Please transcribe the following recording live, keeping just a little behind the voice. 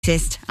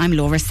I'm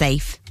Laura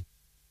Safe.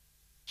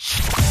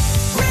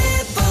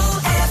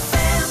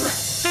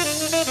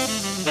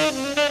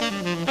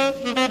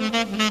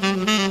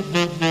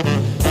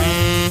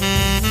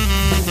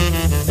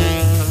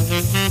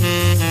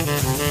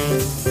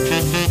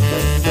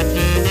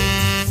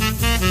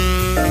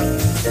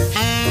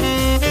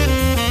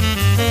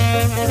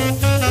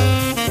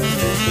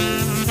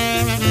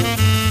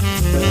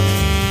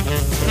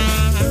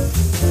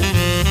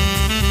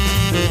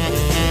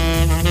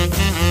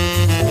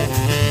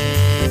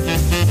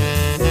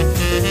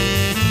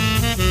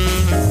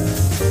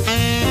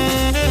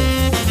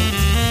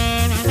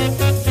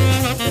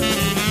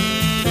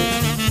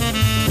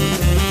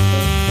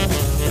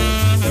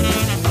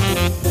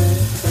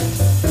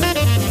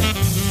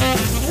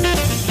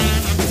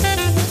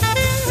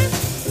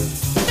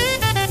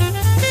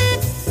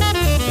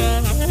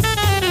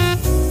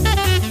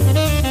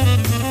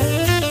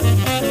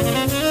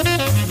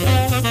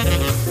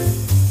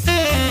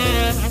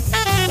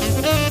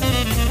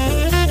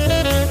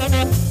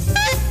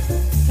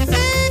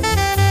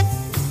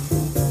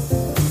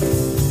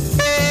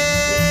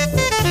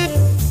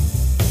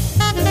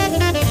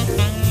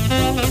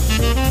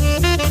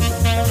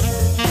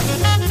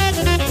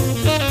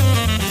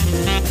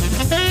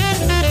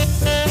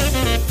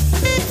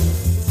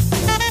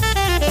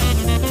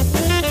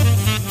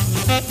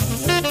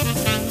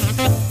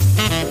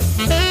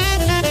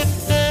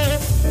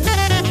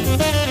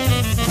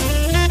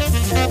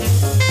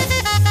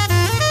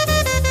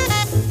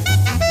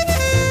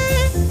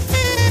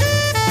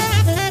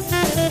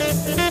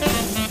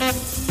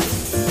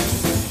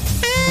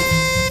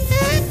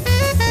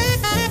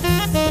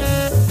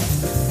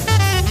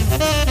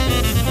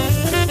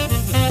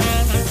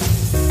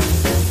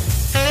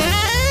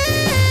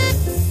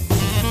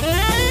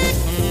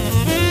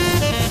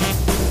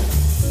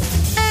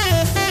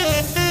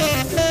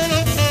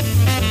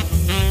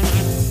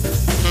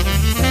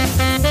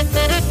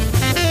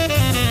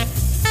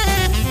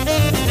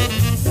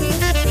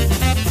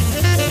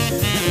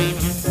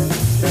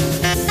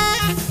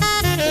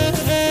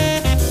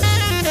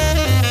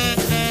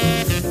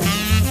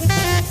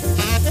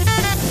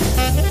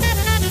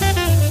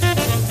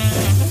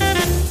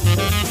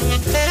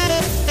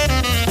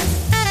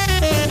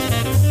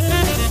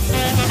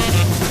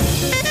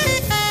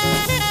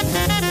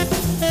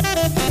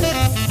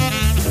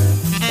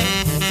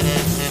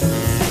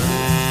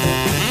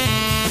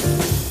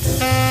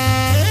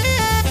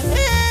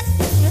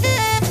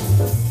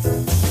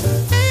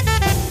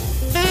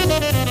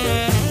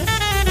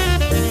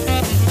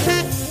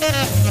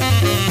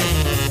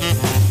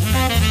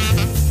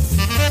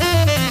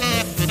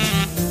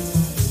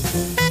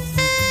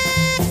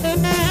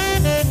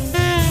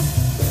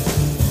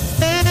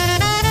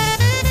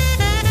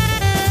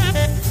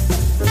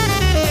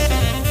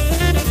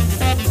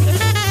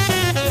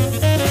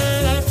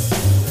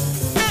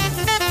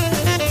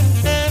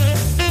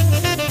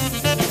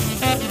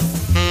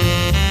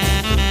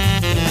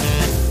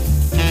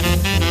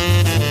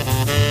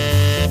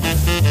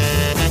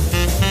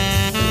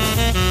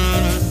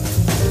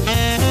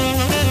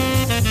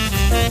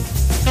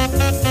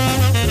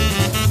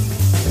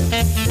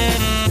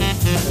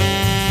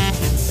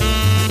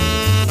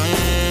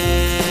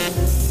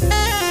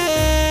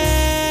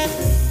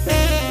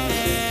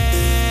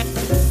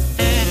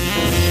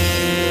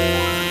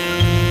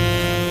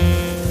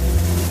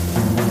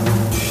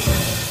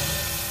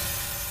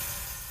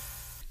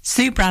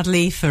 Sue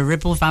Bradley for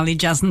Ribble Valley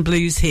Jazz and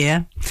Blues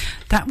here.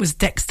 That was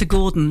Dexter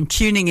Gordon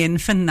tuning in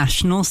for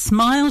National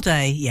Smile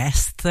Day.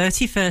 Yes,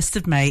 31st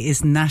of May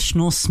is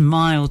National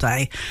Smile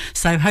Day.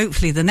 So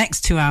hopefully the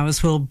next 2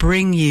 hours will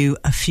bring you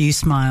a few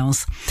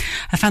smiles.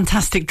 A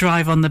fantastic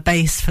drive on the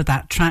bass for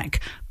that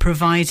track,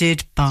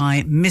 provided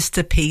by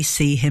Mr.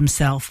 PC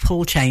himself,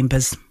 Paul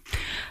Chambers.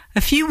 A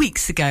few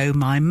weeks ago,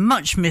 my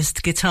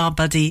much-missed guitar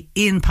buddy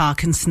Ian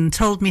Parkinson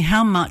told me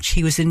how much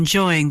he was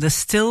enjoying the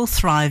still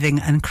thriving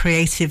and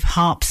creative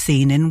harp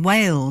scene in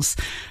Wales,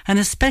 and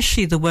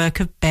especially the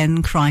work of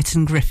Ben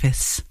Crichton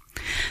Griffiths.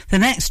 The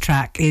next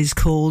track is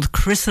called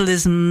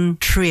Chrysalism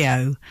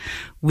Trio,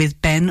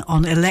 with Ben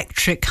on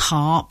electric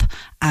harp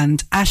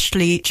and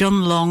Ashley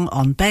John Long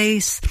on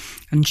bass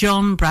and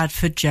John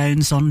Bradford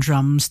Jones on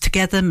drums,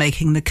 together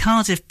making the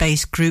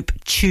Cardiff-based group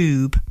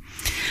Tube.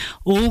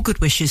 All good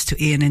wishes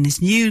to Ian in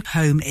his new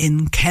home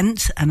in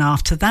Kent, and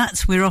after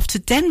that we're off to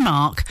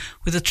Denmark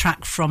with a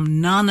track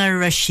from Nana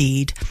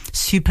Rashid,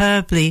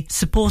 superbly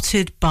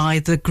supported by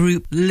the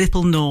group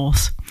Little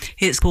North.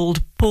 It's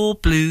called Poor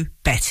Blue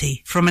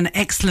Betty, from an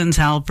excellent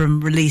album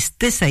released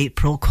this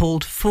April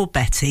called For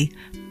Betty.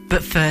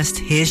 But first,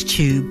 here's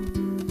Tube.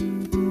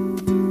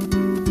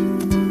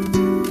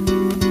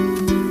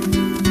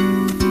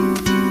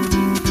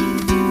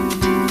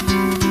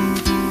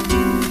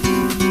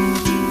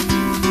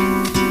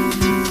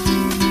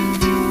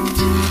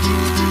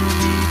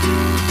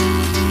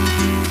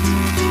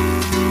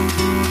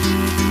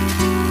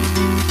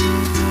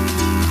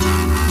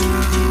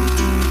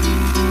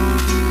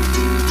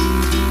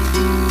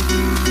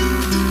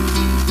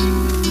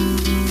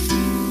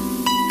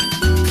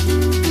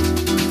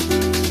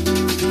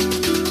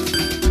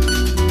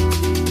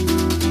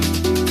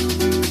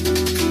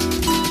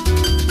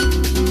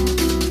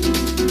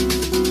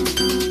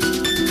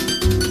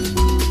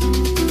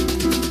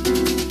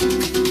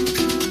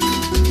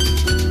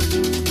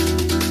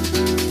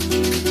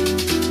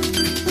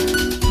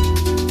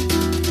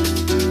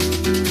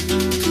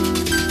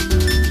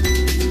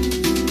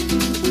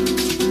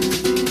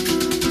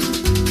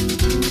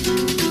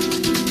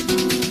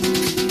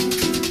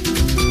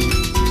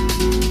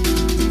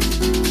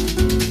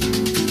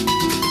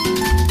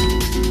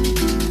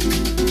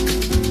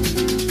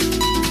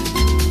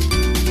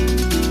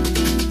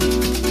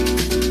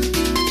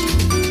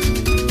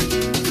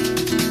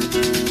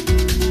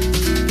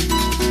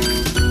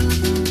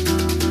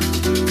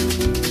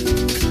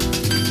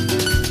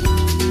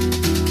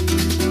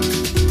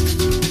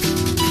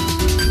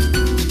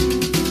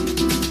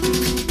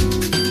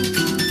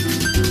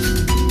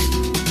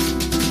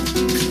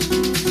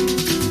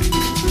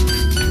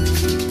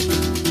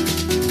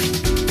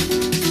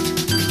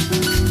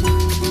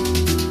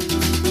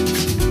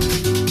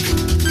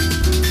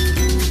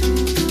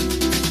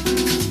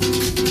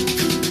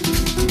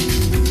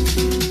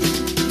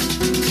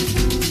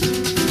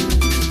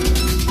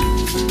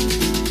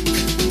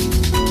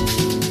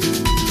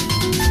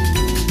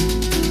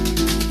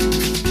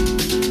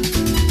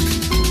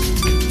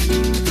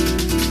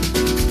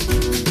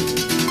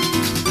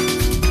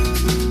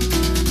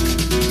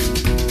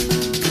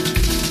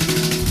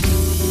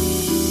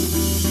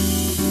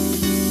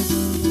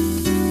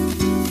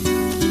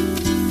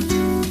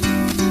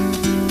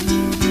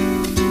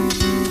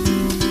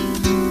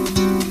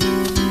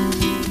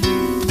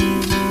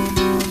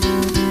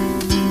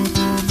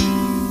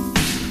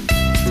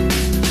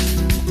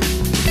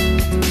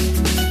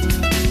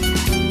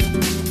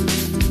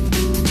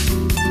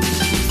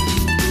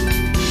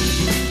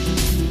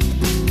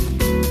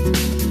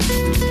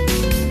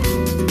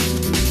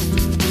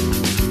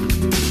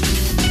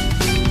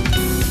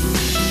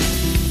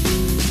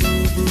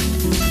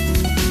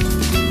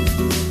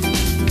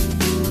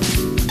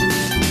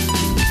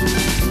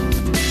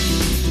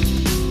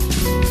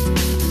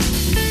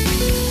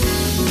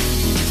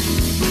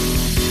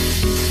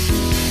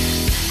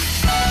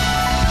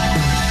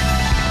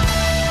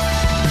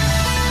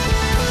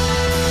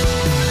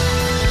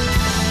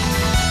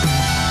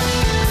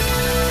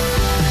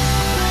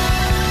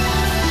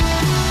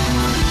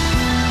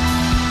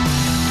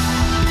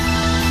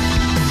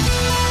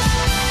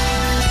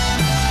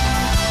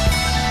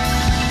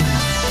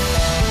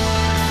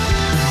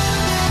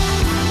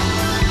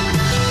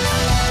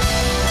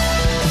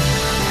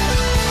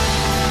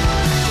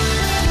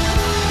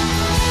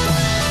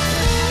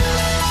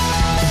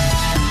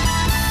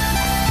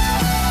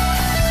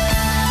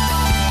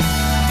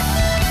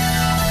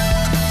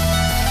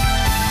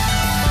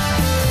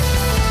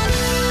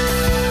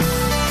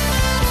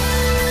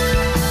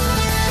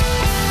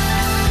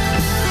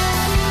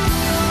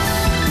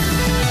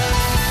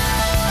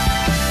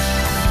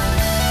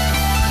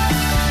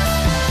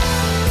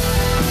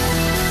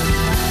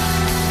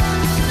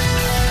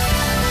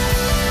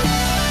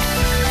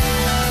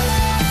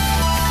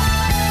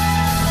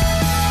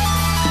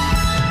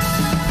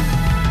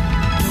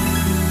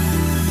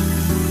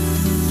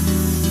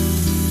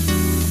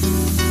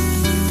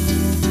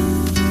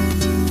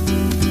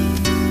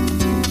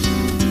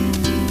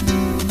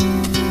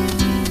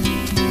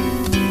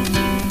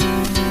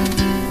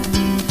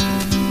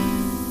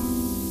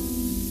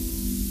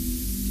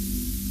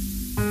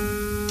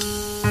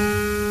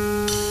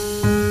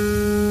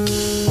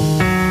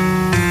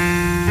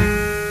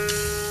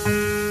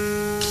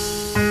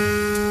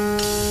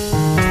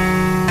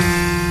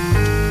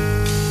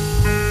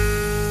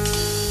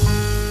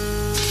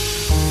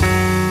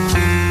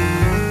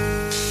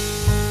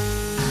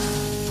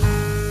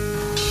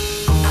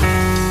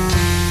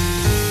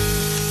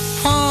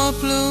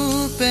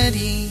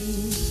 Betty,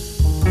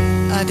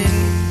 I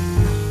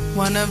didn't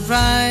wanna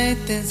write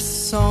this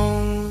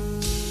song,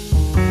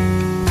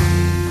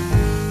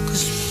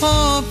 'cause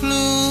poor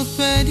Blue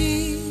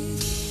Betty,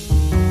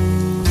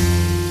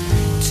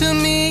 to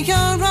me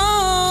you're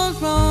all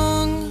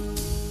wrong.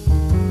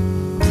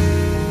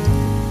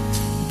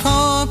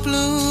 Poor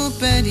Blue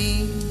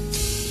Betty,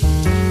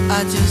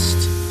 I just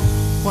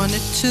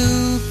wanted to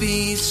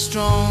be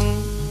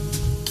strong.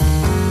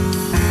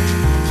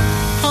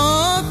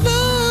 Oh,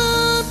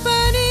 Blue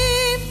Betty,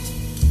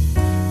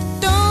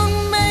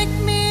 don't make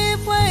me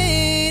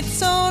wait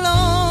so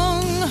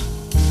long,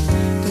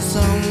 'cause I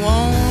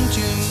want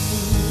you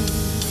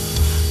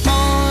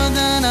more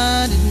than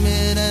I'd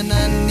admit, and I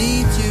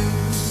need you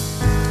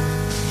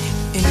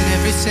in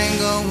every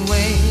single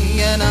way,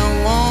 and I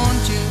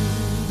want you,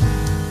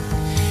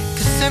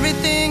 'cause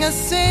everything I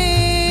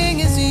sing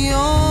is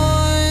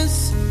yours.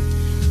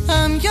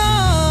 I'm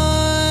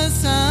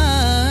yours,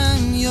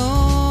 I'm yours.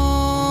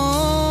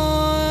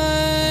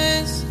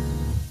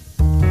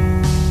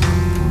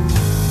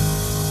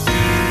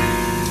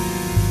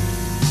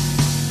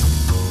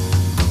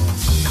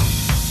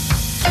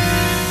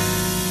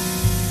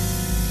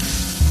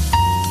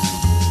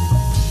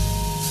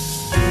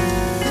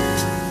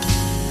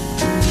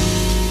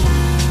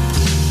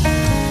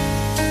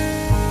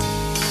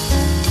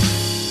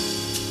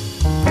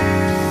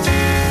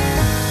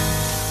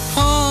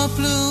 Poor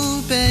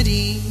Blue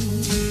Betty,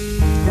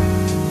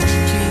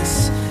 please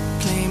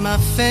play my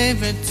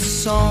favorite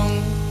song,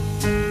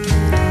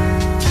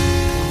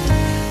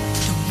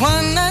 the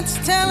one that's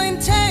telling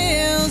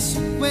tales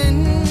when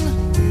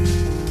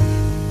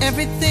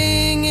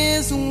everything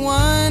is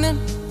one. And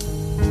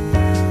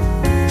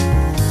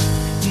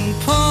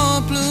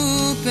poor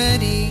Blue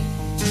Betty,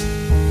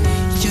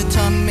 you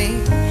taught me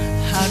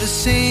how to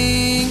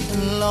sing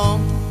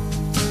along.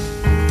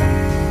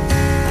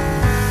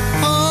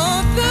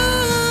 Oh,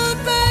 Blue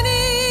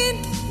Betty,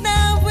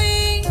 now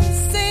we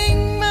sing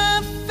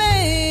my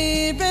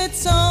favorite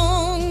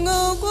song.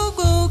 Oh, oh,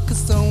 oh,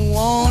 'cause I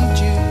want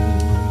you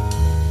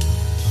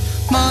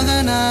more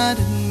than I'd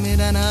admit,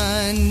 and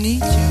I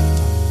need you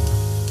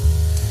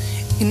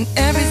in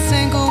every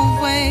single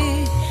way,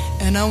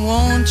 and I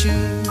want you,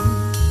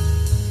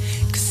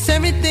 'cause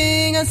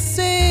everything I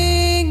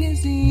sing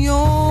is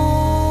yours.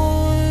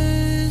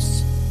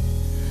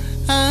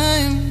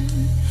 I'm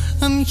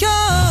yours.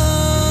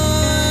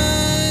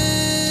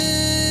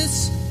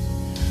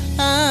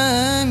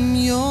 I'm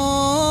yours.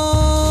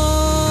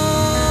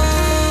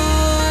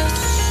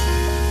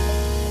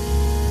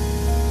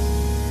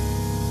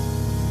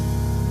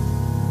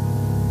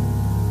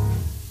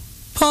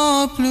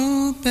 Poor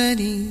Blue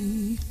Betty.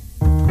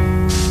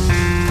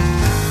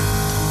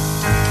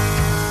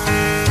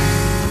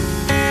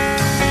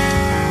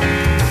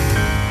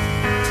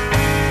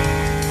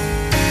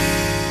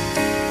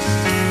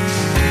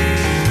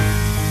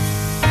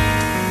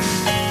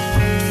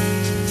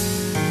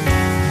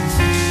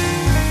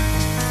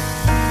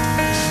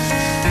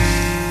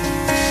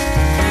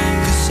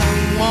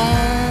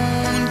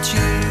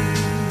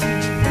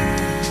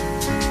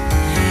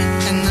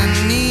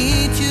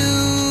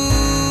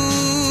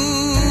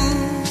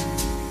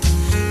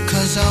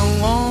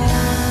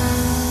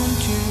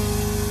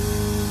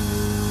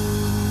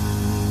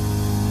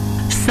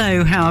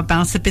 So how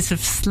about a bit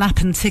of slap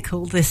and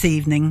tickle this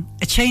evening?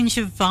 A change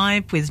of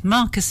vibe with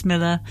Marcus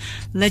Miller,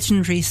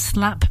 legendary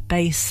slap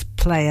bass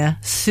player,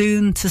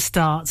 soon to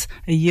start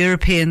a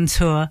European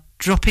tour,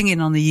 dropping in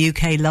on the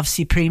UK Love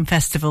Supreme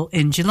Festival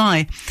in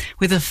July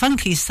with a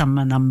funky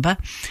summer number,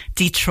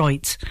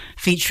 Detroit,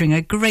 featuring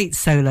a great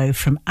solo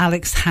from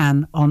Alex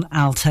Hahn on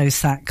alto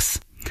sax.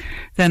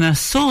 Then a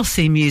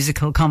saucy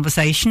musical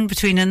conversation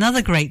between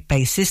another great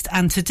bassist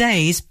and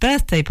today's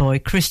birthday boy,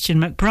 Christian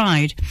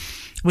McBride,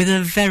 with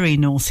a very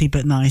naughty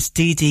but nice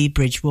Dee Dee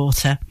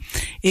Bridgewater.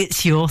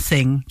 It's Your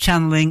Thing,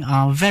 channeling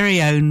our very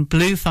own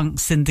Blue Funk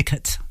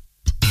Syndicate.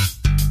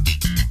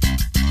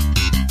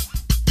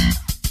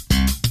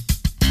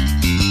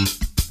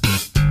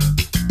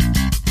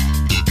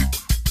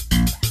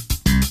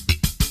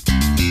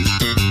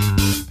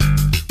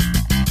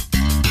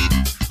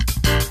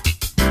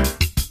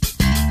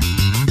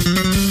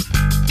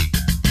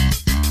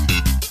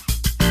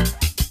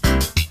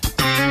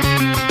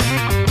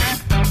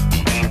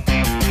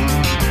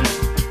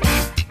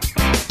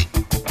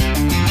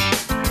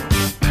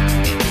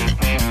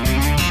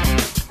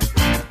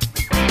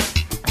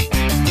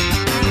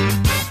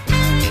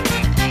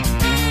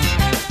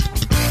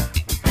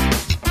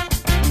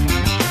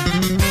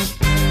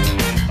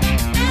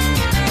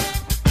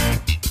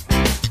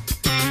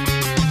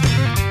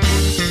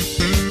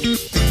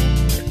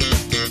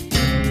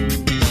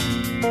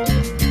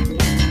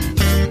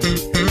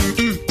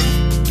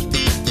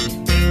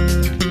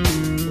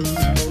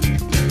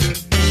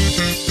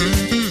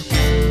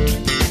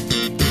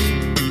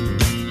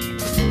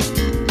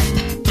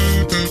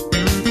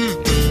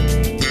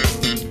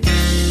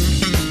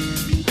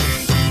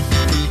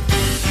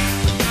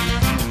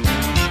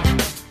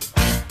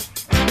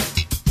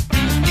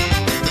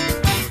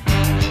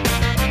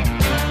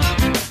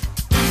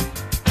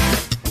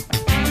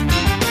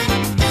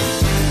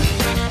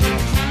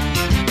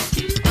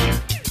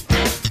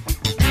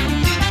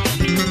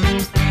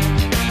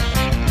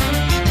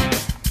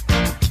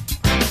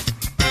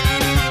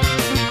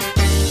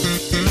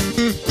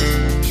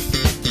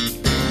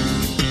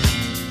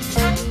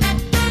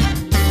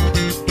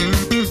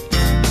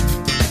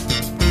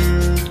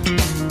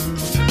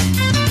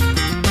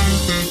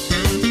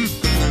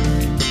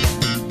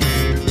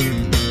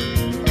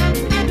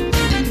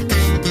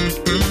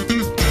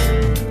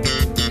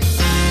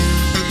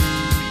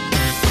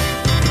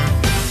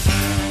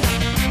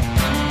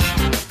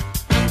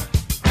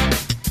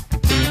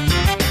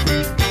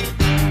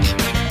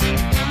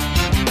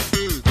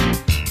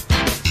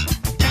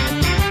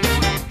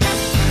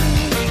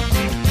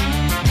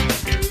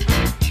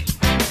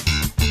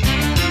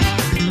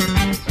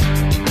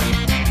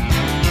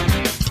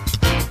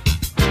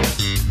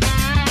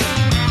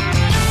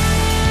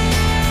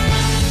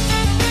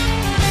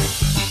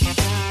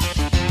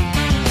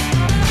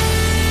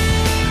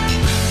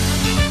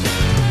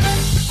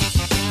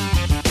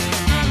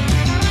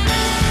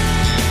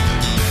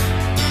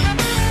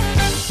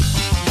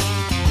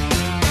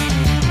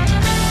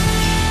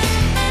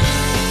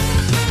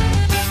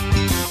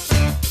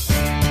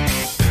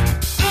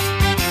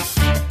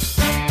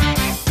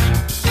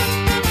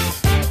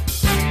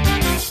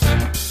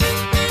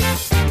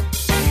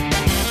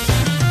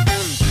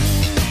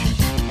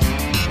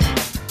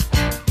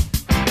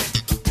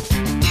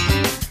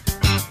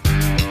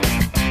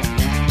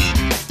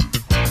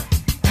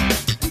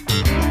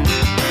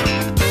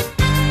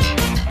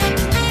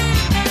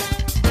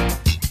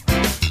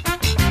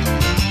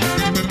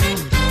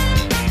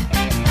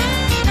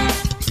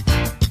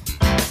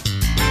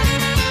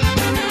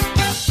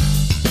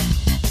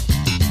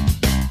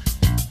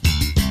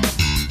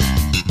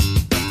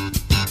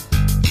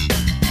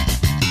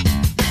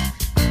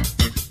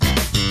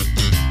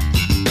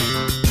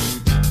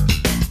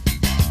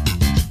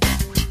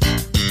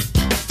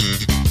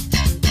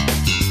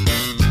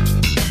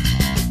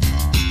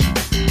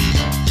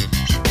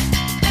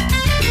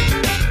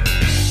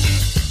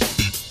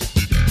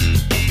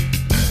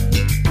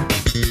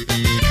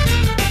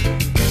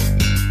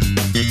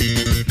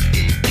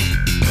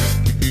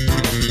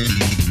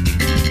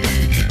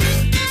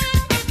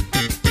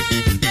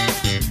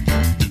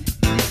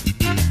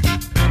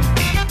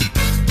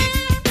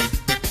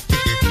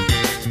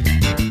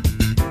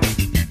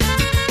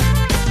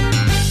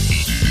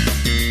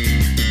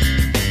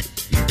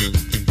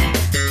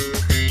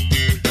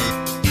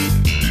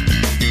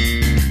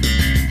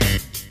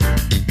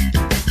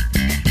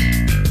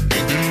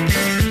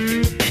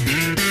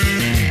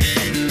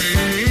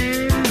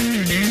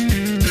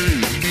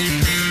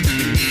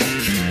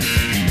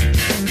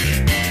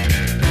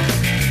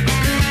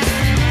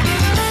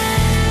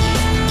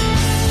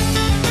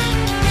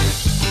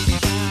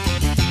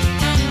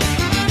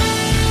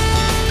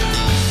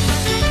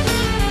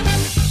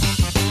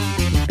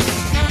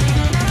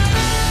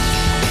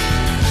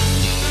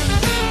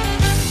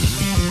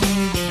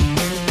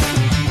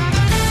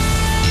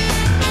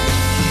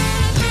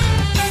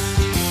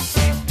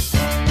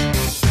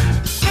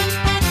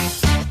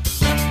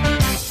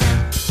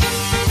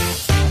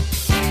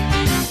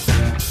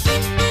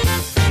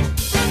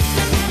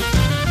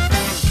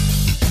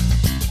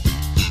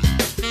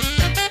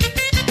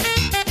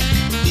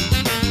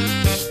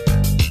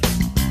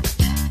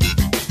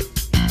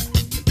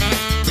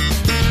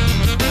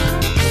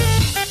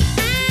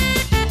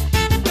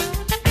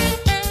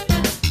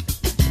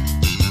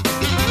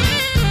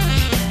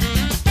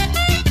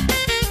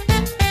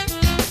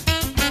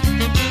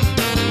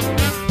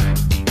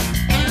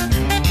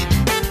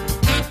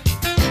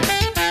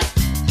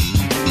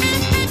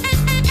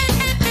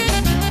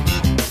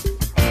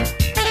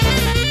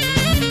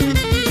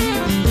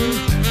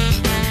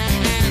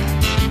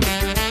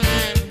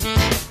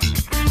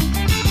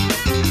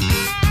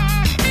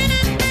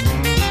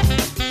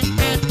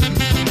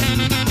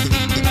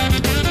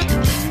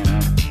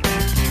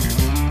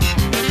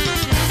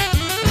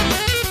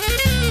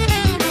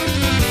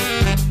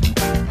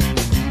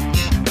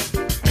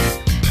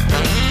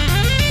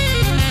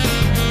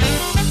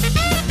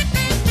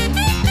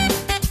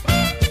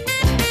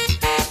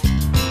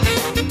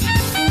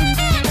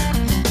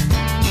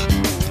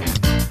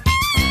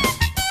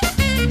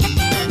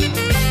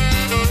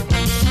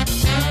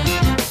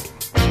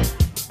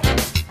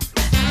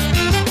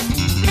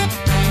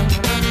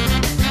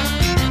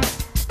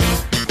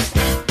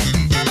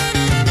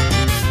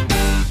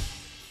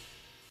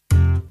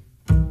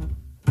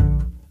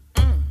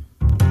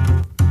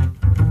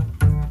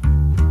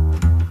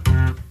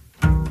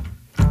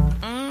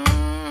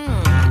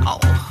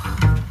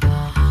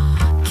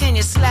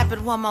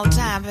 one more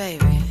time,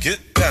 baby.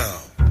 Get down.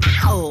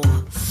 Ow!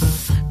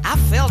 I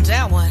felt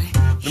that one.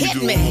 Hit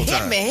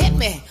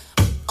me.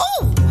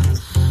 Oh,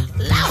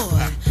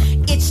 Lord,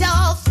 it's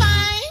your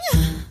thing.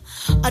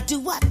 Do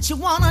what you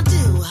wanna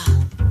do.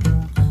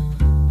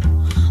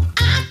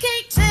 I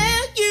can't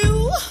tell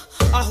you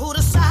who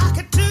to sock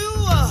it to,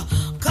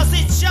 'cause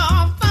it's your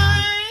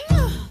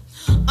thing.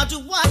 Do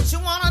what you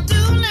wanna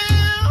do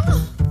now.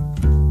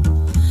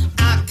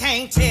 I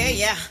can't tell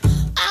you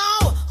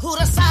who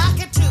to sock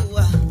it to.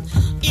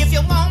 If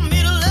you want me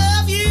to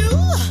love you,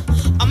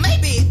 or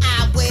maybe I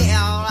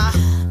will.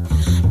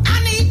 I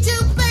need to,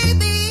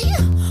 baby,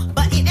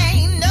 but it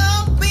ain't no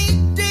big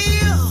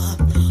deal.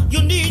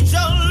 You need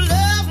your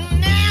love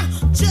now,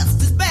 just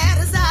as bad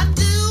as I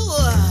do.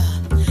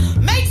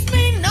 Makes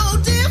me no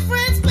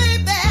difference,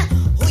 baby,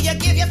 who you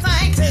give your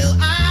thing to.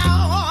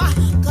 Oh,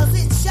 'cause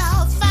it's your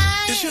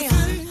thing. It's your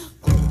thing.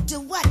 Do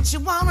what you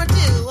wanna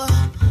do.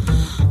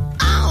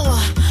 Oh,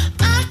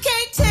 I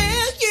can't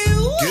tell you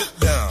Get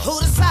down. who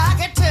to sock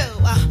it to,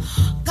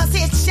 'cause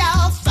it's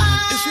your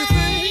thing. It's your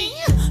thing.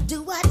 Do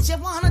what you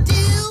wanna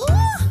do.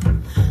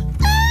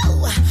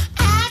 Oh,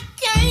 I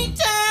can't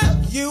tell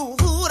you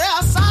who to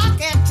sock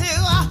it to.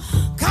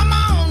 Come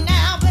on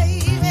now,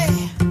 baby.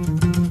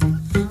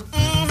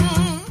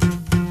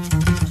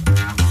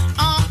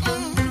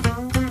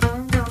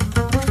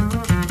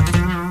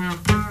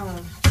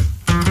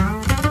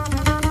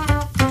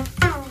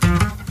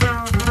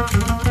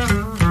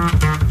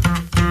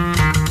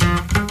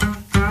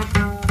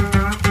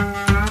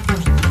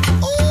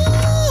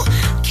 Ooh,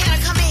 can I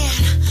come in?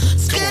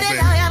 Come on,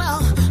 baby.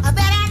 I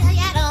bet I know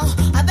you don't.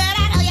 I bet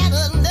I know you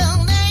don't.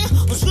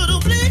 Should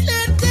have played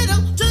that ditto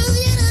to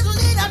the end of the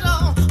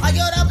little. I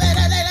got a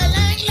better lang.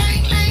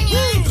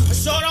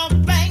 So don't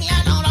bang, ya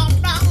don't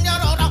bang, ya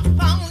don't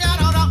bang, ya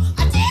don't.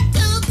 I did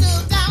do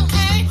down,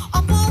 hey,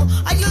 oh boom.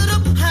 I got a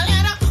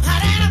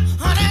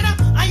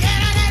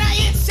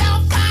it's so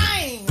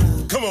fine.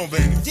 Come on,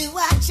 baby. Do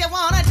what you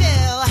wanna do.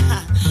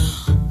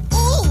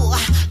 Ooh,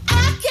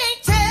 I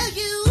can't tell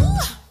you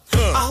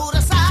who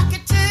to sock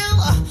it to,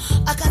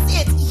 'cause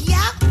it's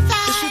your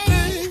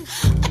thing.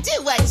 Do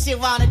what you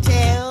wanna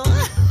do.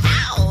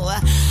 Ow,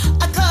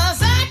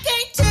 'cause I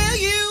can't tell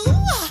you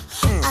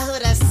who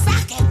to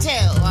sock it to.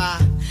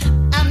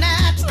 I'm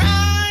not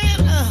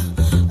trying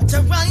to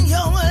run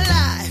your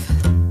life.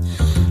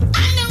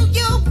 I know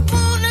you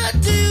wanna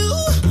do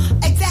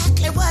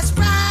exactly what's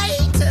right.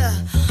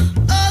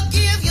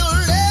 Give your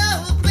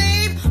love,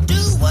 babe.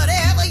 Do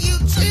whatever you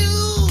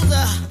choose.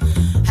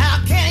 How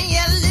can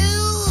you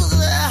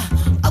lose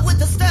with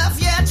the stuff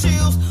you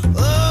choose?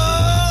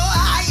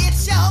 Oh,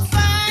 it's your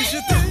thing. It's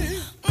your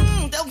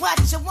thing. Do what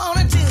you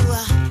wanna do.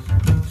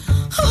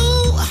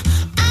 Ooh,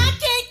 I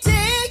can't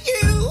tell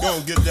you. Go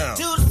on, get down.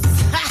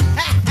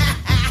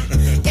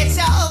 It's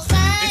your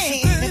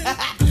thing.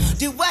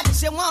 Do what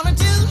you wanna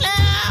do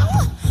now.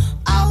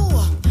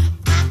 Oh,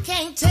 I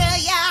can't tell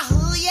ya who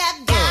you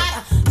got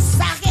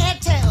sock it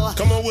to.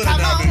 Come on with it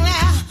Come now, on baby.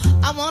 now.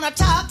 I wanna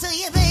talk to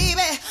you,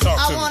 baby. Talk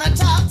to I me. wanna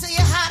talk to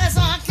you hot as I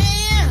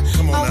can.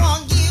 Come on I now.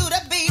 want you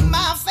to be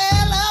my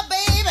fella,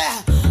 baby.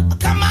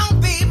 Come on,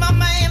 be my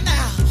man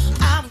now.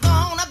 I'm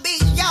gonna be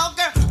your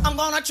girl. I'm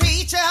gonna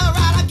treat you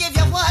right. I'll give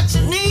you what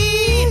you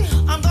need.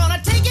 I'm gonna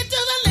take you to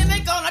the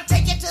limit. Gonna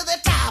take you to the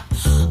top.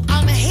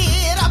 I'm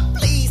here to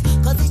please,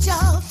 'cause it's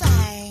your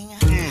thing.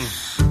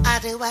 I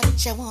do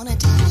what you wanna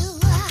do.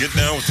 Get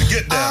down with the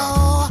get down.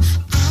 Oh,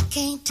 I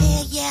can't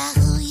tell you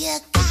who you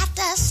got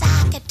to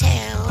sock it to,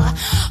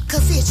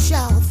 'cause it's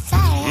your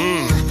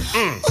thing.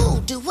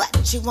 Ooh, do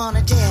what you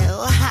wanna do.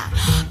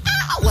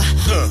 Ow.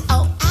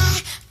 Oh,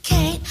 I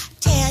can't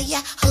tell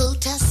you who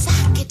to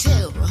sock it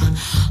to,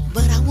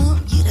 but I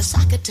want you to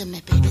sock it to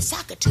me, baby.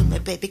 Sock it to me,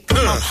 baby.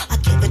 Come on,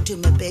 give it to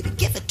me, baby.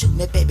 Give it to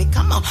me, baby.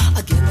 Come on,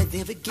 give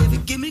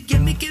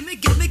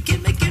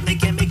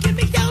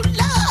me your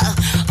love.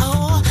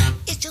 Oh,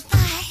 it's your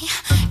thing.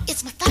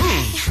 It's my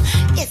thing.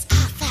 It's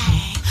our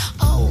thing.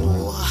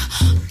 Oh,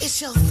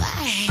 it's your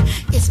thing.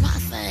 It's my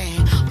thing.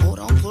 Oh,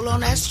 don't pull on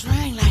that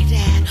string like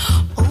that.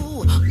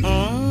 Oh,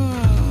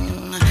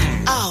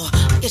 oh,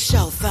 it's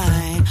your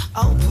thing.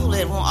 Oh, pull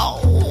it on.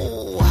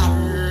 Oh, I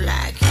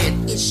like it.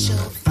 It's your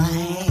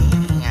thing.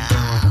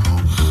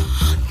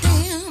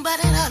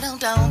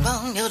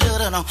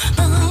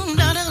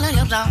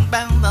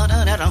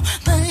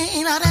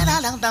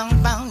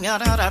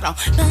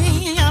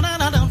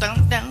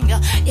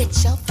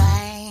 It's your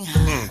thing.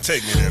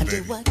 Take me there, Do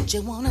baby. what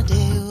you wanna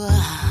do.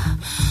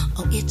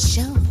 Oh, it's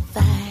your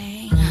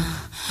thing.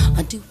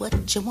 Do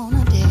what you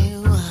wanna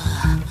do.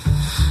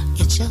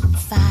 It's your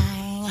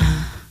thing.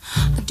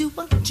 Do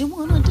what you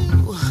wanna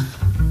do.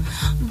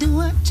 Do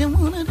what you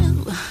wanna do.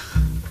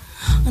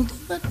 Do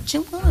what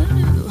you wanna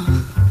do.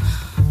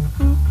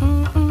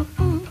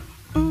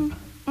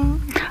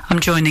 I'm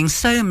joining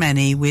so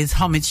many with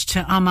homage to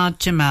Ahmad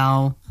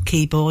Jamal,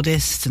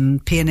 keyboardist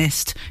and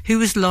pianist who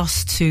was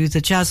lost to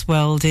the jazz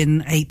world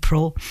in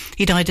April.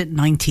 He died at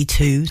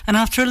 92. And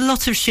after a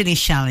lot of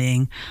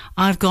shilly-shallying,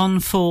 I've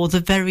gone for the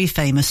very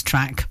famous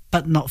track,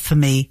 But Not For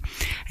Me.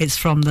 It's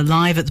from the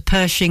Live at the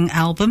Pershing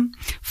album,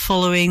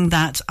 following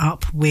that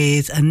up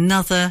with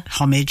another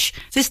homage,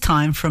 this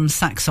time from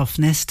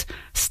saxophonist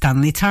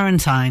Stanley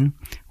Turrentine,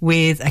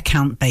 with a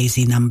Count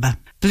Basie number.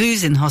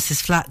 Blues in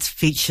Hoss's Flat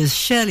features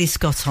Shirley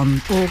Scott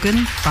on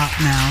organ, but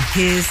now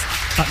here's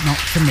But Not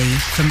For Me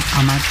from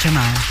Ahmad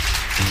Jamal.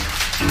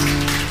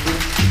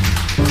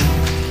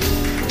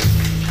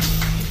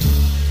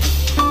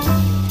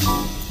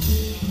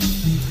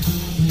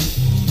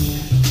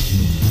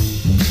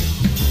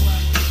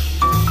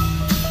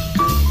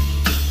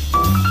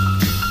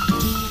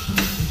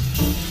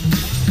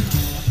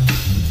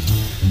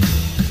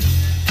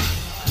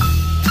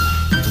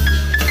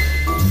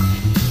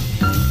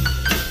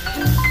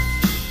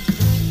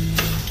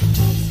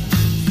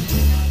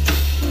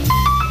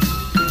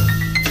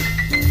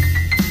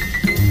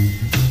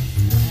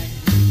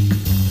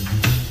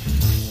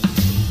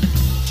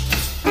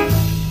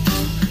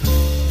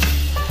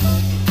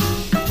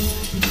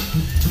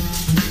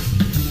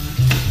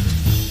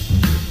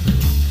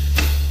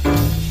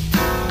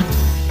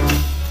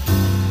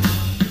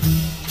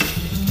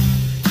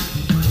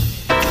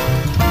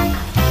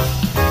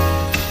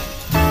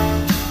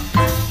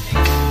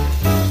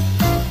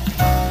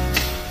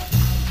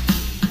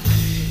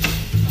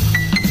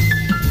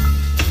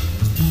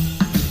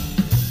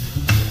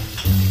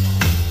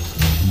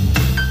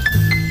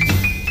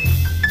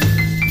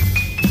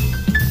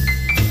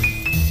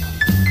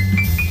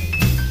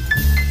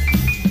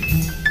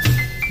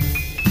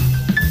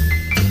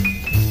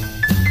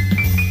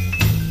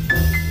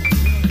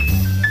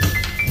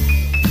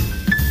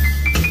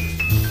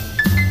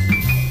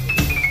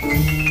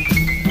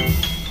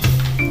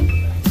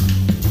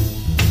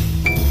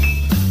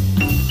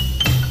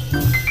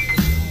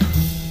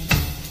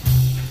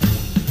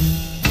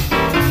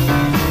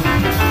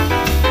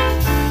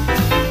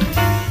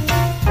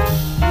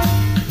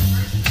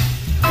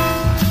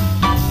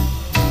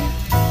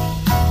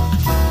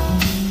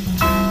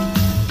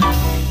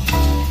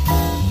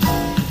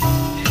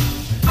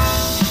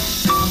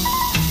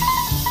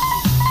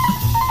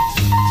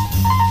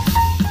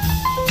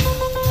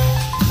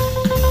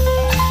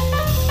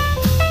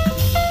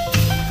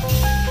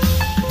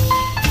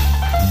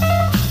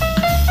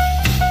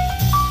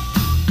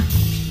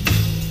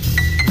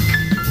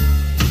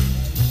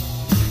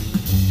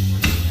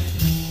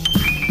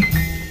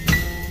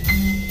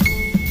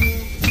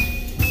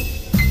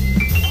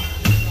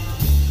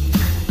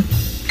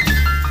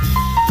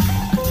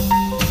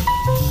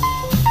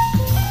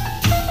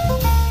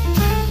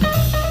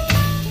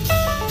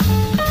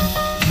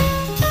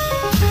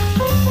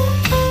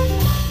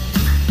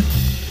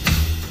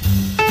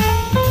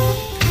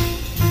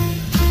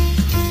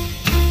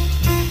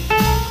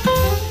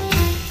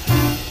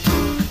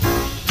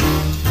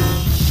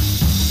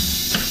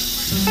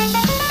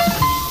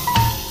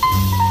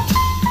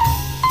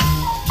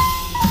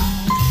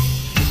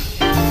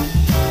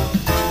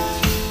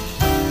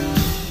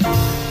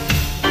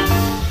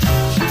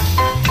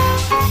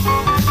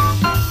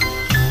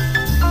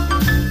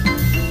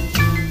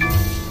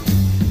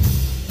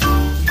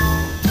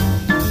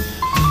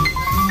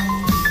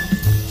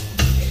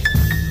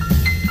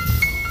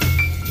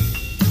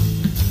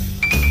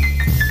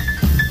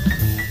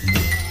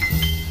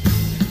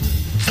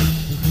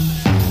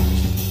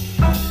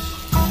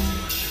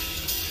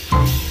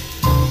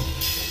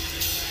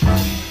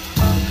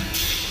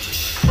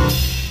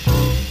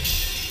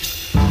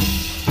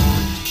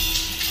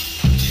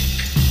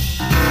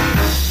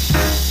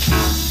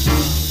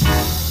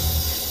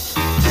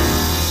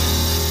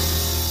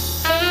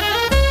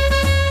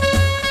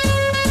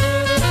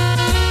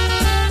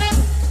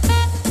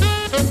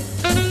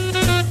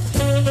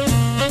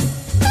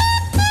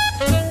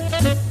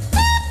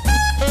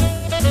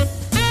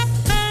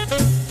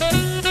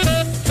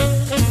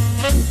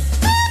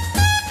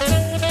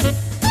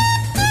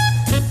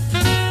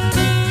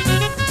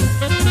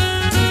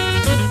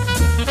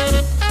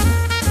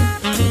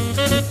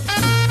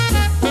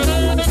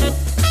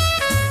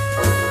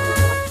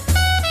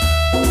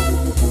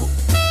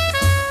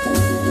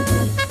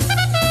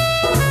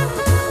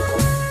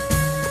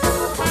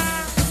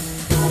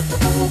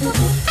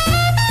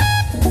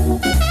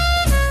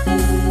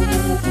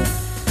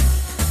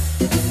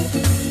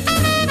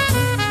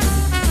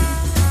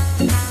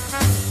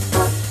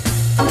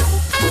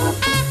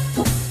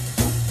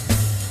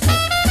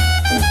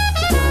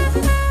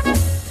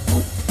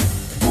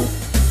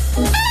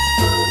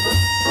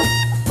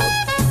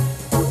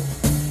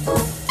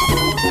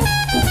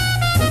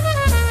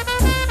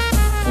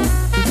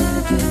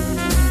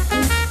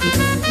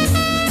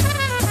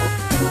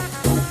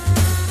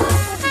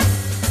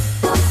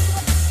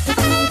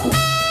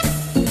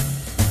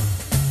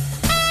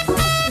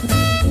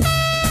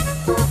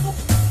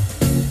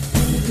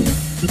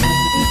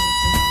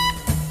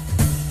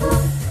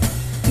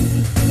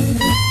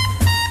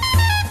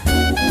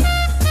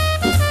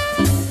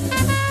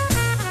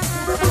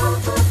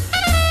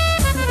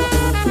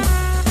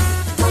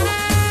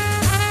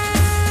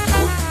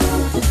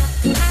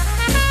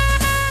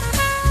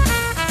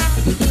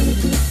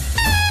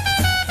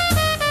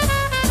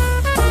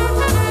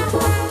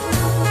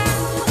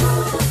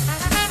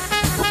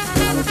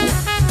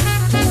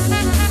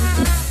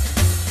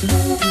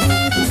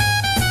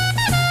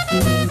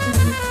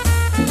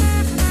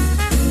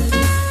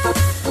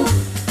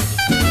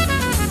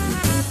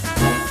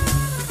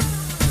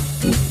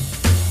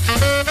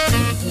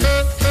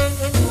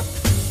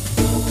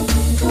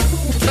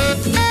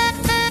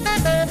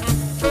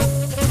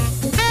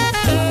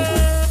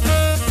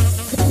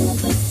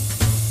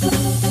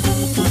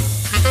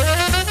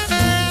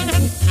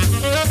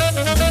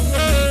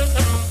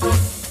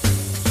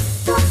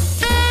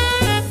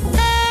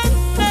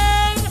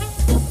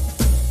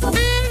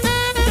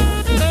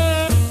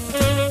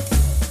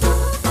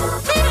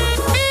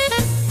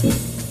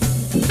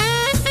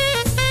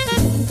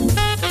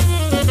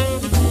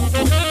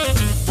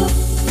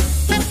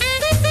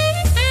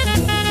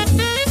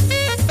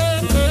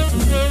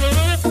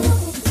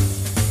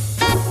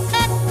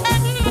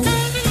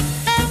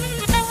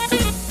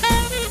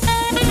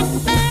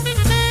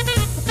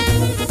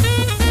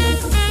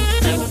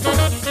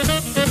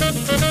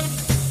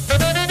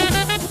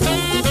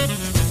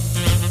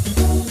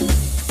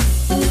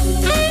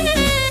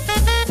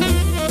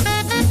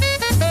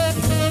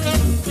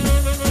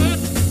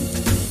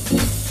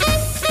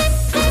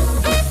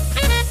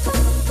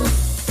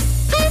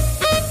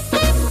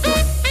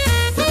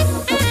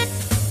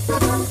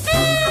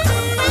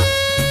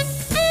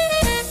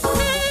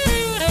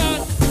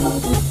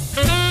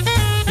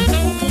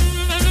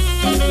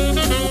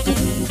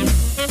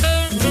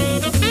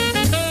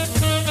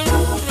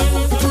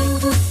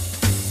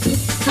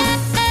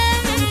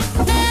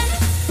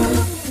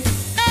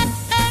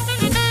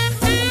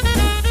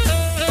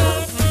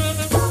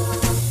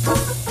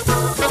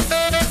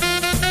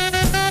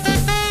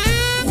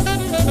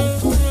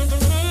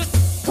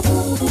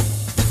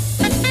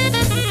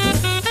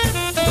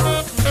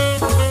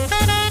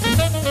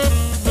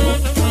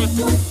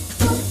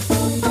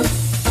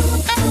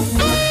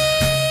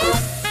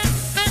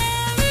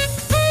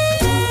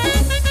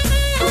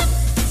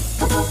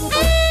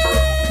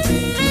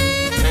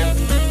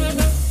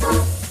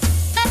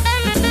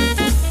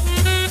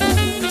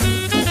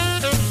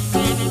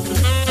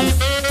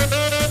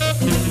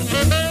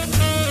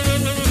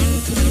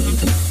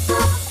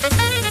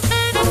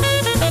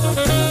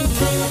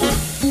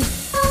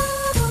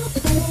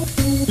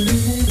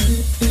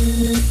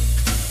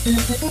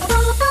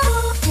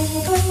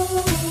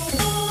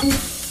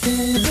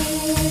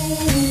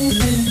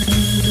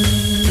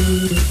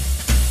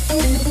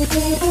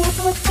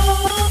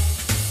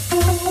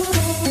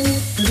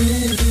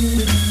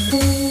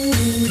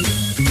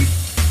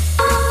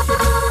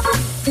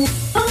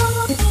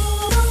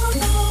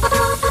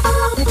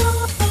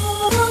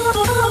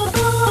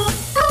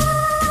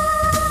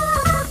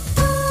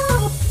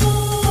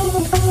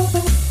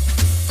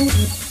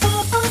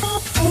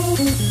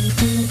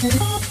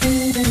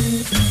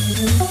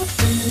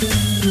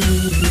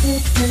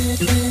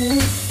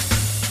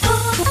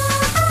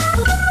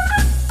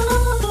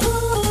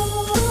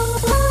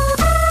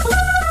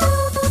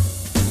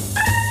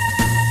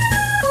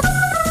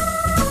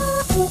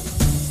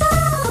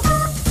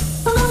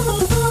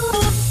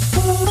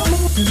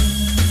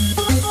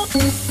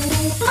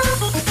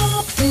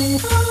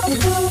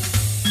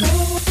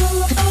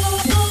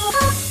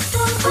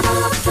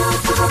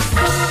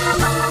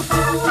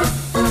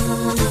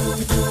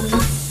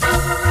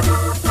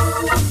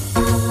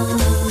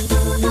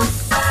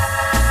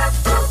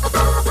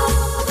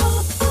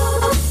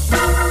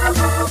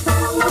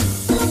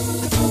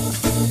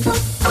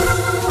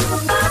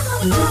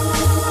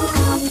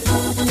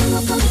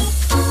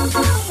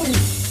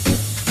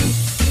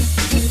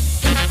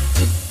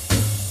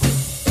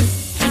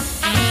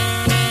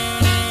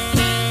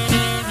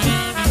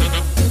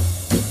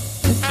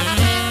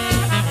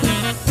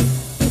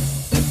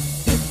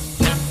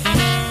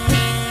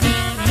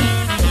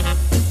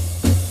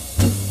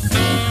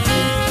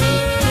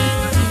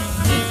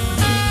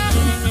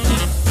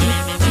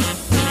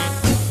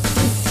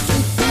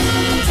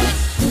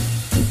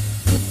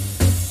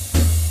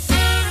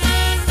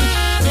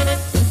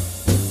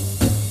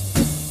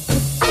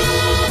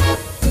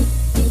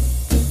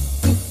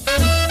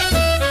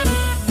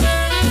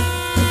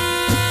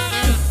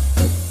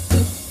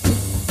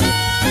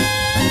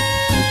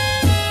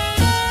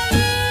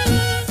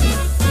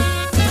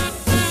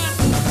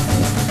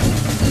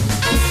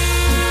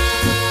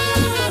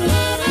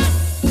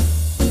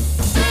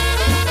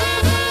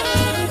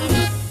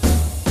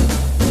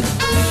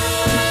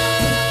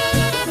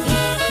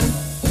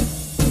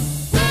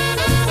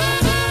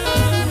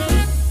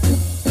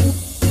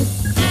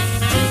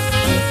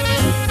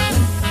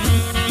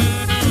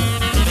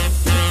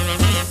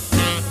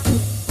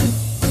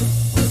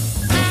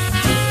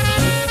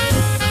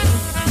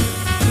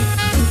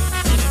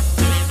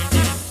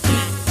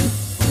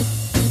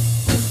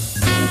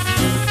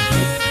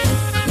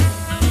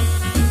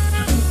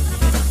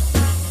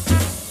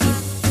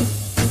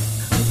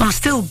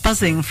 Still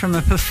buzzing from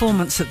a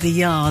performance at the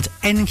Yard,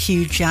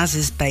 NQ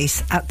Jazz's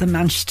bass at the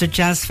Manchester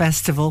Jazz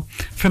Festival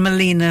from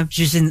Alina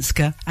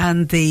Jazinska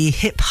and the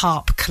Hip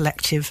Harp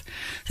Collective.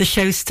 The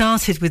show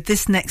started with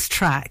this next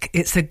track.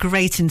 It's a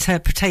great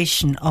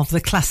interpretation of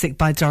the classic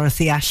by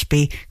Dorothy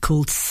Ashby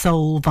called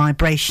Soul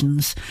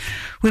Vibrations.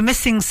 We're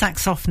missing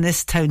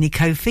saxophonist Tony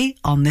Kofi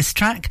on this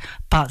track,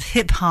 but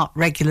hip hop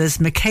regulars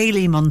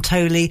Michele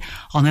Montoli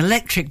on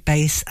electric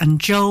bass and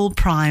Joel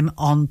Prime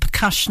on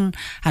percussion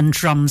and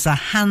drums are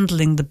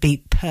handling the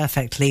beat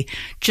perfectly,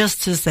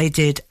 just as they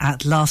did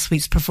at last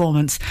week's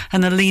performance.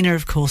 And Alina,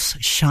 of course,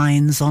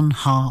 shines on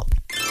harp.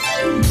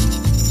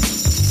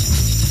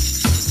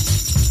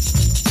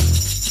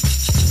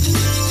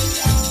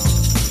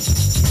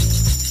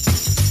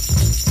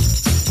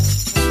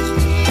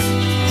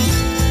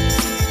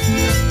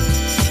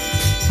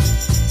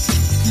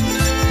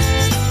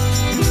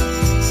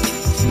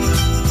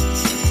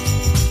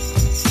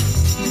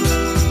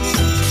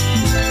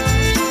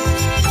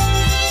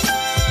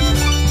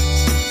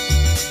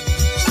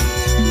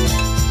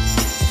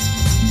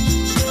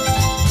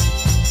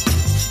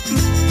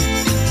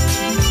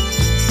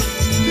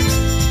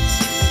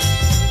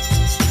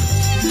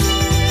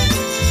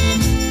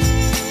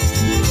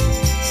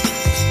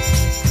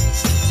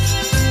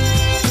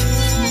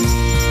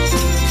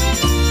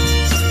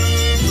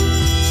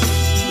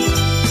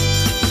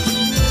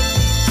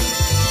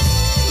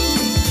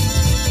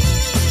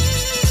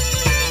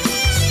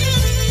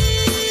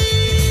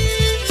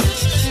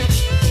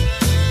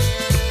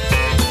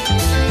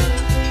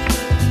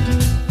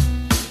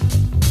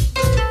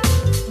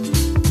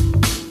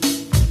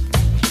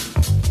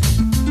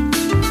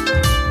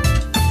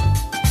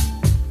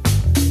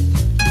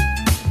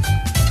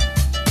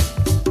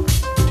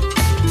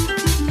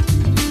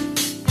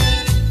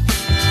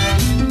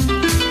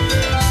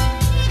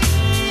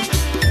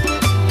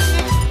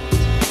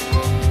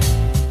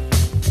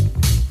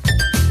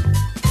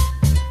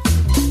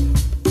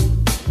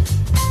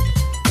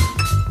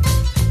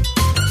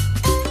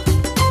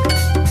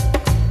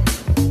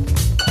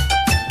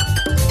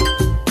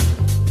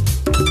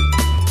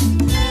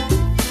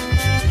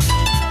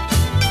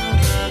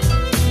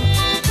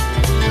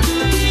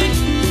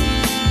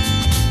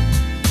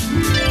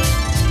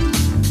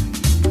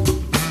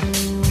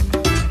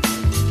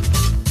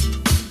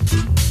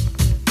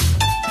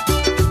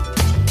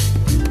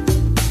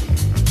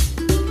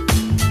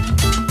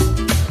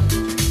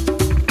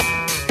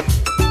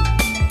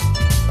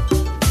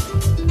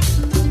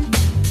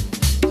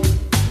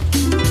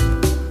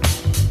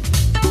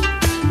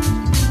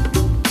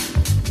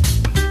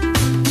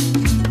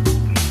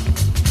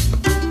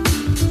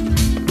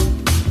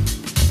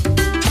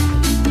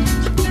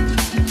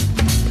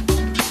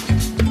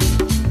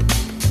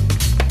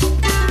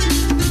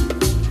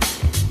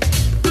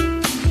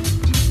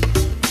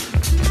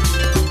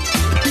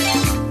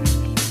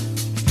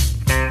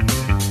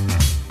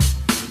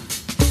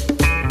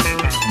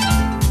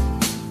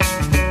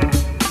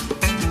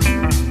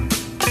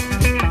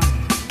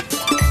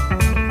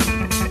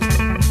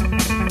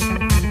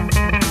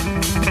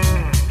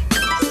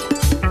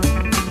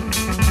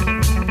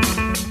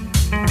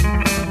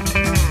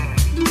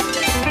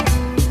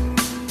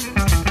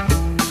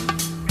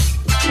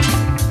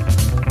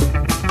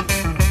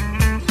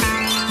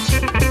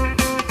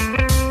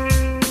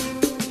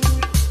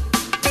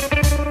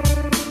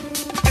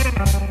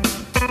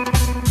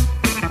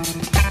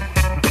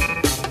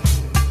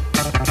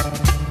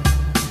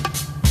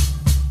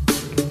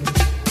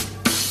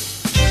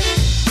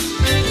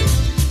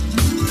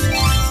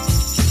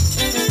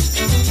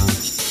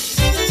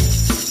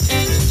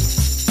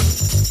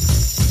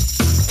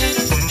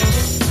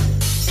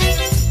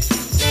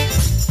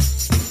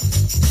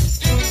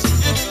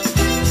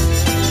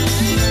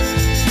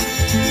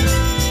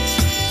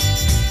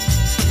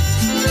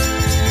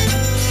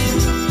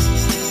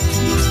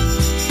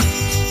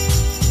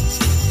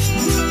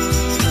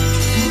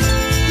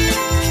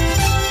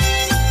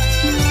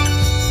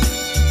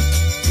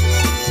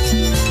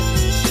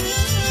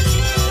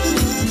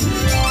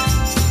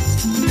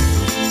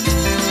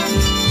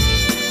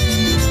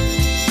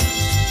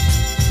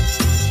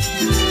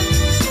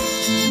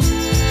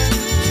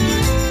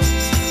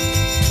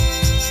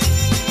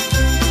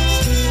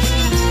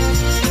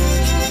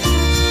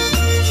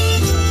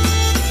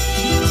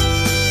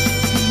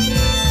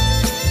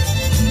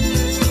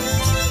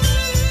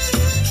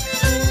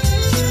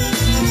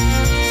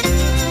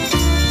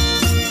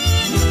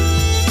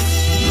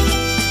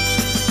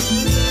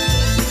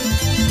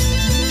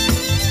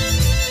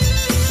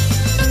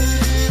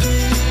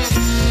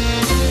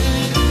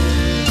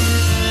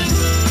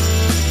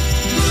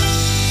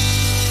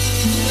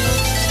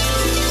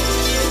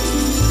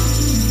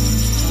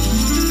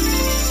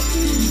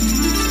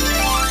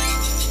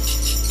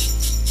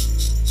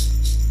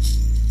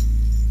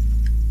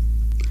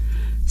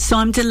 So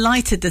I'm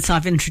delighted that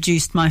I've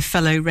introduced my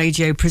fellow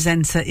radio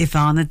presenter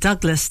Ivana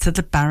Douglas to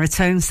the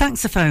baritone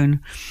saxophone.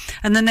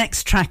 And the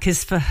next track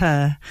is for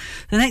her.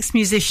 The next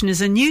musician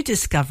is a new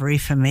discovery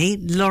for me,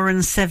 Lauren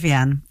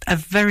Sevian, a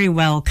very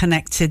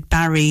well-connected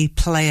Barry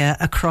player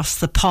across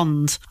the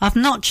pond. I've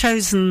not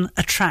chosen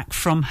a track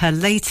from her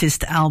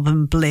latest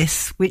album,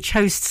 Bliss, which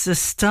hosts a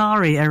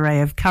starry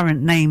array of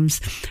current names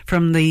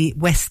from the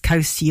West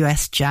Coast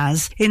US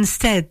jazz.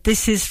 Instead,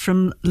 this is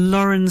from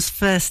Lauren's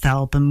first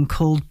album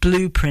called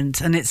Blueprint,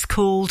 and it's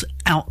called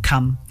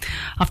Outcome.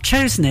 I've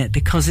chosen it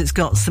because it's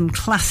got some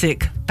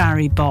classic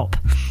Barry bop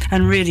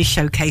and really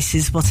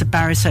showcases what a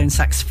baritone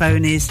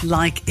saxophone is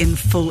like in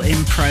full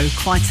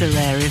impro. Quite a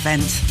rare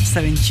event,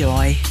 so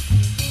enjoy.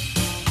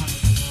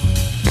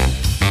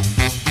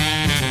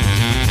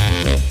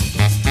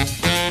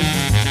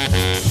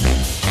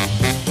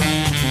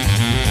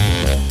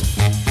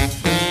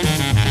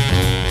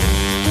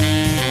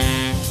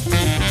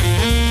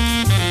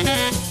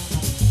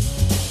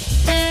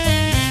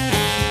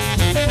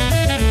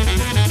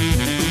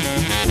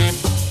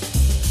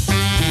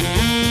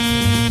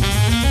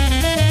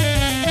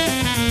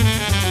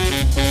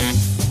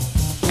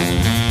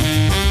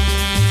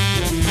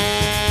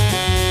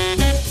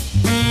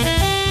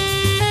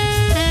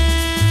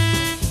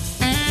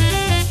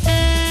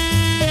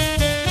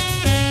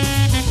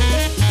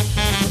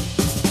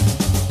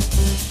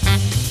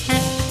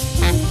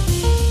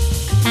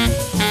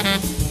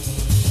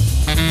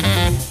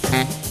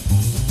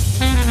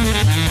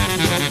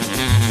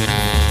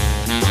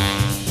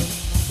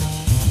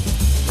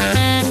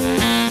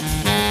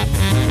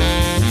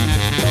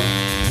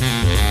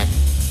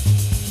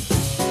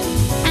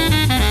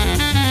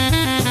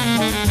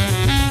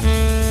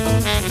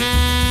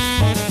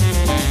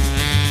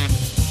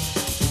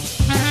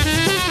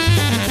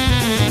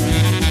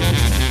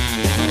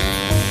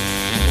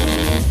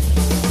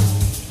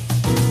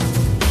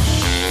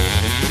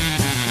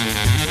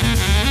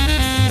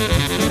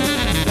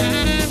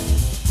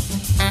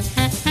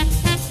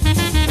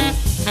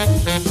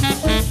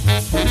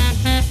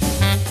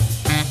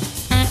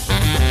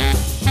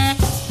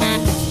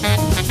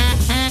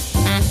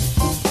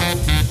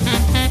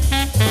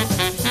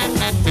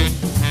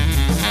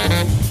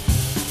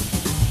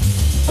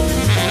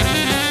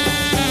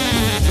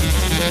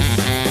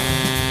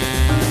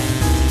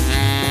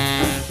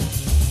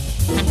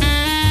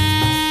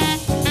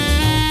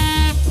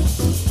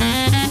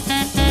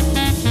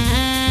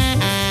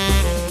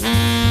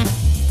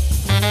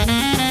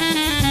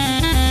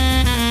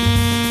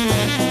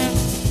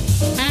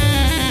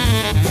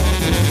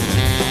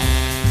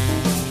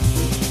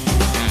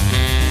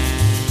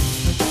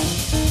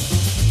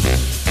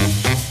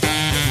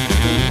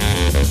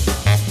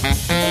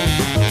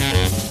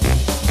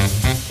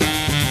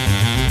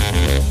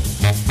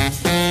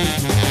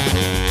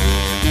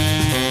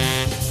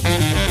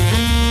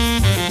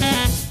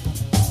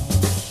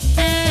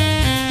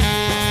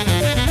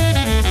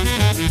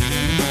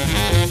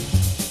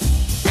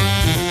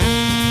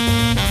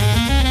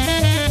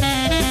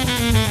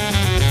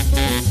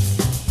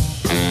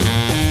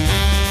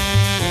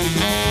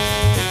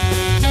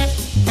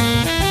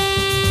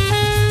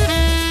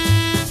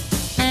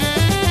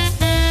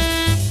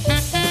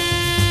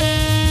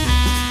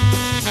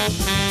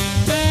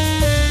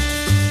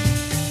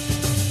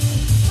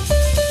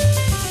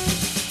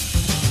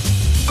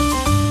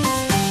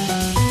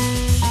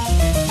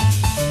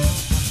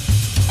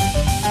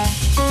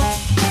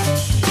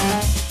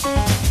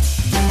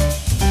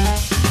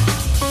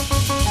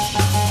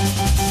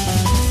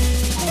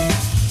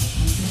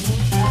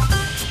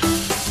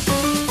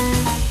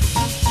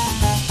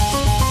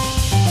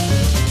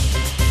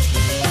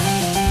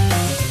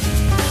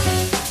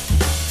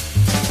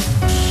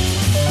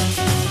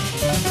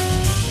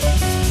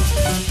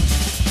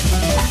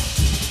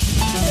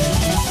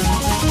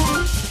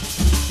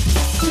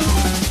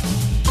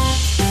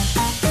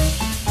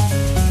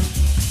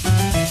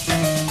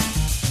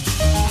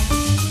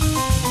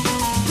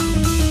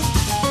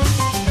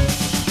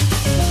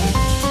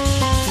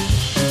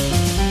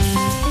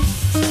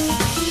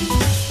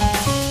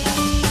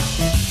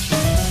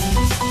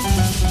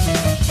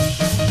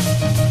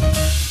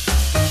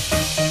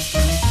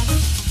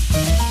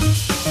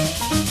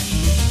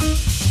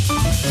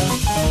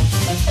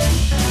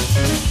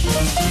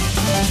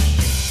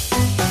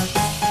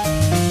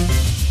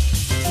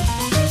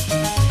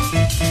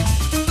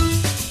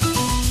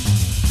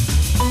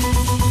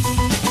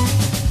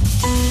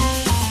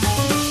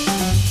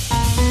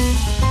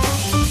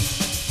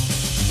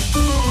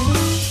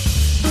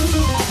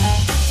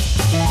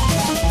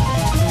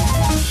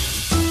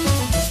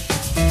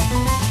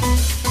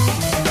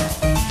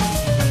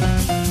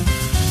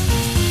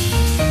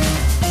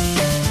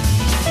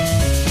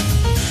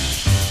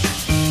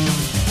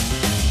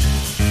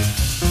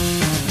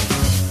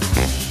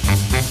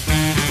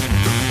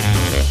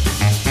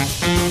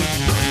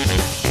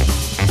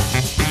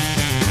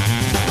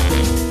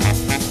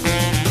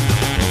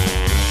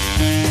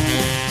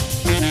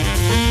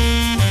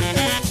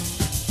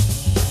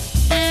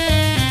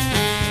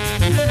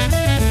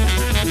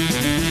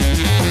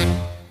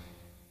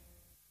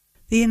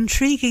 The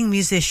intriguing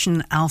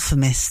musician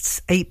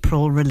Alchemist's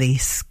April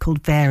release,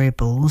 called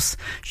Variables,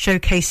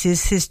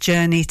 showcases his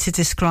journey to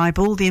describe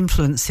all the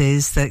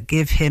influences that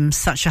give him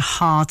such a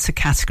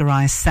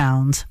hard-to-categorise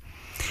sound.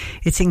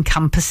 It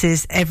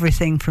encompasses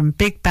everything from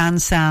big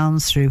band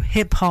sounds through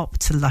hip-hop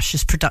to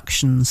luscious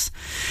productions.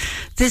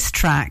 This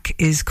track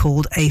is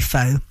called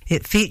AFO.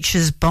 It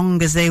features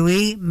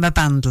Bongazewi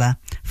Mabandla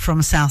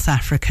from South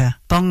Africa.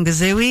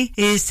 Bongazewi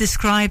is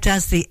described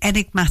as the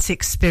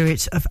enigmatic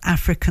spirit of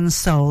African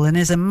soul and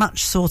is a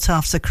much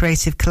sought-after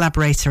creative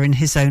collaborator in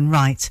his own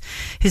right.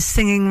 His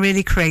singing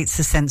really creates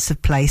a sense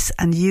of place,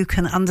 and you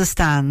can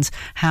understand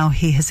how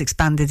he has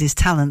expanded his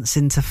talents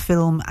into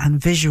film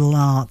and visual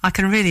art. I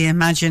can really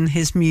imagine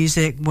his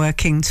music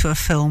working to a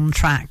film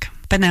track.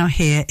 But now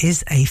here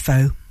is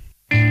AFO.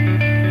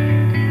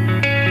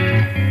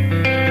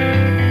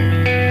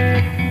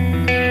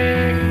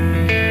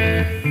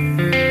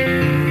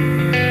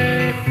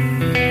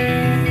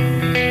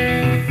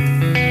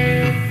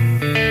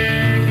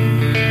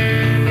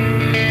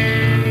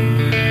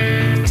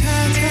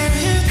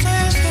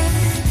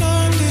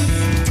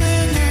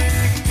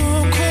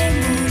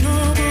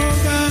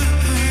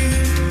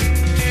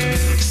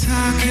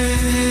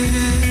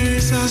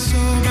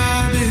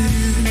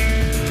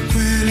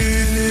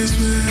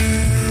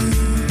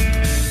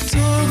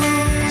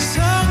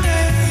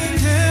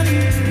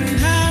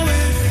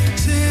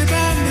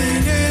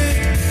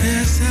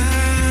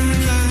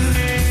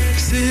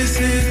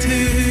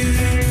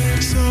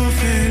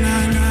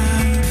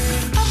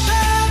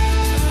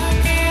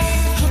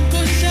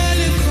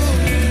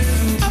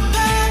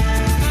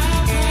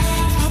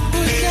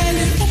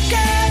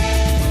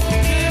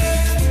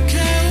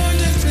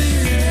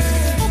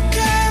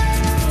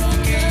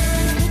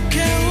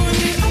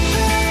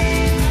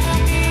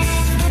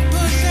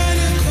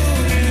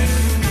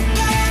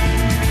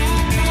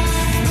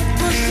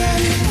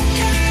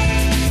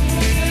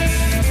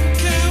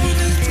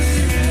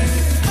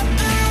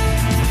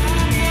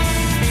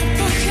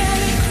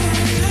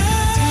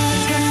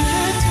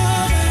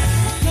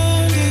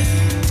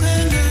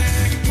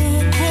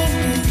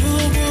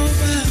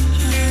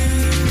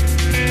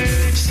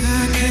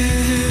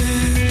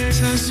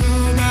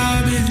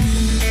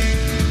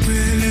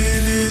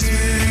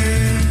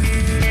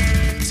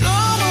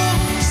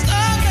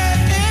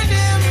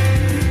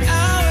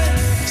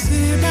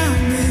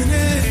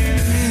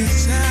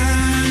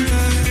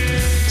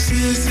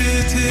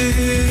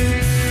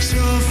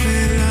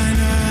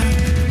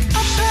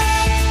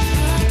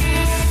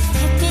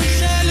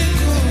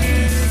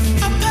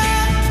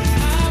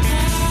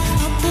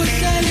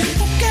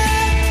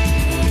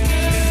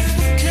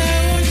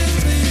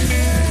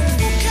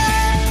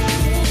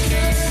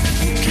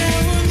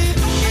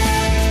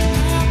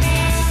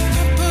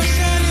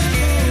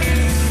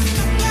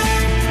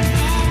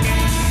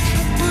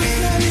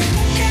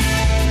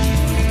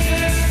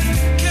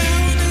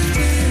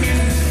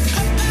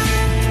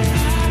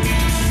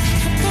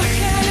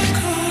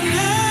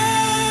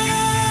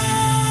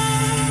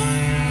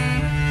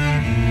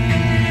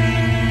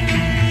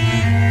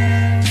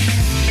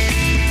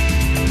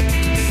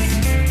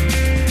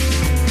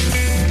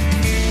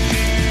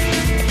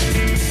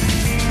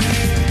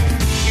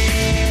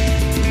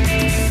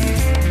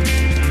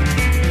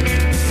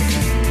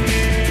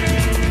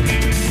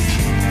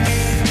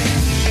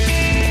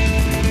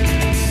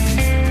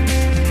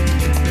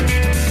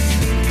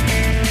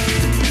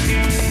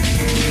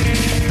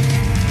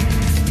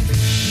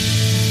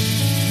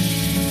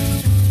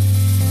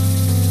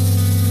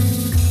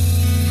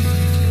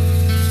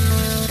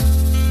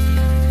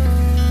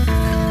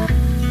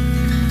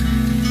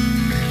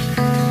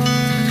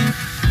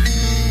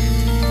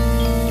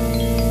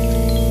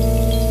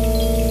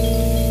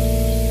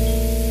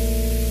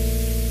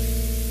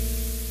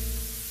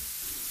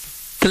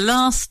 The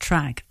last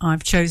track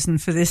I've chosen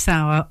for this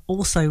hour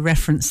also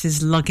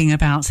references lugging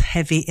about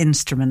heavy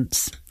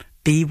instruments.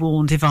 Be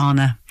warned,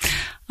 Ivana.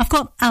 I've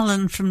got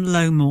Alan from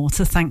Lowmore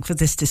to thank for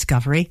this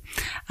discovery.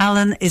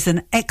 Alan is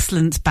an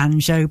excellent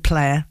banjo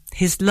player.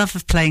 His love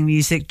of playing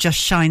music just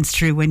shines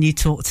through when you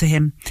talk to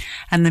him.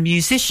 And the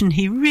musician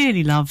he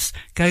really loves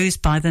goes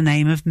by the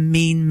name of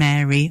Mean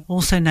Mary,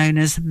 also known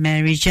as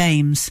Mary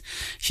James.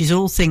 She's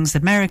all things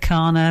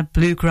Americana,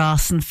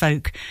 bluegrass and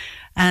folk.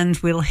 And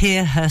we'll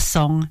hear her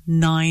song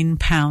 9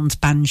 Pound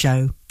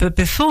Banjo. But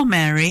before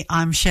Mary,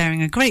 I'm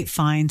sharing a great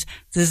find,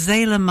 the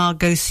Zayla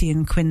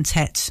Margosian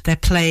Quintet. They're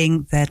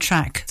playing their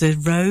track, The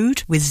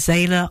Road, with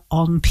Zayla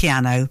on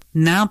piano.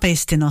 Now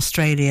based in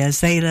Australia,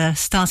 Zayla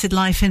started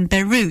life in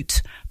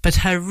Beirut, but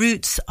her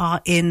roots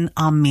are in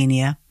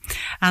Armenia.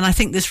 And I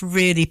think this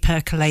really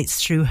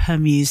percolates through her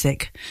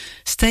music.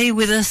 Stay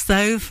with us,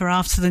 though, for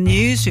after the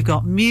news. We've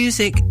got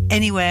music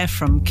anywhere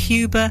from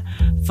Cuba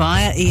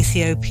via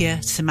Ethiopia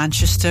to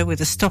Manchester,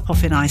 with a stop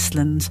off in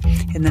Iceland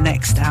in the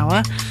next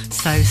hour.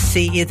 So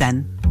see you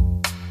then.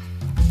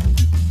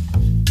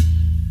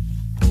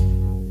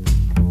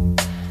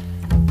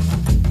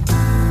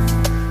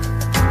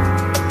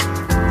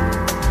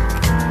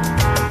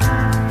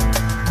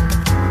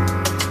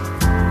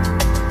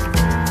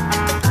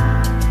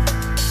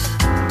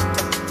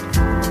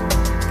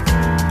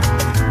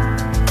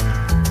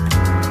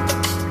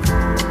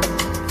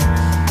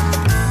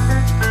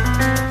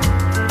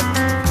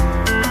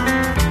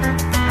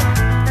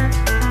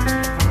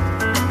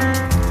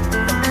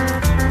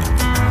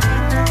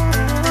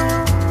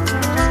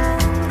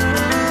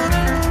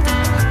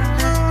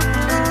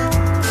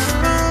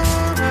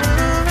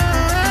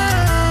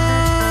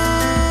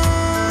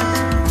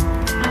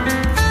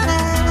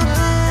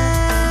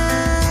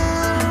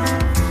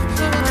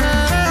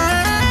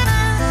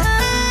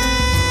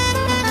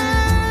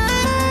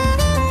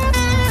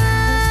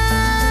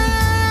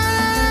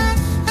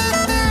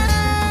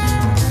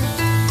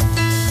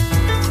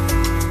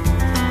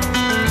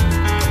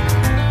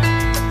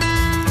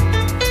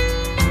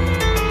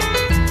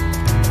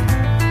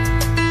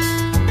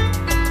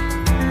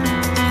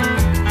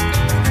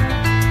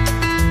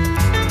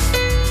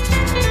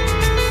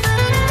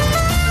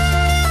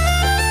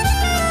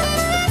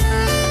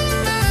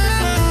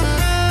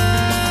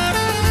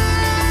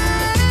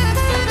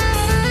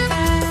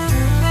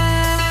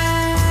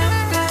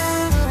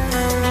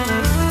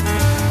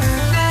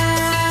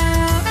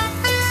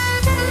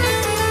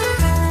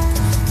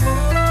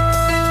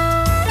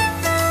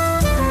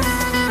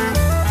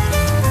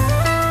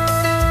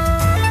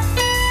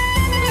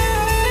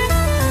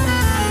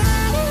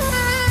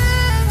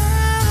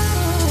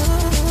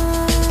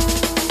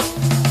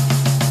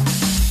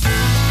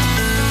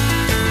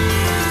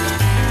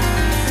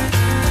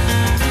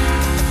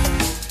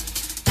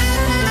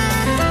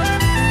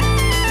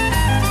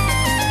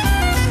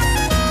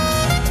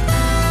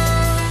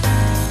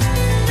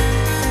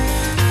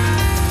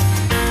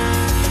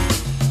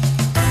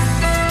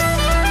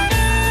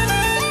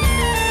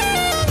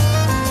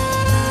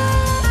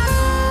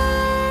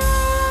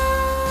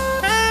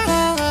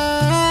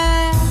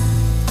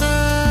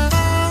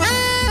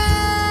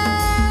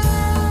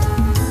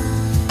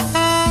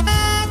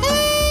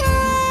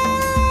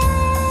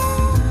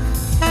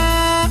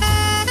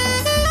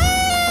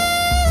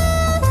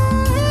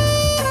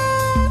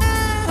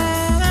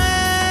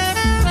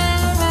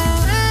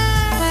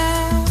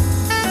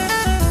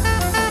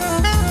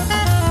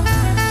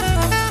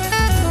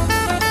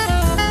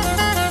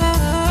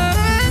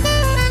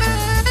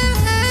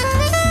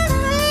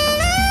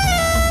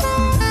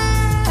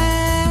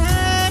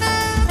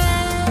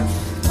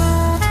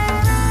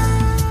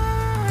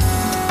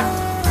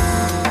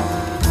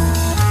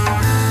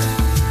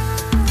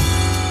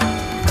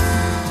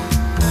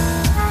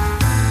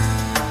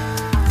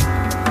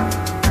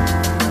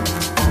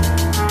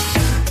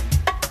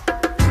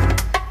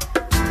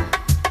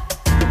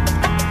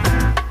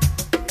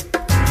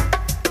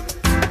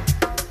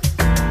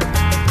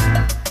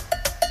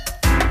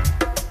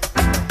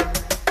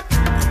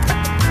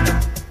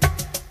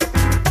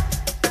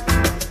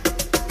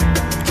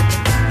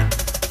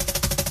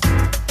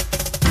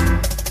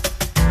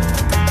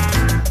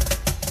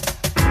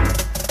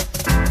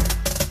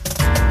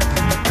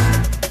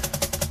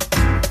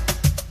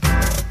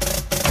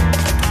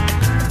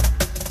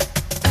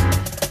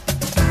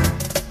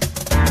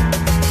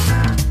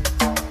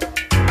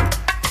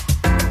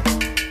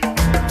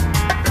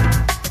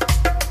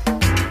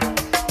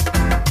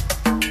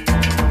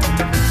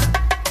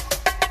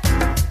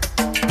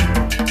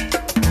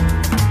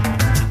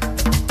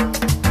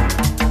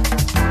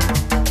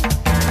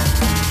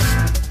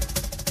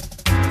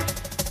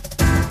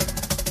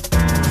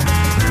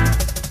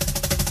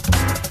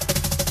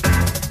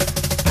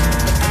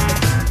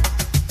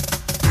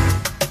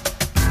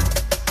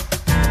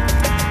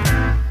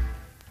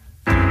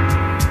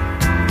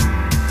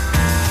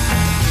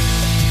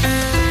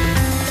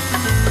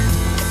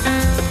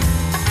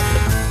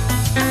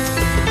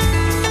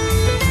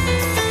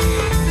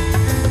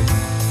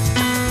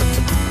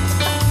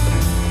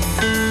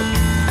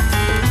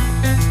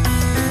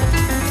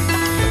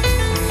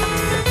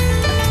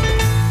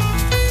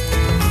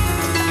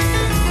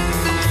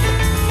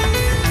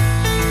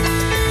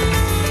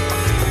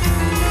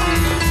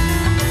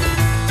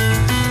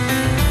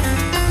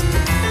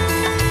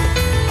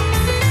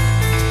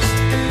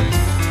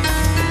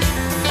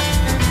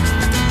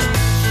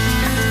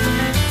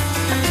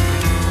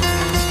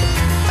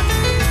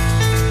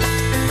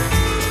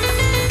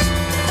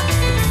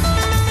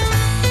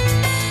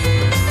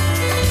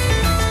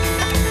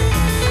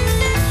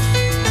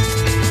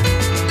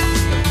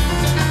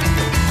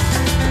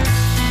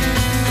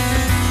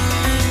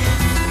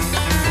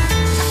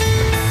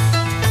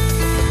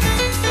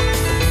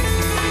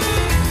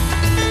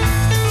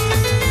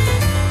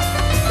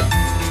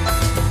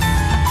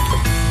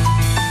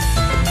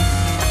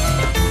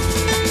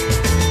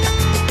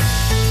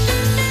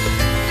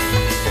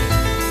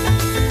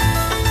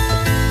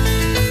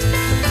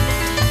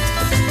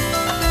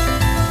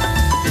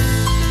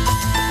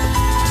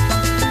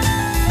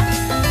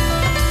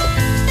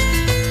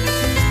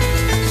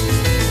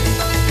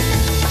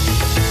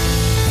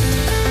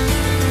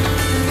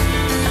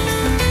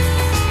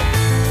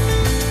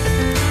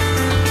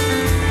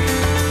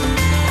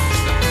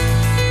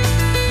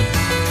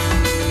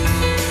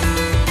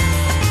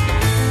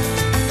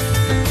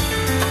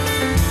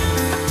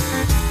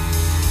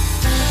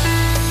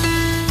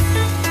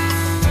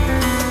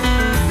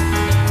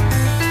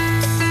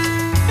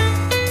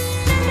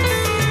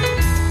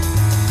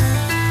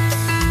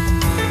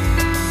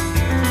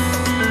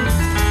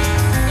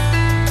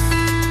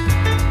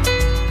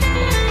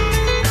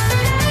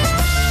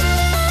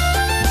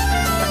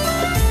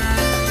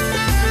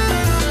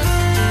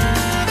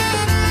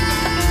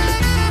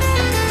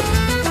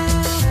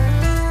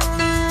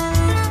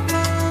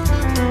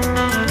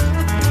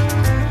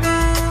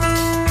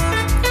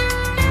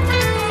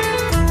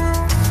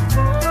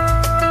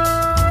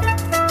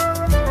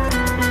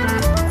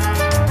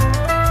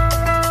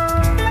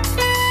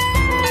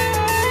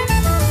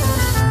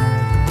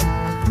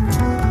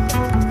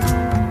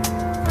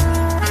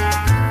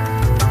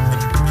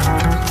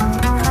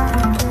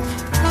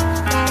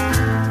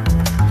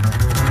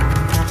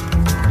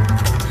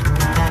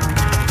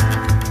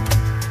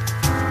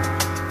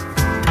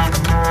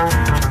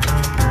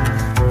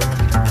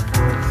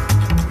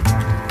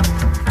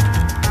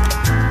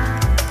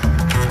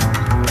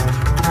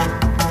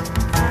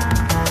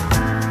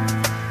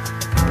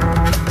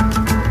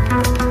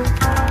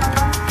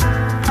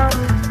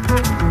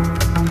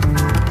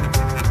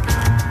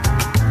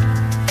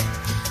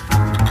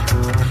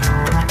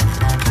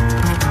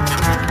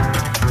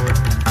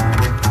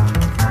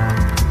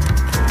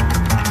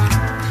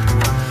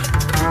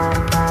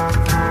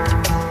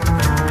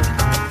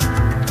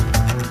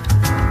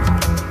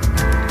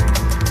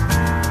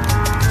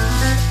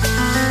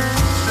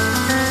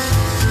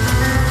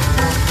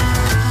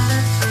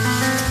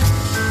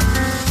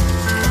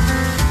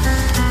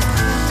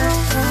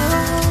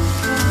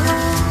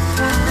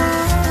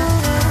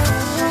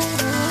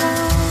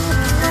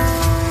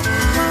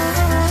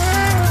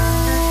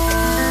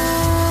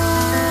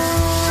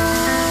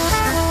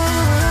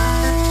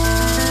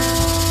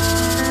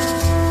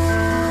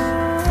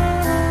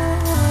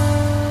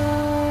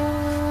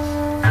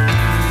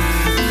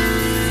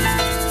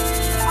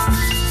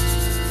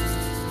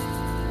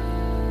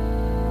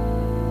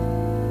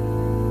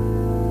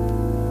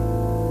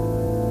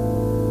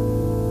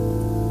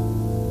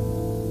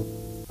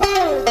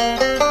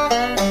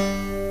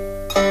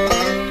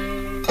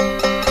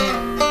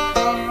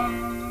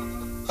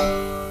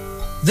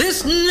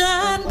 This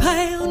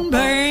 9-pound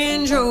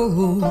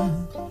banjo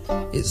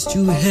is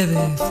too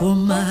heavy for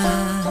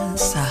my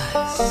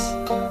size.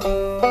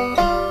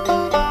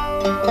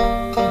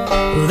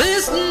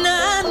 This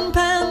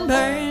 9-pound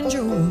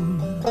banjo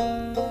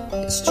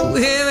is too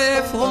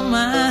heavy for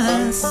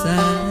my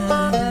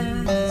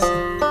size.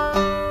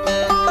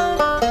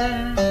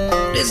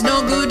 It's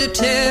no good to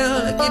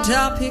tell a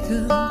guitar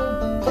picker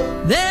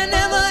they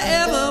never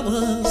ever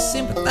will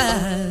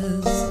sympathize.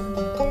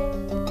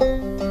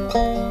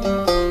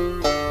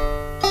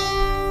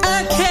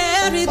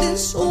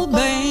 This old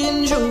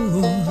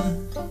banjo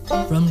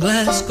from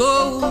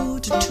Glasgow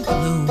to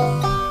Tupelo.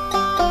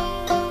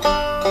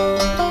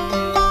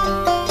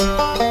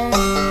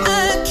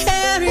 I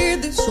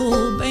carried this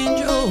old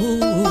banjo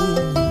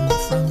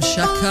from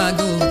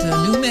Chicago to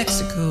New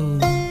Mexico.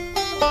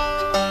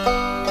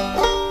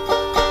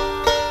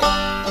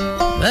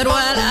 But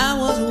while I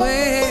was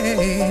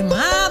away,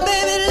 my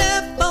baby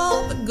left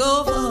for the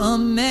Gulf of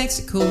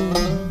Mexico.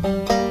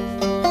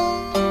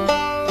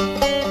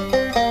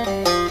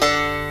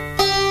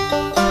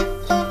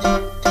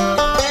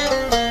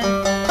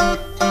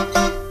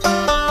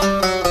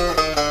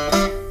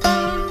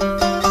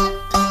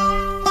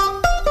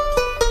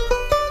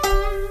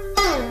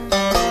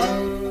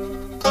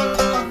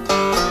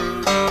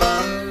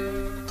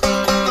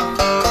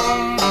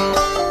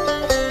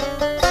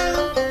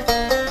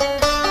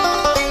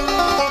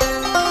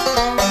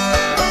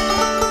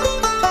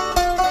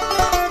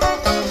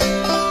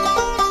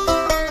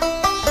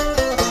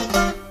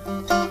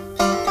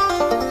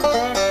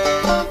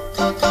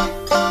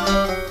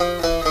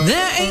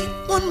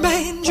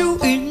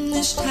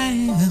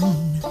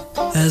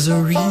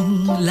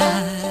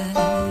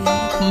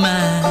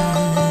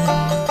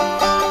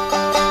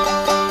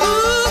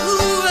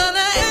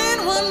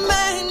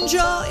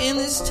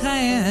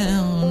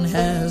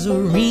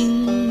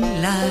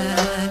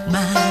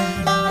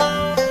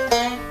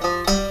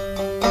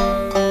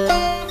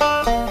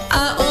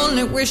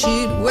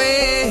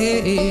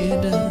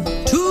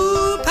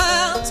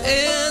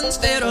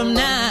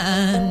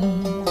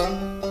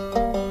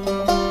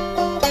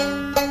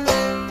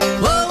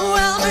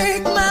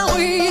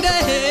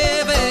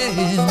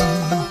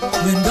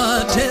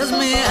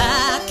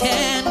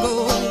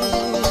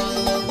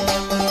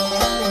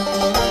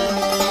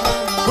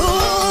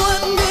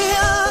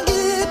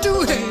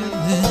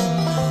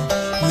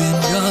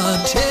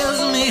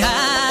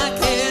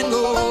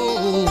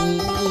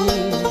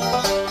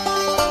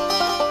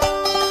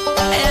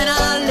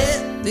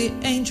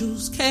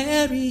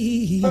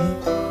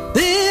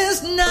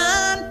 This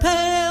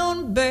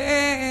 9-pound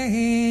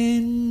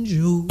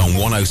banjo. On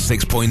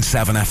 106.7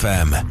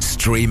 FM,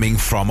 streaming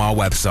from our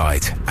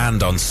website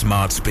and on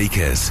smart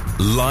speakers,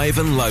 live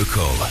and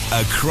local,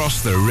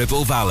 across the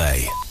Ribble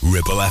Valley.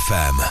 Ribble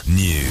FM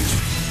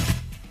News.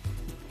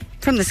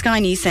 From the Sky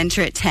News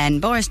Centre at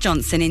 10, Boris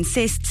Johnson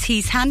insists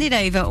he's handed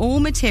over all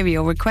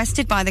material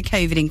requested by the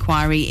COVID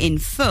inquiry in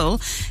full,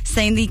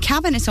 saying the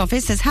Cabinet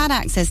Office has had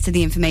access to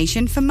the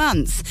information for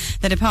months.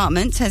 The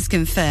department has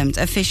confirmed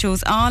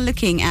officials are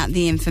looking at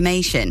the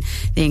information.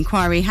 The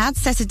inquiry had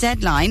set a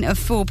deadline of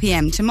 4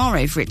 p.m.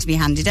 tomorrow for it to be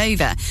handed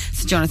over.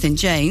 Sir Jonathan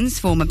Jones,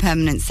 former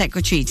Permanent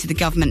Secretary to the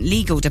Government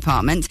Legal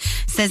Department,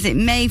 says it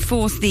may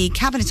force the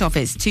Cabinet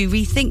Office to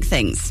rethink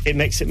things. It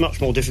makes it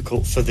much more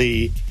difficult for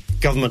the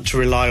government to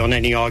rely on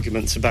any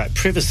arguments about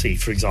privacy,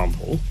 for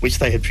example, which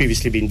they had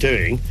previously been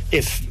doing,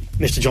 if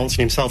Mr Johnson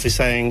himself is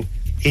saying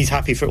he's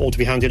happy for it all to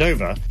be handed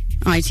over.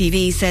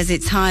 ITV says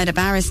it's hired a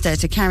barrister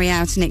to carry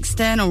out an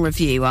external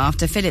review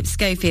after Philip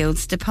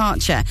Schofield's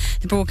departure.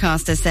 The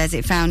broadcaster says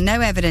it found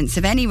no evidence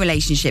of any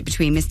relationship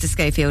between Mr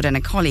Schofield and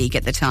a colleague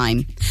at the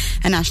time.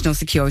 A national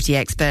security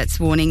expert's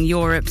warning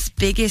Europe's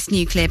biggest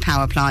nuclear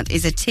power plant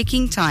is a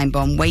ticking time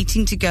bomb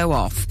waiting to go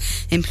off.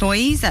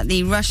 Employees at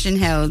the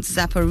Russian-held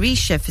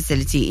Zaporizhzhia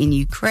facility in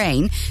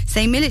Ukraine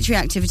say military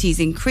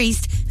activities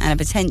increased and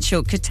a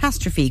potential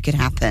catastrophe could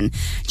happen.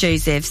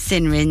 Joseph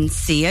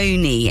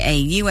Sinrin-Sioni, a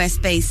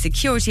US-based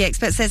security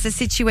expert, says the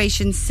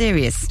situation's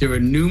serious. There are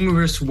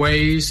numerous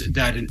ways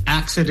that an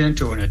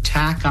accident or an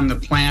attack on the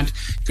plant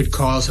could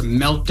cause a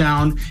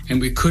meltdown, and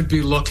we could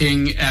be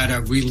looking at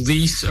a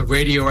release of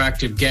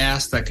radioactive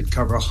gas that could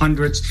cover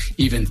hundreds,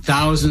 even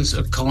thousands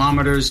of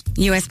kilometers.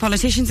 US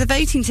politicians are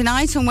voting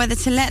tonight on whether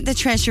to let the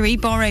Treasury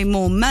borrow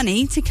more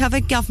money to cover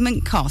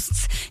government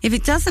costs. If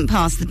it doesn't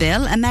pass the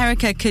bill,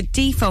 America could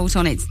default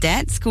on its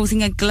debts,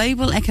 causing a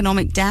global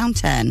economic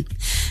downturn.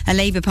 A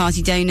Labour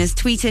Party donor's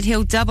tweeted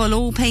he'll double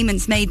all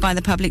payments made by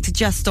the public to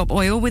Just Stop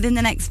Oil within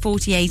the next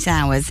 48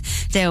 hours.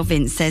 Dale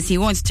Vince says he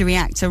wanted to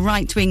react to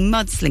right-wing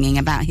mudslinging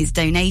about his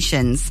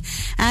donations.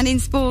 And in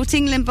sport,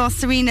 England boss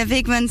Serena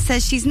Vigman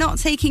says she's not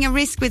taking a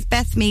risk with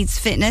Beth Mead's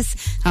fitness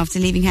after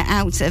leaving her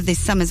out of this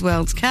summer's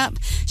World Cup.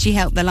 She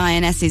helped the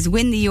Lionesses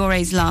win the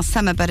Euros last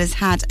summer but has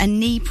had a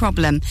knee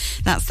problem.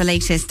 That's the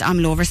latest. I'm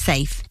Laura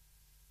Safe.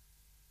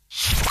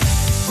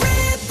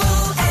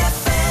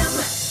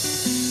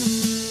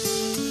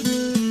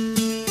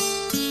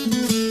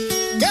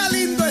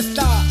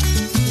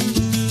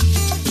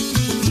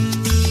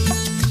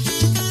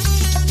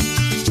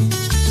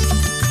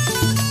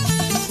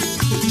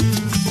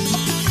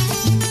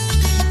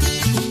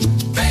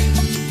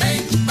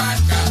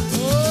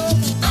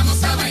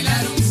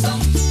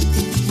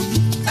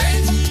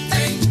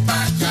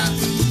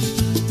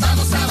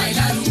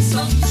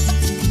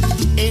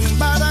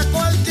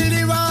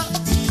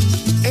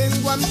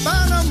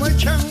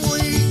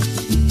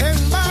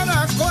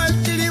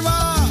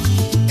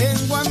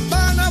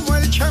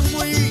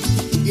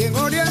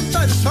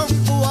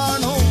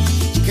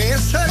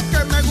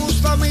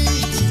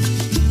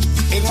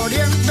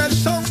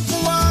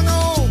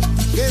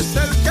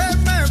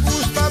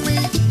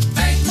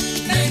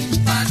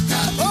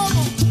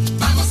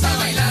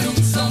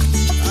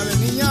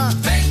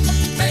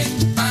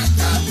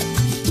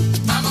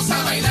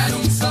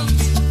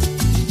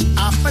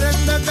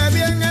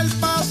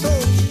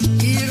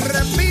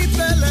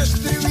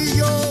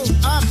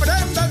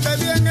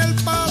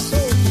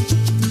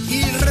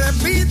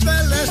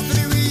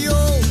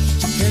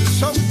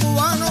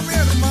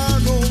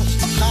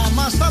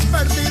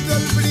 perdido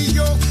el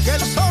brillo, que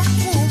el son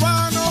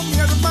cubano, mi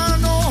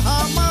hermano,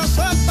 jamás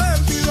ha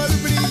perdido el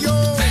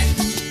brillo. Ven,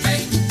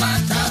 ven,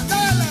 paca,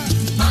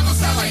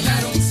 vamos a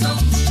bailar un son.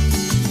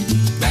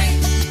 Ven,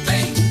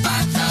 ven,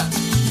 paca,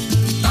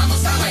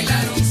 vamos a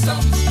bailar un son.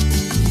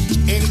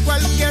 En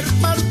cualquier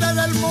parte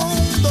del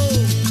mundo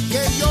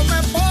que yo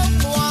me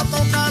pongo a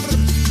tocar,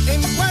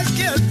 en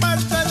cualquier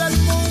parte del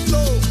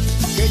mundo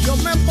que yo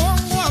me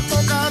pongo a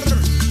tocar,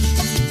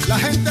 la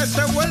gente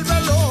se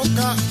vuelve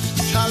loca,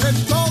 salen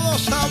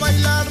todos a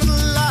bailar,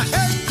 la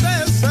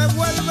gente se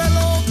vuelve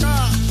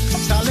loca,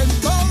 salen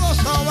todos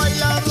a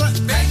bailar.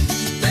 Ven,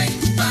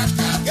 ven,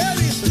 paca, ¿qué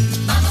dice?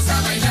 Vamos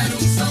a bailar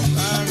un son.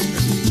 Claro que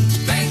sí.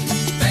 Ven,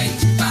 ven,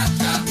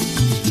 paca,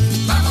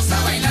 vamos a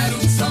bailar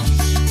un son.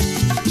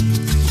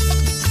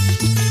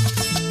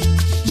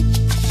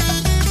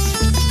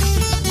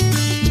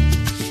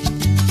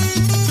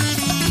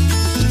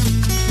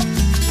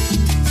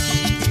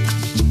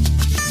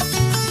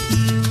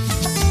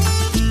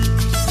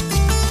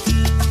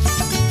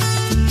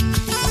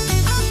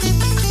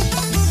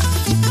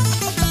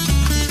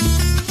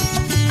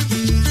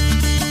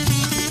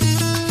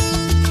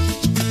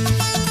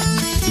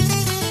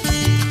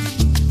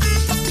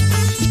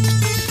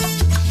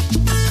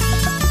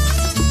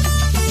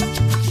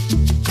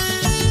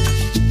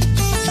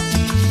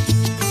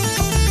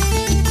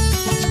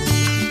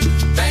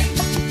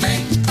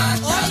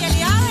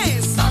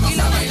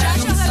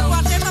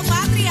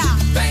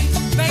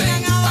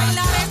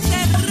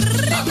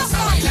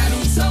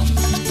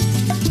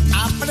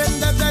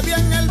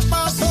 Bien el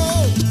paso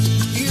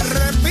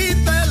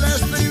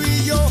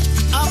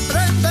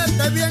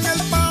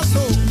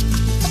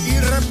y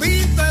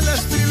repite el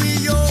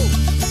estribillo,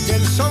 que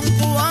el son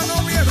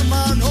cubano, mi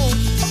hermano,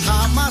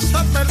 jamás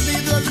ha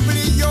perdido el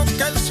brillo,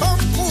 que el son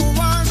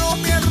cubano,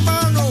 mi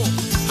hermano,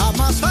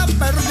 jamás ha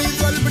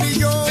perdido el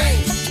brillo.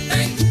 Ven,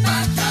 ven,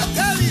 paca,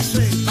 ¿qué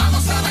dice?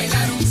 Vamos a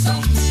bailar un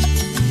son.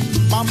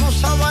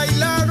 Vamos a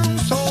bailar un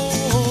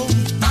son.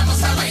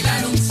 Vamos a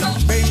bailar un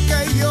son. Ven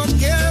que yo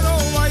quiero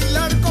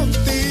bailar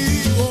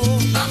contigo.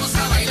 Vamos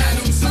a bailar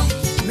un son.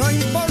 No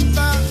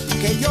importa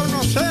que yo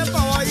no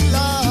sepa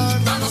bailar.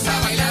 Vamos a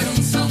bailar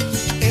un son.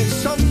 El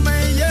son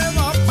me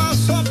lleva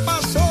paso a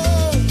paso.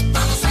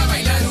 Vamos a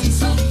bailar un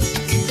son.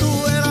 Y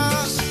tú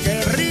verás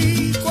qué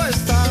rico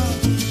está.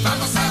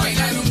 Vamos a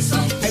bailar un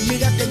son. Ay,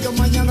 mira que yo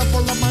mañana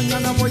por la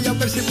mañana voy a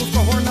ver si busco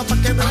Juana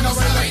para que venga a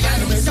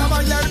bailar. Venga a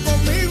bailar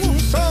conmigo un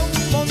son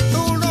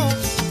montuno.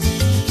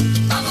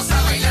 Vamos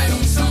a bailar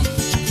un son.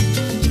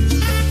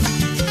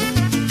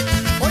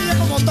 Oye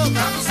como toca.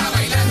 Vamos a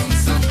bailar un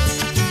son.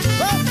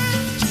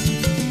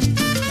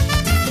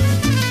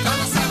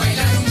 Vamos a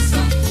bailar un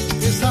son.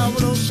 Qué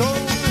sabroso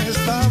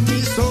está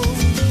mi son.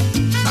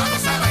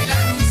 Vamos a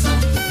bailar un son.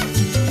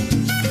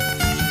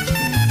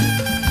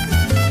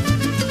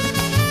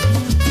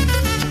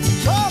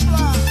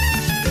 ¡Sopla!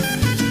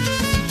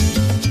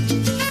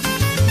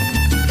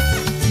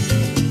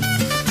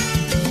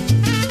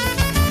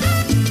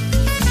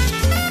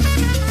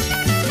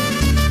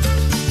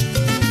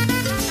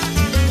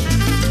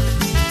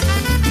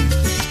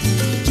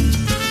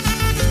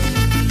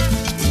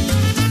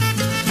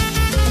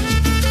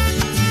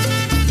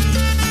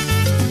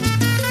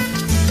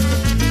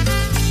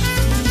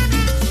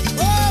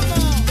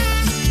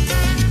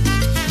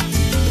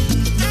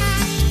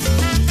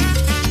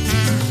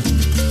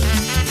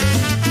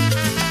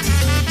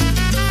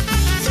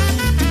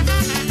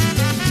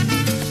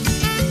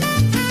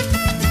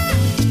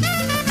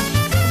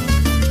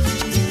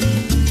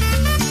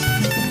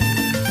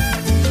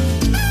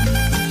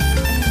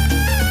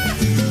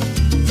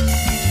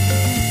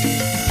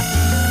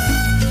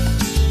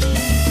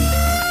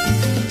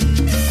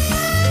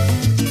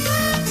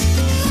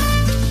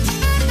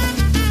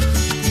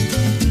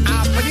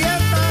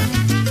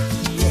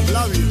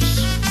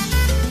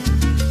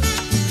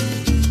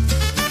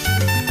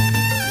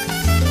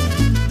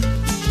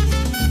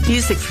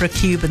 Music for a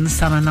Cuban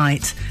summer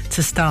night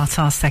to start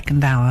our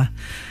second hour.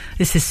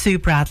 This is Sue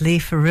Bradley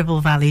for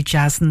Ribble Valley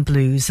Jazz and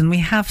Blues, and we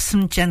have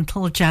some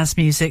gentle jazz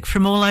music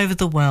from all over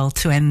the world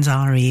to end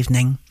our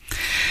evening.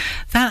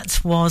 That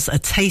was a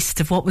taste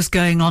of what was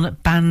going on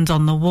at Band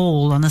on the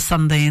Wall on a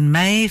Sunday in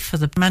May for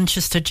the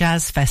Manchester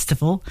Jazz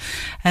Festival.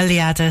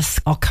 Eliadas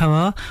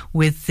Ochoa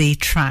with the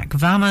track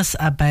Vamos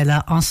a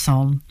Bailar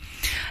Ensemble.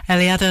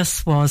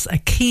 Eliadas was a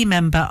key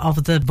member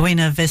of the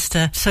Buena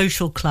Vista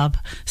Social Club,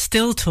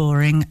 still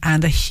touring,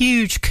 and a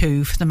huge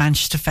coup for the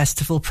Manchester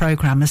Festival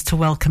programmers to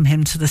welcome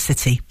him to the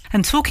city.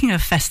 And talking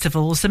of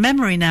festivals, a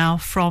memory now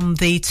from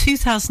the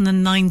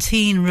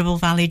 2019 Ribble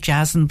Valley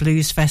Jazz and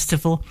Blues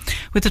Festival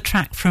with a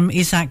track from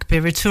Isaac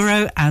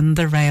Birituro and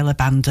the Rail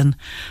Abandon.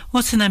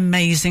 What an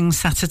amazing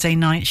Saturday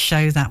night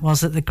show that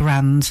was at the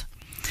Grand.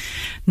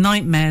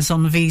 Nightmares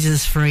on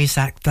visas for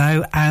Isaac,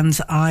 though, and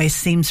I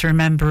seem to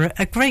remember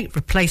a great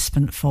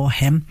replacement for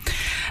him.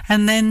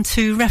 And then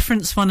to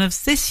reference one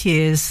of this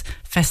year's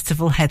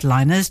festival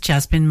headliners,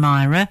 Jasmine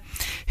Myra,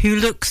 who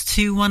looks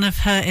to one of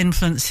her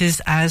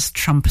influences as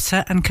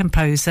trumpeter and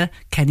composer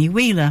Kenny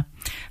Wheeler.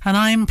 And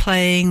I'm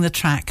playing the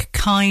track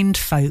Kind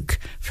Folk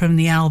from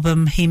the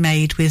album he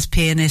made with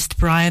pianist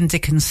Brian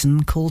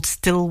Dickinson called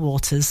Still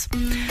Waters.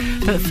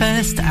 But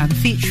first, and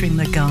featuring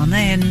the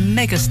Ghanaian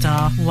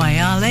megastar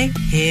Wayale,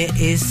 here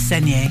is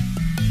Senye.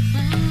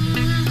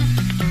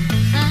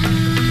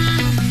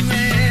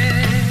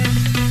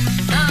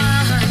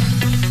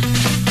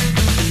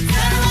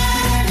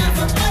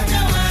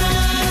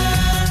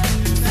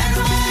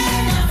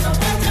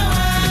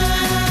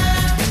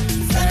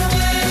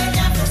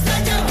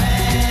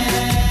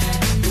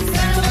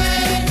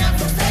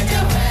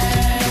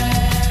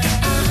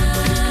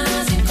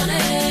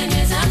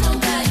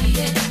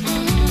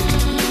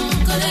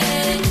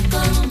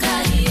 Con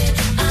calle,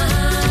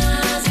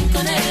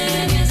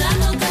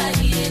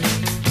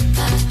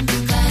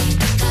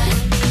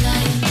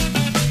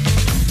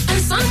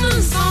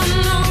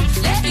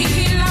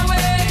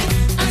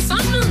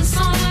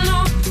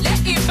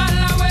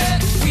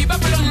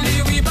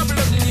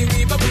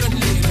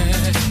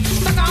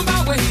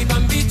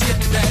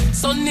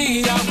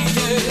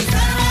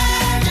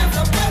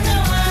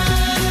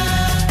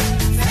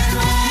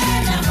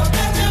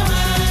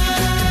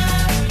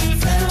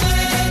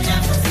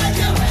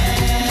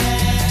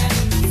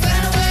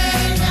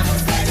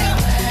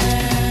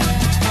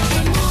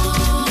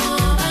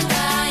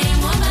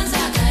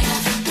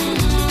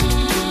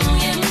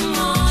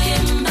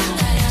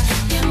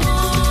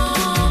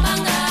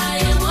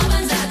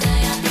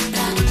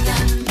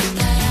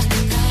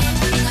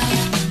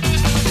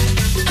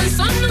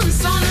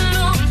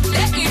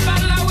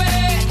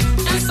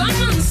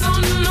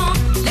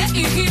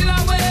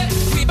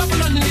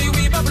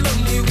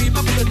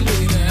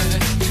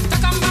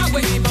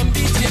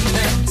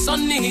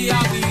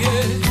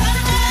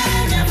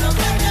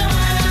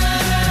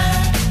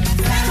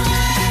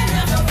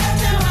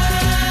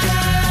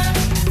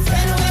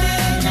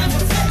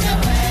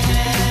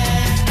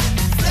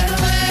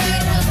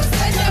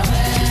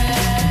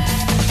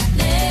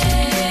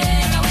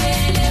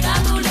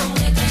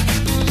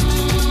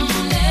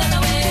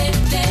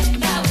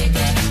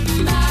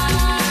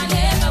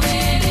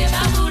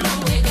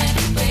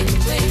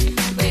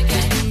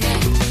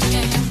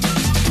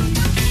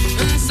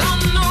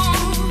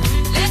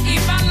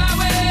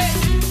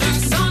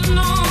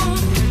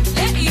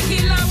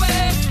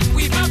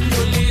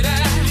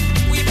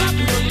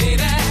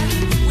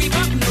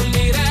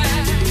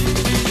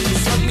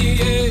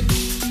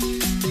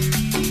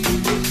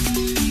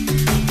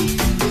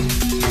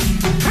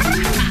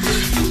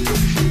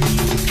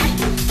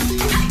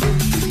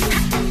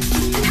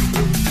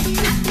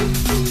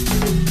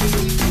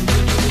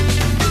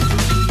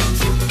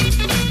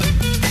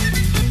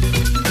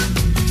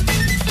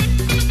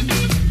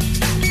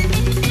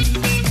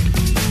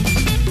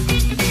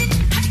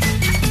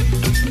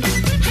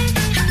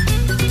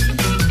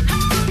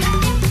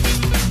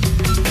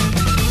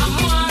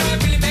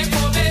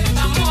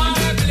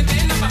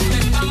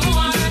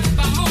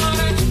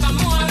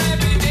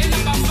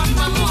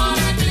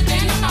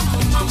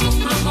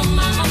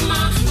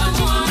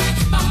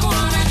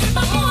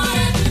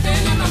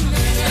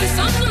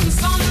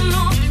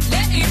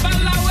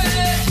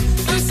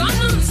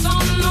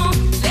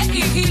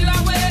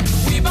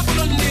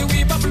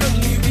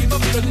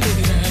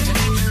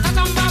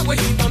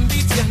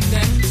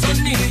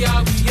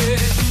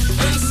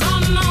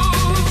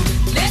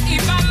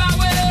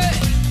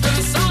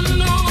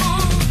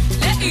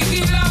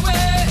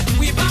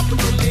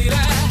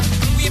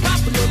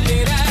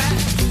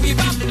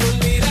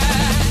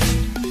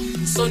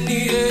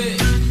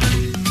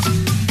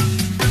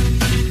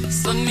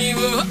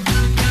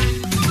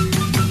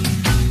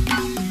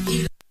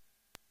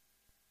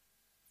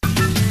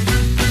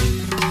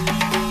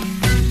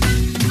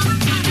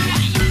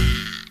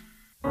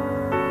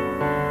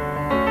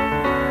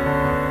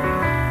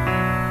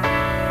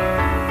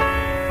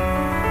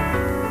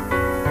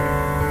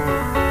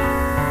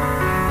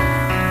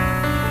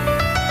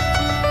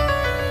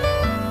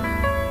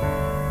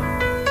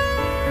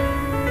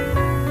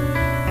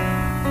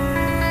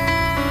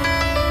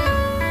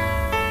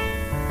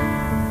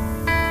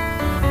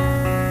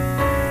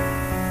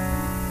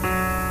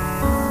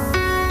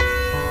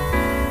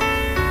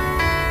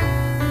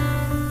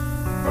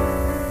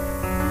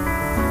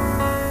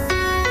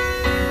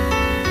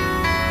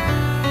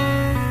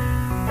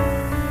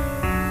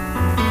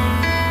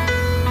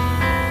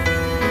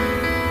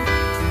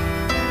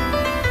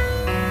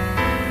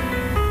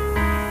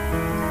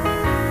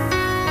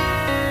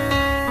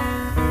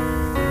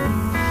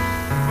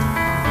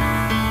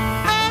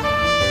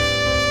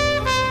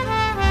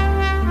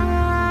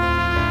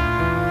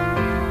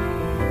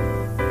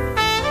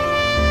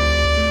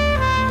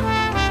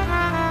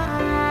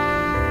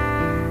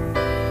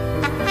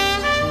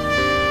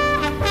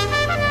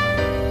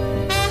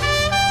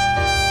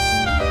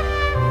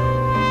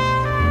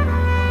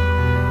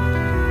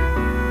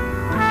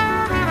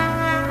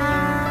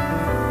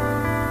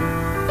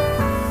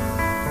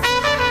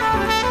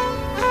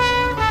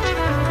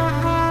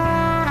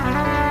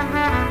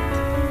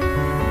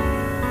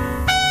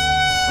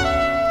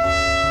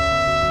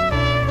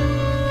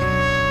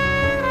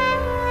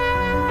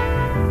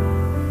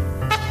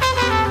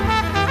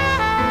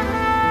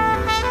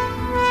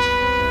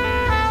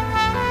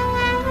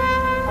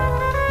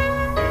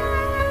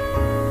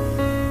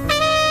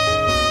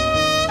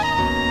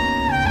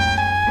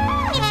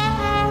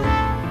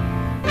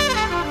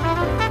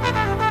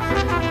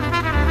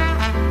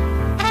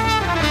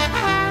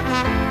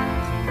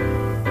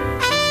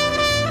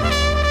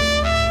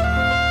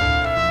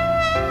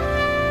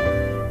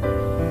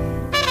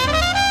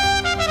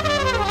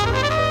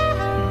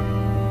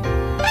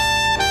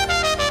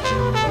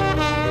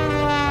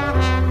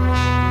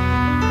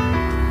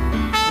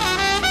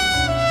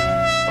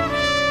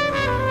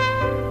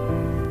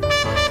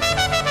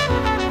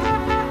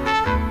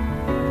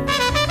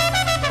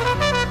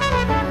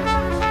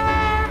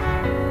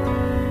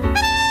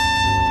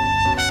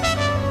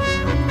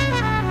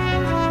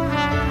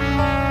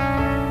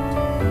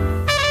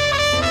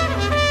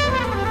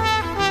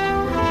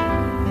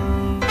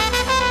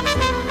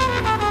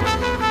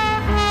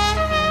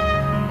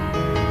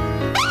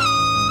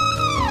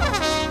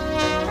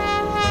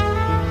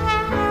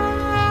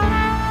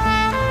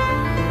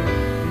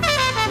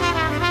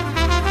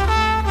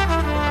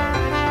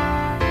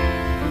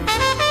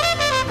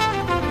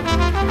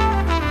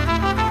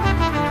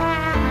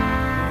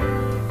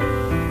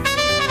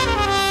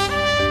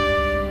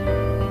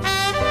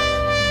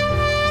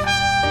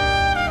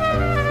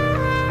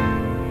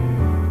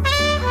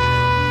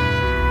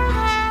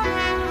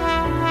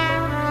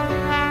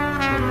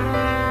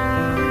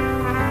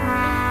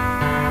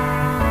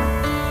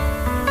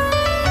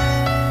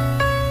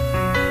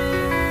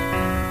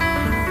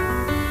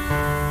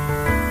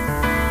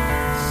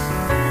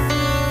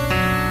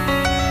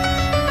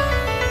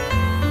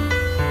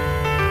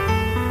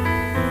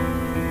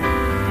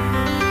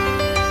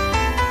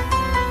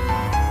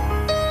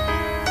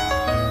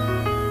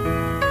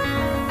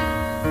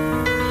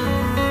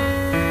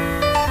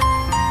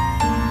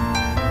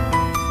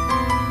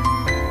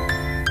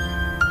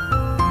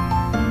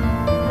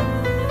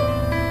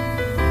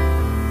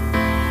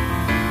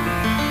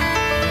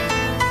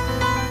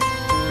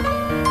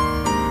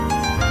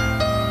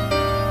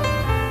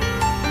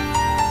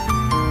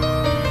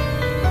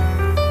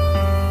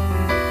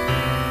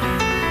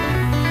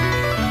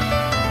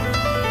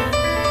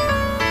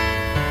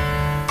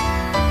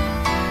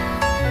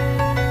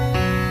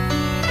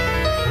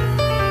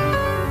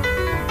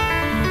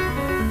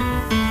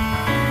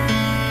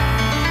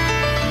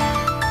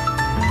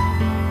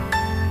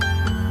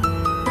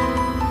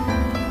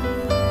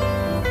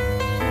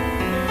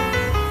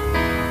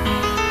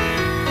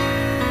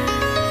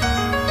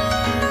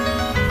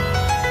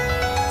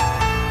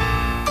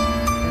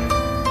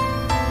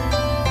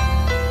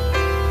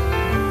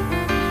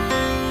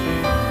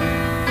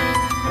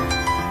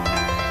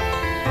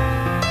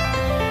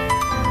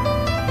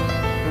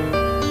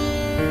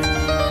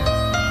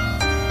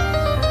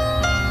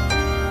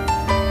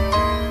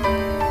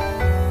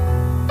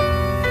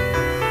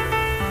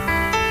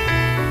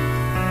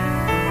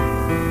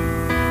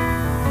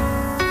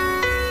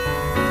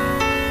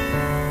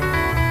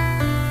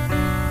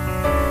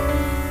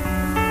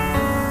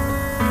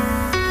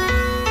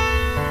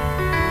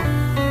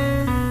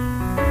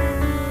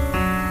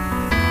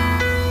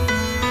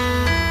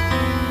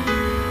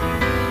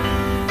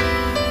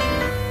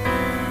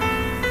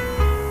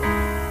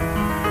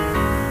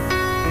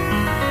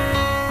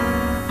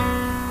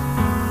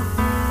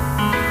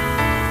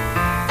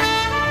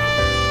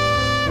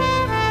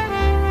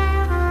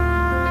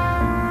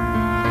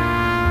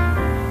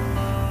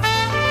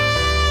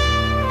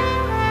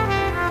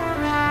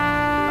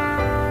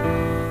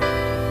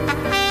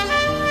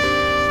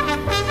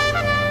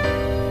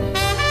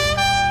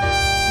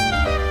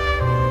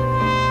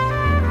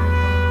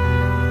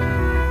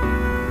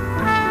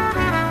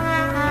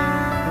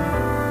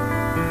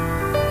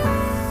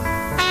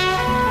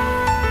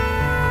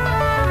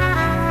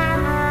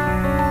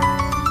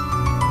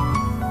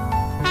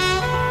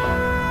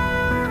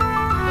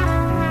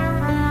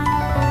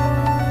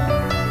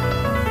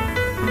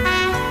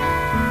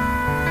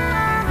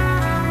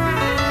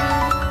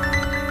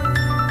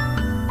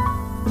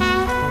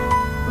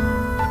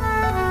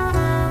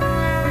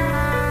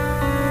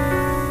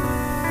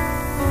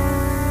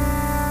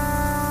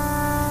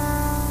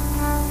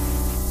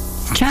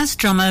 Jazz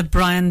drummer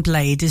Brian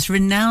Blade is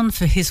renowned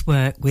for his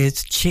work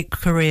with Chick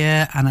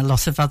Corea and a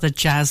lot of other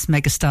jazz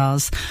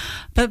megastars.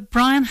 But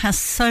Brian has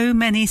so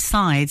many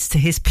sides to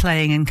his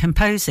playing and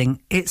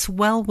composing, it's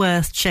well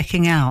worth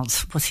checking out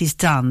what he's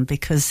done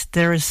because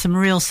there are some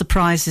real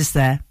surprises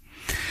there.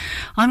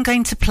 I'm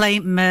going to play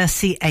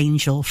Mercy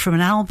Angel from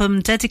an album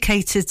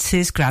dedicated to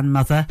his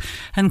grandmother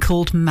and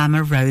called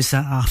Mama Rosa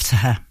after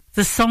her.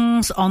 The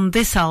songs on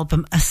this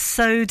album are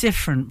so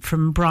different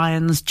from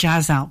Brian's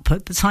jazz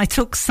output that I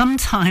took some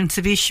time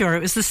to be sure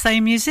it was the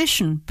same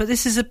musician. But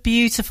this is a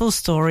beautiful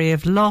story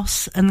of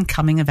loss and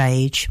coming of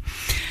age.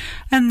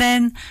 And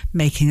then,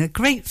 making a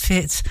great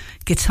fit,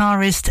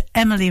 guitarist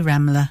Emily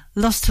Remler,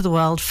 lost to the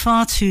world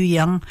far too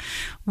young,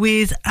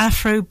 with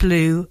Afro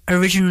Blue,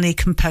 originally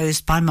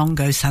composed by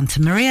Mongo Santa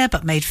Maria,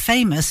 but made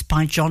famous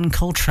by John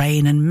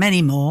Coltrane and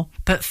many more.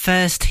 But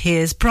first,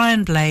 here's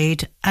Brian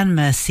Blade and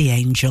Mercy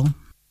Angel.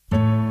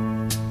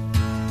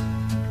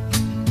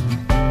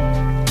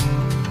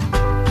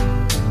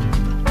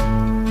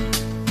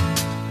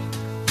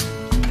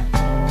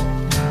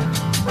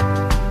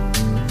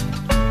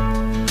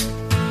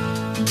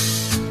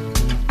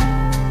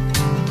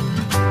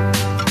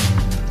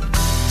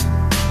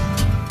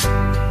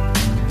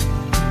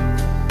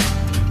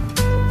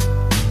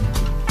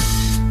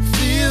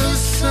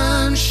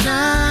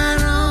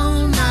 Sunshine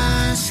on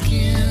my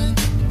skin.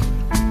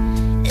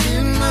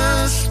 It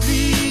must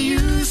be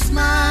you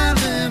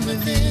smiling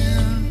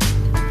within.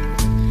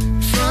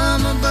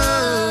 From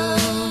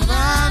above,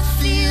 I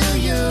feel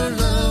your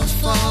love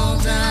fall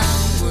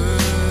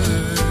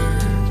downward.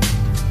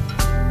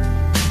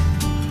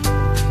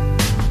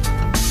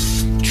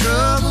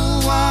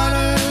 Troubled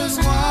waters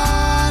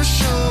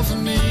wash over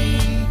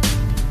me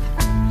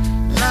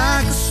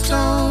like a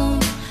stone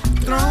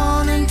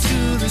thrown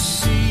into the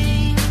sea.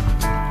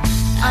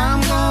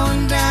 I'm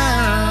going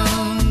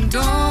down,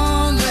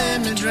 don't let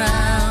me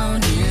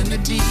drown in the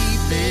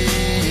deep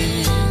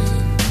end.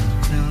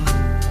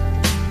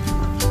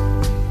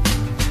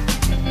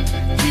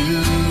 You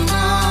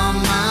are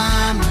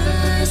my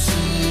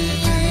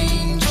mercy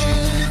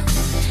angel.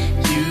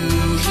 You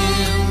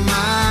hear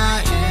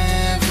my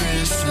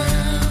every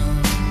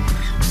sound.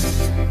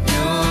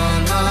 Your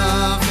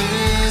love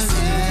is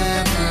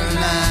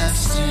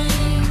everlasting.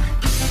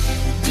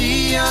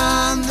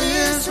 Beyond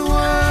this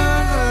world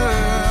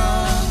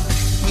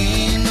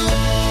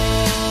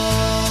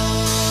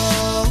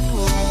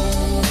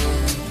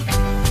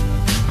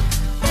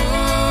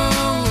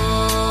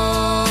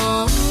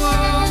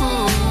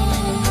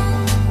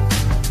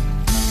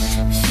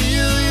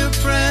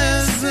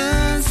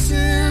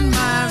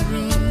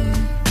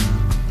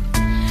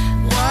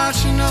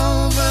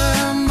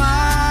over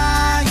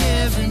my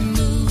every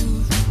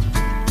move.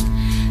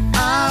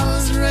 I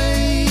was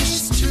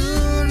raised to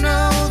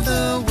know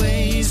the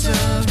ways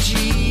of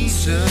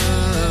Jesus.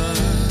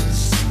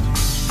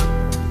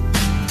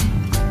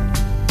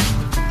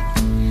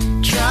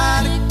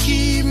 Try to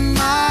keep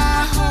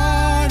my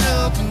heart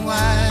open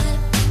wide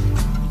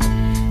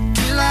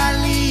till I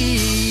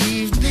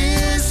leave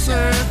this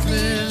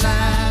earthly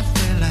life.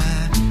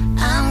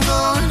 I'm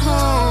going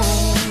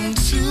home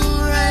to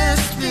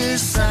rest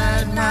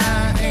beside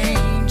my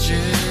angel.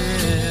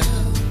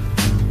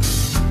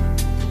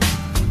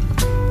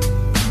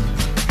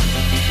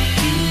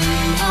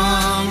 You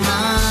are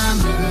my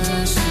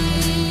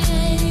mercy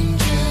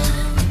angel.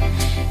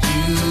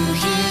 You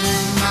hear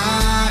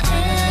my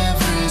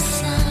every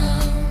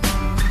sound.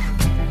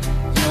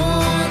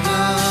 Your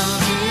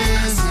love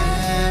is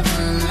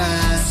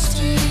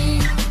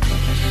everlasting.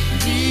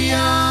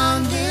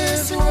 Beyond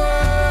this world,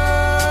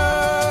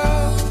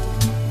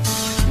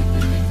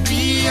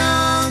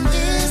 beyond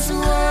this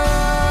world,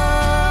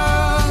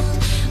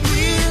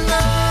 we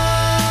love.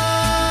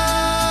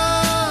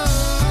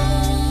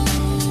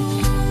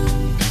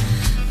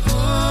 Oh,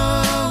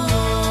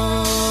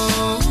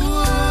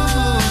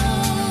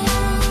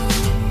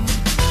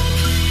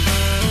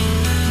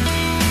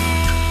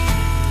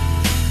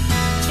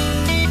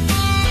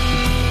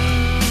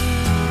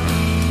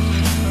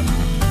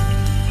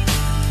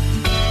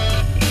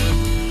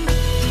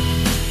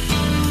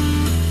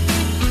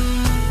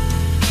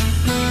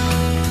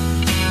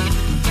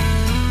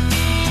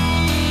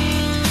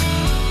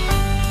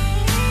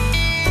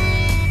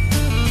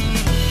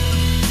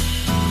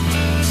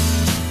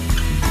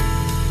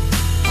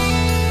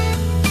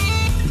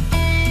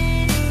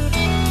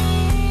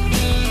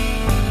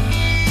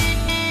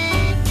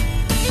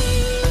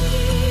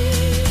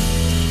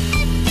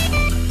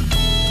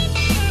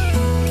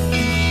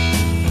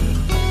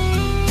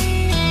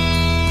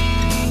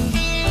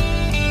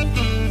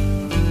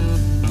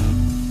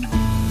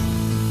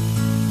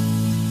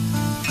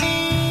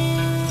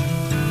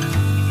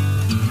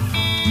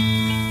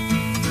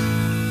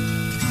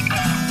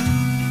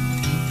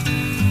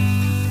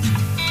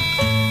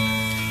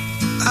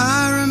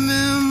 I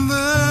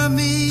remember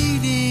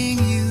meeting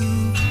you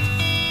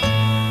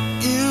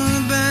in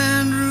the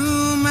band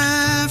room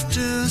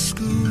after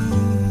school.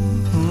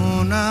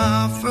 On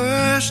our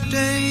first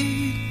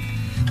date,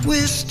 we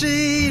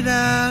stayed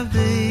out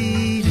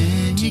late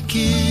and you he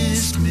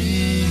kissed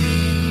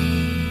me.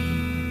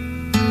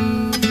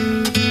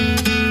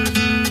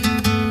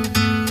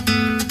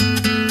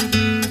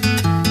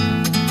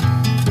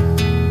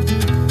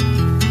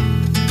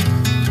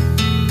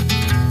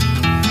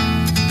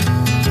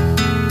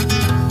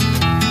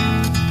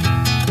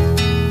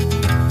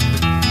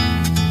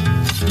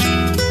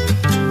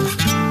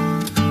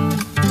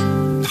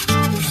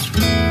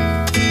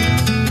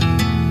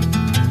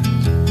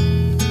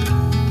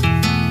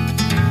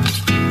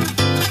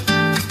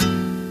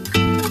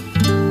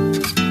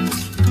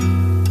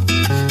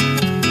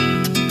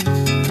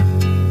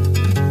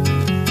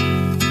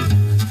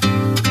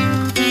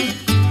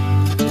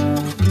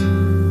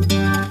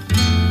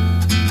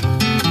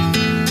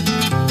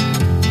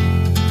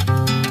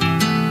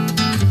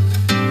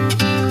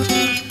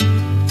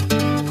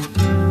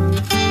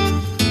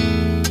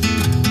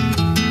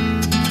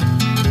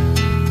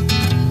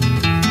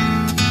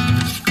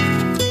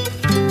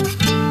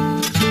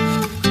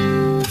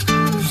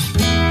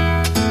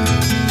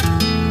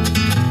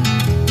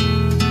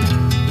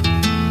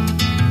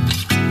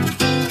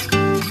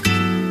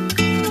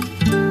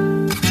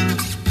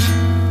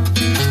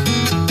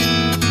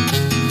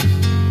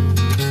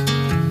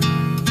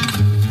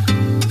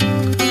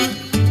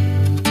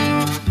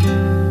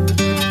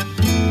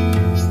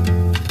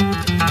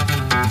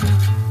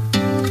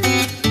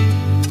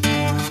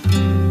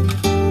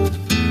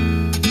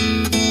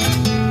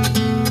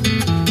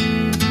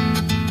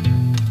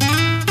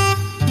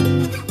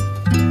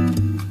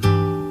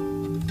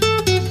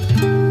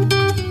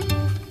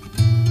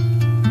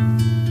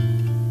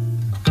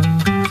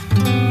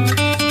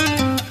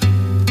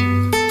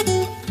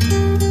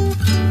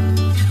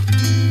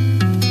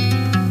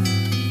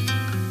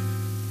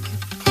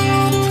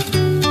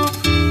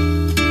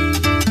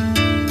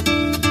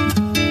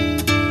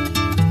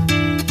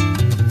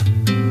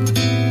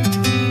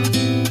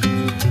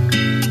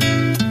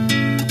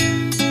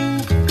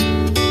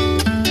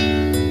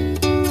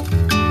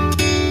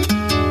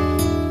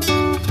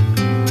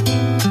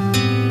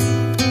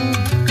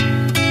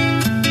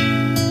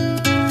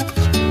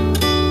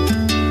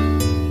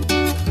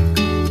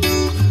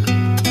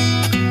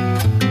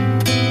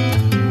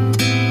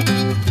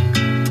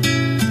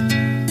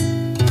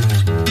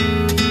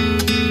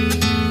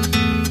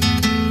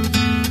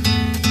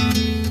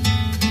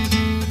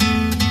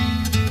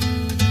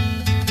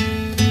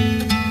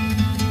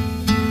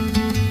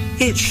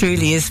 It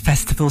truly is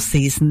festival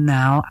season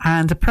now,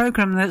 and a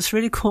programme that's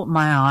really caught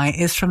my eye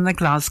is from the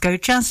Glasgow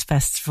Jazz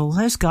Festival.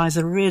 Those guys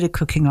are really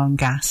cooking on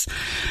gas.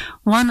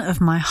 One of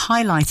my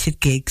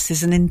highlighted gigs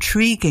is an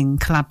intriguing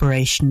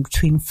collaboration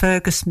between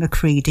Fergus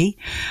McCready,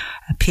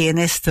 a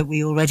pianist that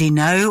we already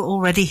know,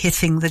 already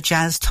hitting the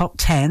jazz top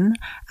 10,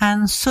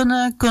 and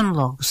Sunna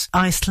Gunnlaugs,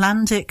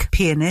 Icelandic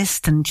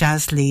pianist and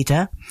jazz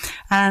leader.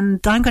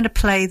 And I'm going to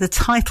play the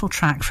title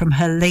track from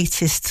her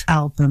latest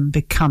album,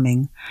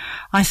 Becoming.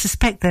 I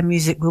suspect their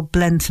music will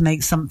blend to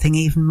make something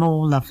even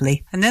more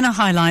lovely. And then a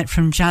highlight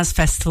from jazz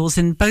festivals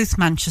in both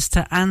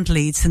Manchester and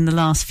Leeds in the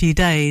last few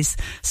days.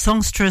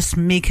 Songstress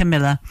Mika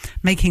Miller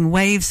making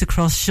waves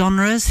across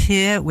genres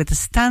here with a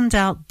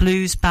standout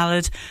blues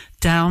ballad,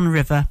 Down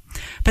River.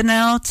 But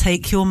now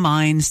take your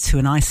minds to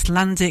an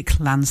Icelandic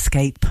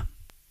landscape.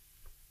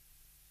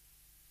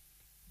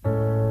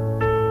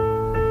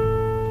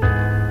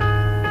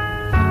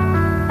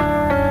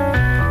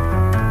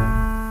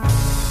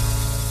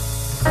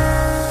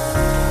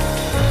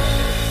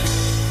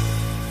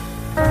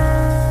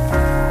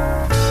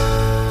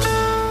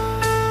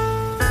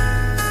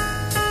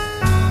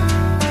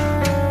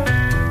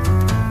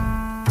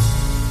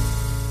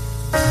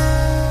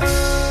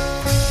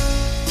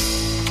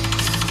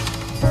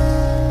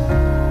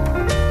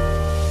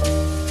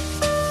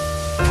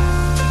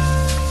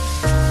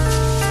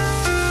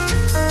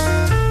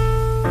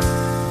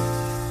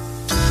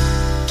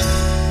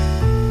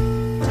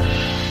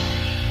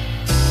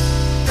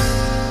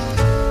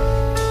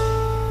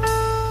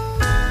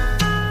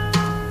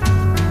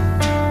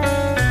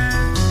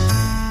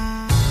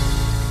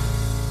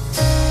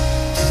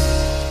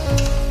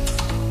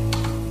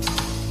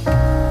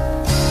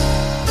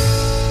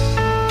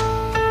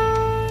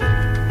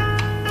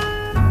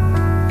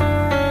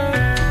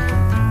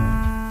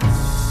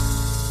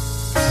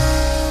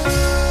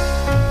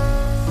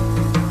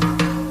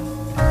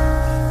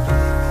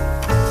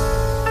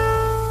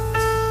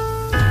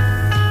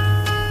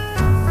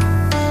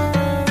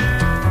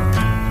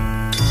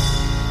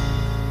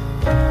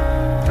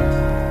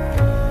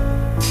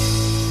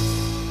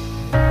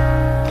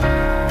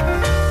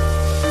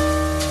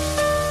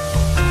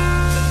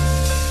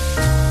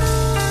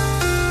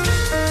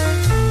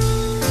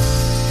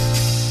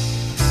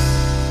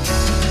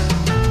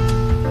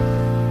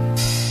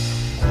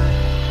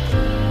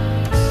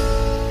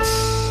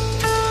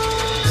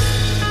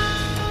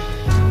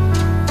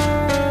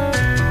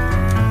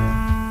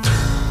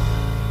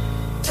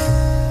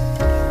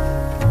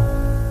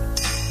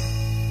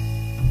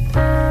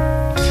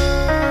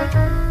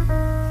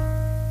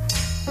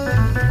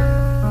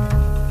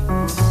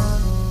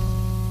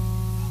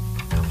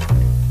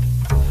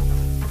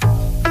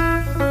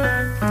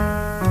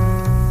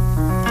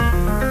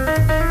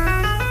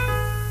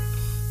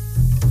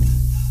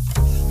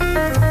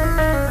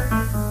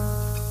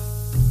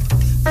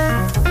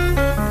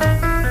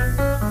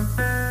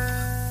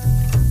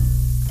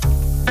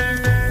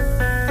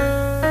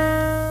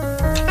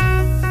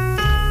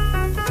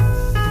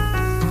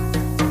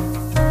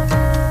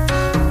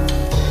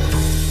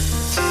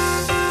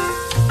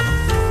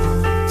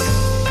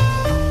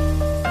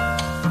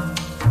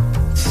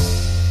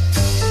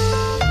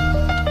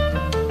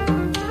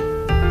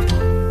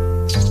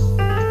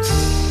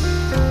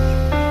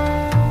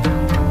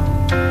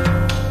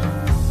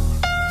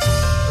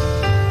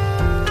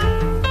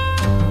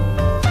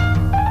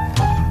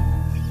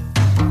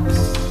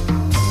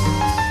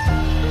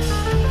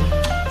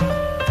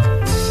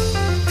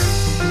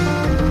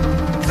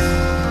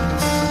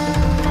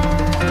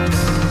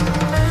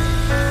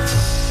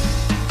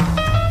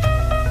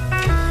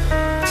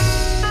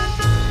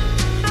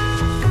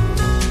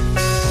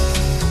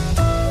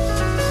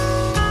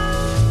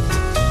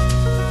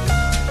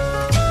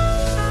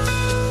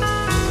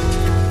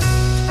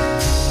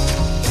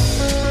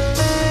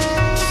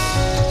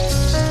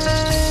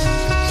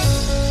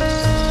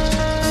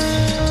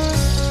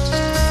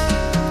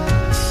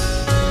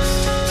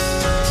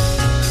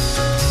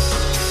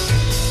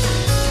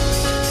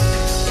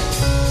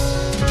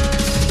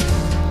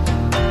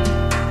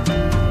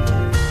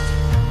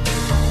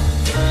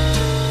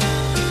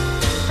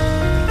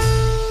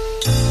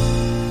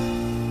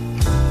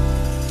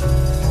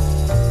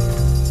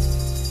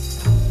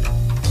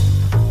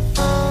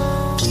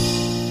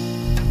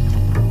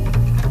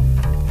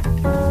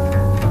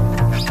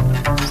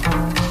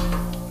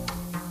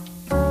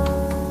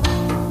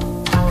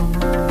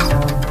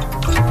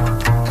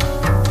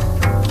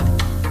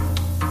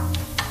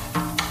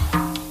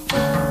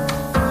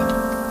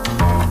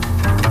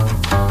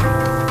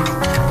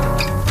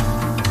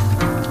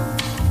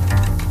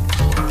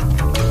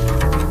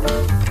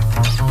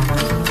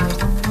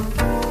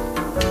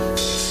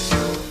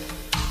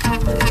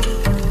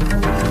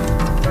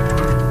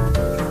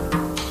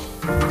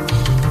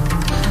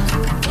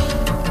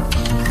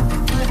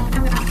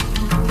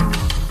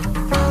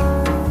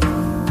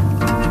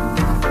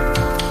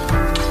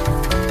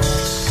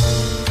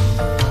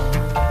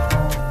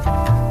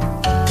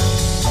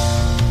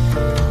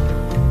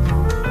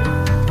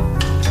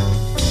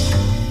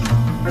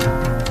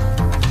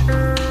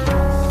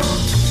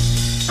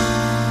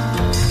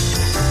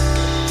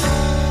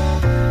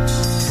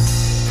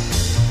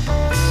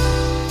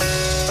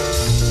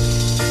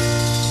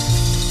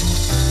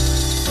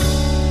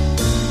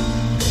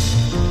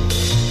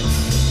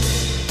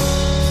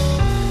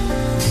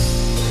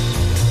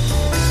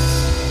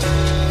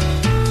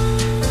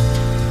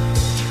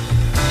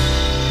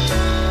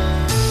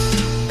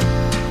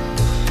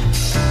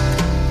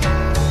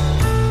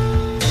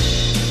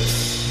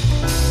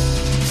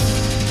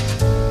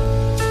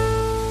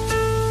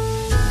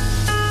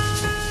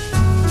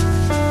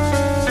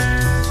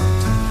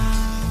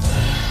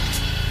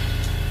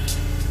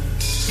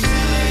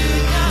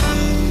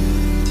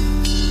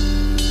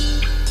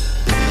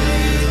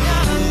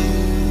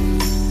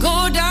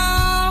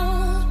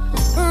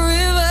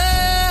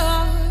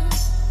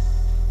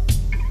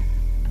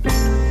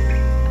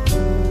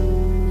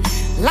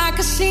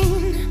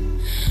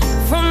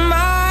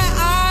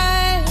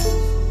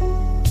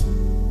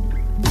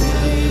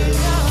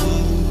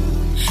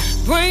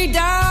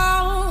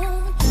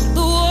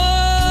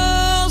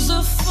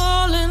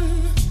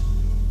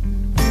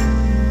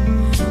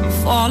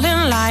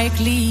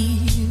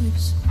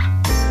 leaves.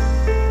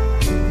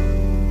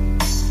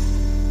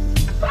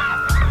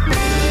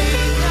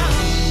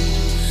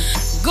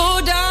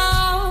 Go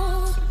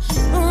down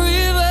the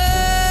river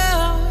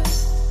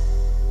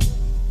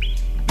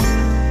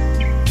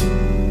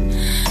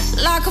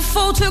like a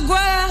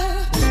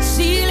photograph,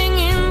 sealing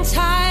in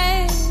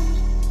time.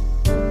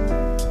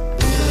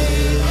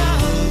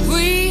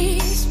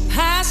 Breeze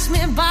pass me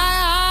by,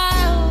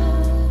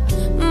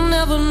 I'll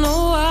never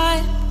know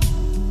why.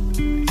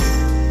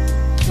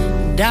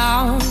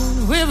 Down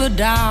river,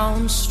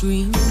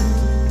 downstream.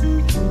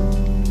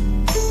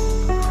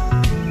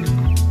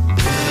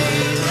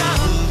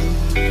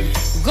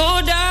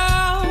 Go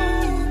down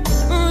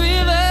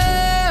river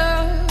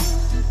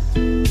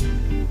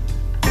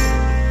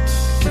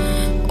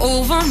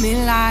over me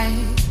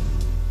like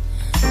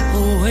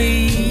a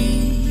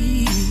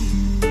wave,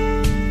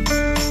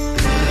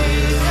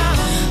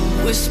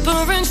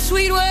 whispering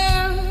sweet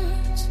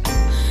words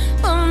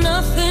of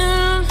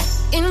nothing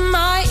in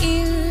my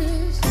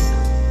ears.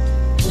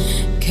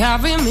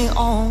 Carry me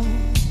on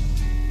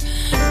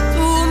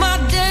through my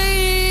day.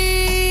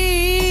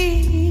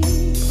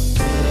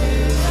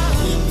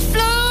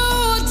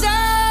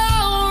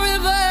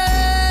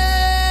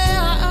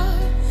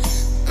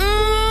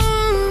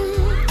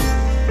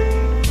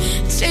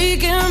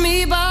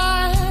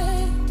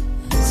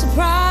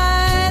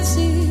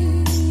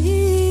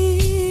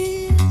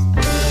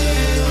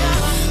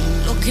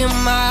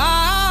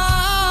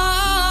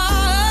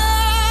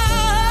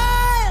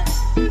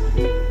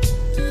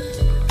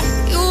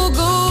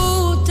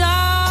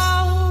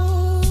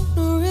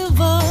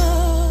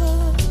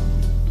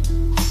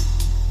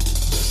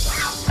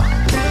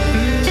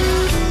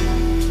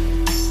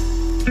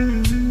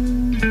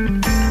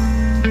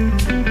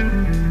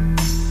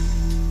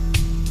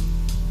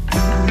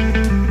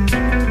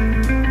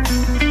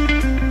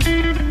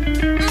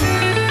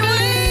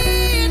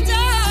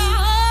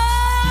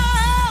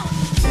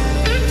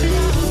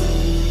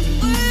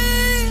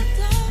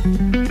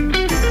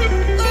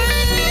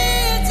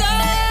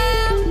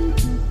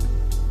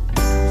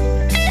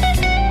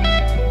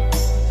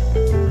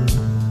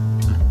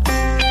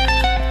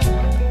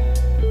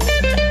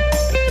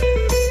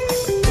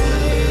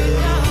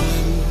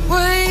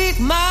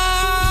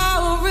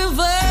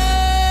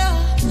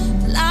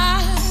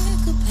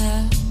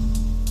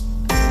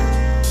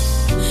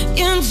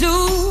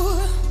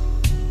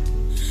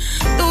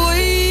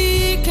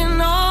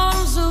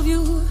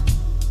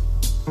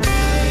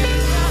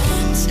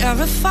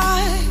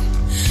 Terrified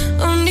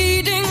of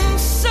needing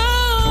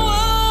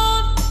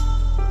someone,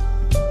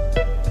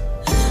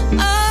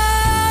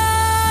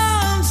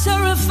 I'm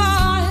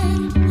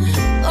terrified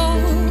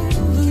of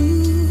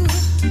you.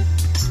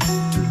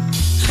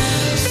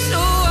 So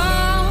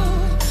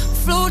I'll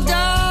float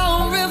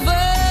down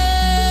river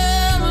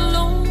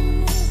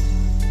alone,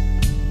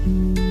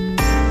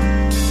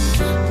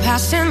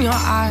 passing your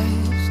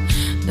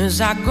eyes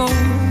as I go.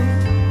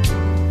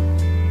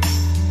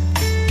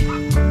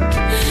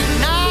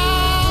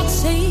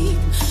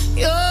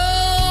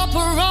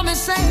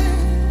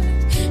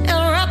 And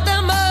wrap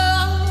them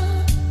up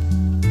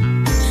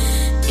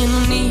in a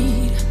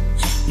neat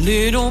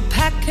little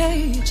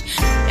package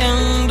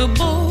and a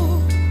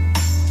bow.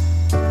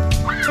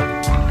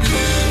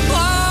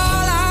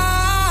 While I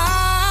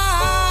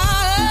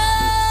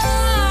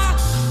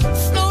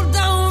float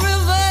down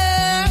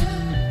river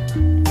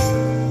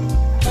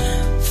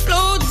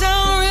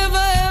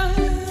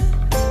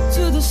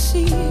to the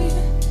sea.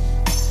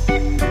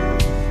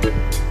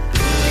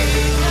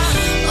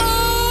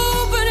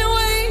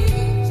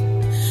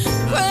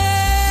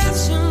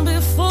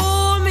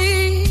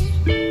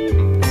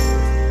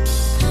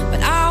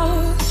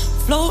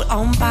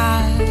 On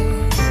by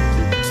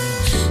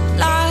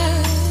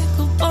like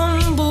a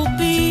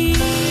bumblebee,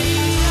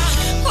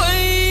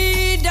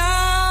 way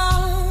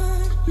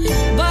down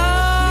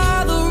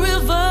by the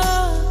river.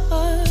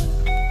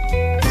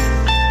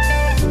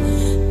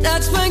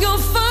 That's where you'll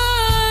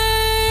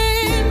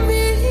find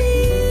me,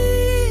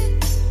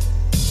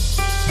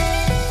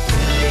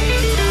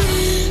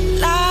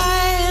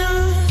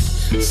 lying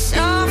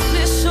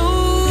softly, so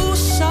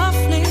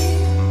softly.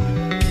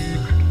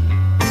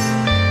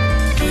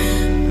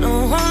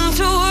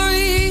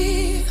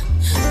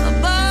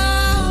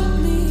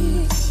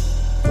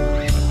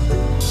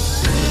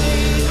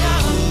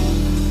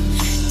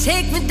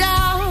 Take me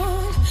down,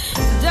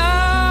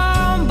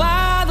 down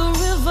by the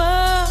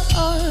river.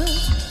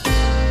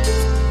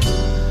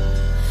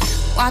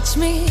 Watch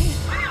me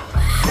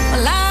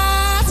while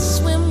I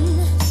swim.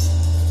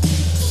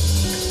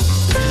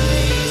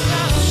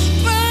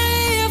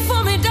 Pray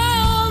for me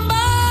down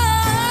by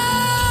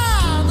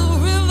the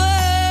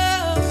river.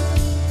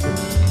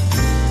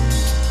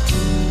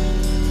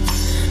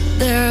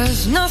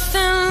 There's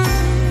nothing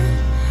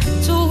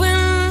to win.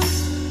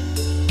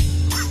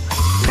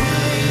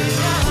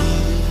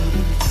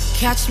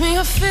 Catch me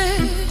a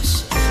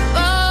fish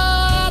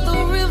by the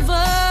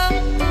river.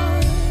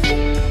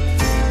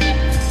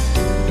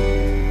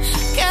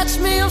 Catch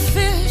me a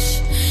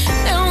fish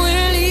and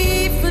we'll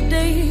eat for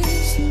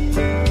days.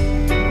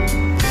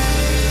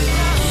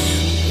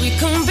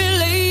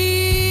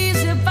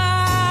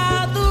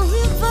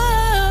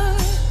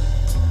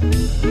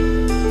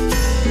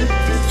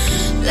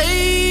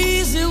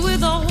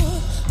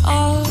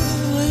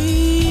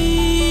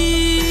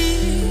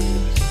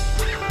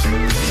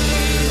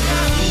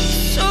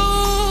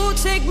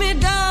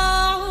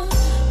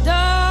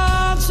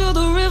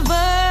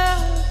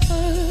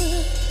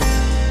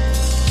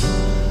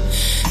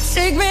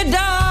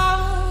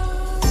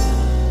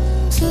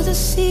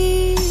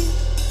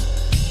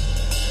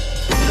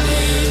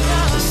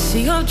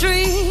 of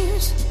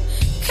dreams,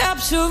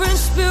 capturing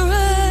spirits.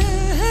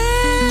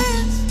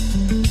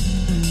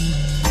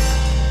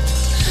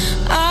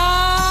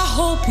 I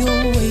hope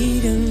you're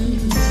waiting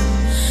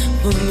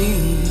for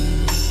me.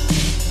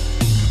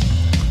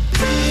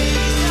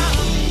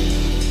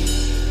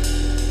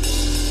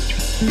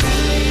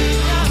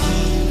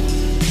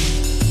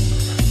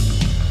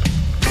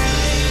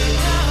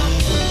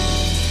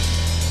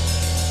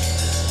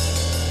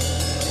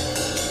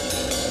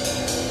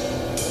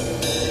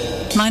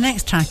 My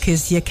next track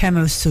is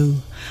Yekemosu,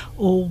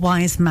 or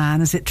Wise Man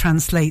as it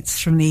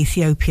translates from the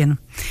Ethiopian.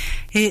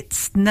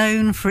 It's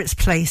known for its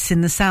place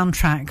in the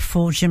soundtrack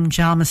for Jim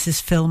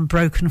Jarmus's film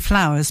Broken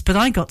Flowers, but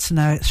I got to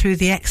know it through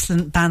the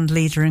excellent band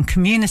leader and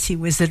community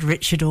wizard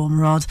Richard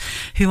Ormerod,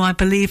 who I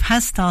believe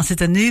has started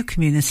a new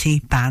community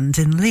band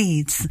in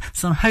Leeds.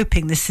 So I'm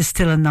hoping this is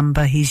still a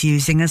number he's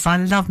using, as I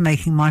love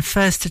making my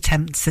first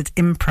attempts at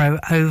impro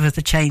over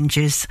the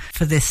changes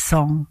for this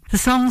song. The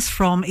song's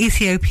from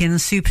Ethiopian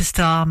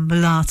superstar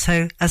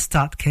Mulatto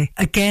Astatke,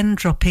 again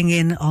dropping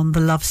in on the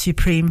Love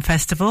Supreme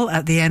Festival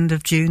at the end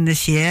of June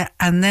this year.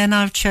 And then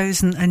I've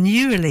chosen a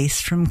new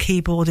release from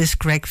keyboardist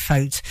Greg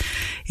Fote.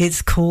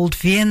 It's called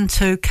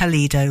Viento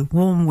Calido,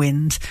 Warm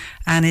Wind,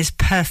 and is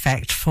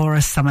perfect for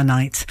a summer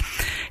night.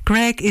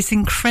 Greg is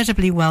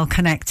incredibly well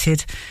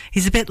connected.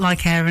 He's a bit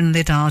like Aaron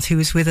Liddard, who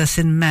was with us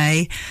in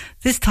May.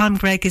 This time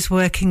Greg is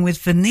working with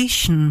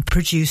Venetian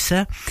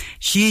producer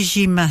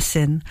Gigi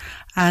Massin,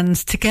 and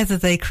together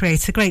they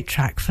create a great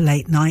track for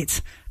late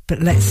night. But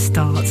let's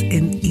start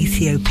in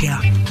Ethiopia.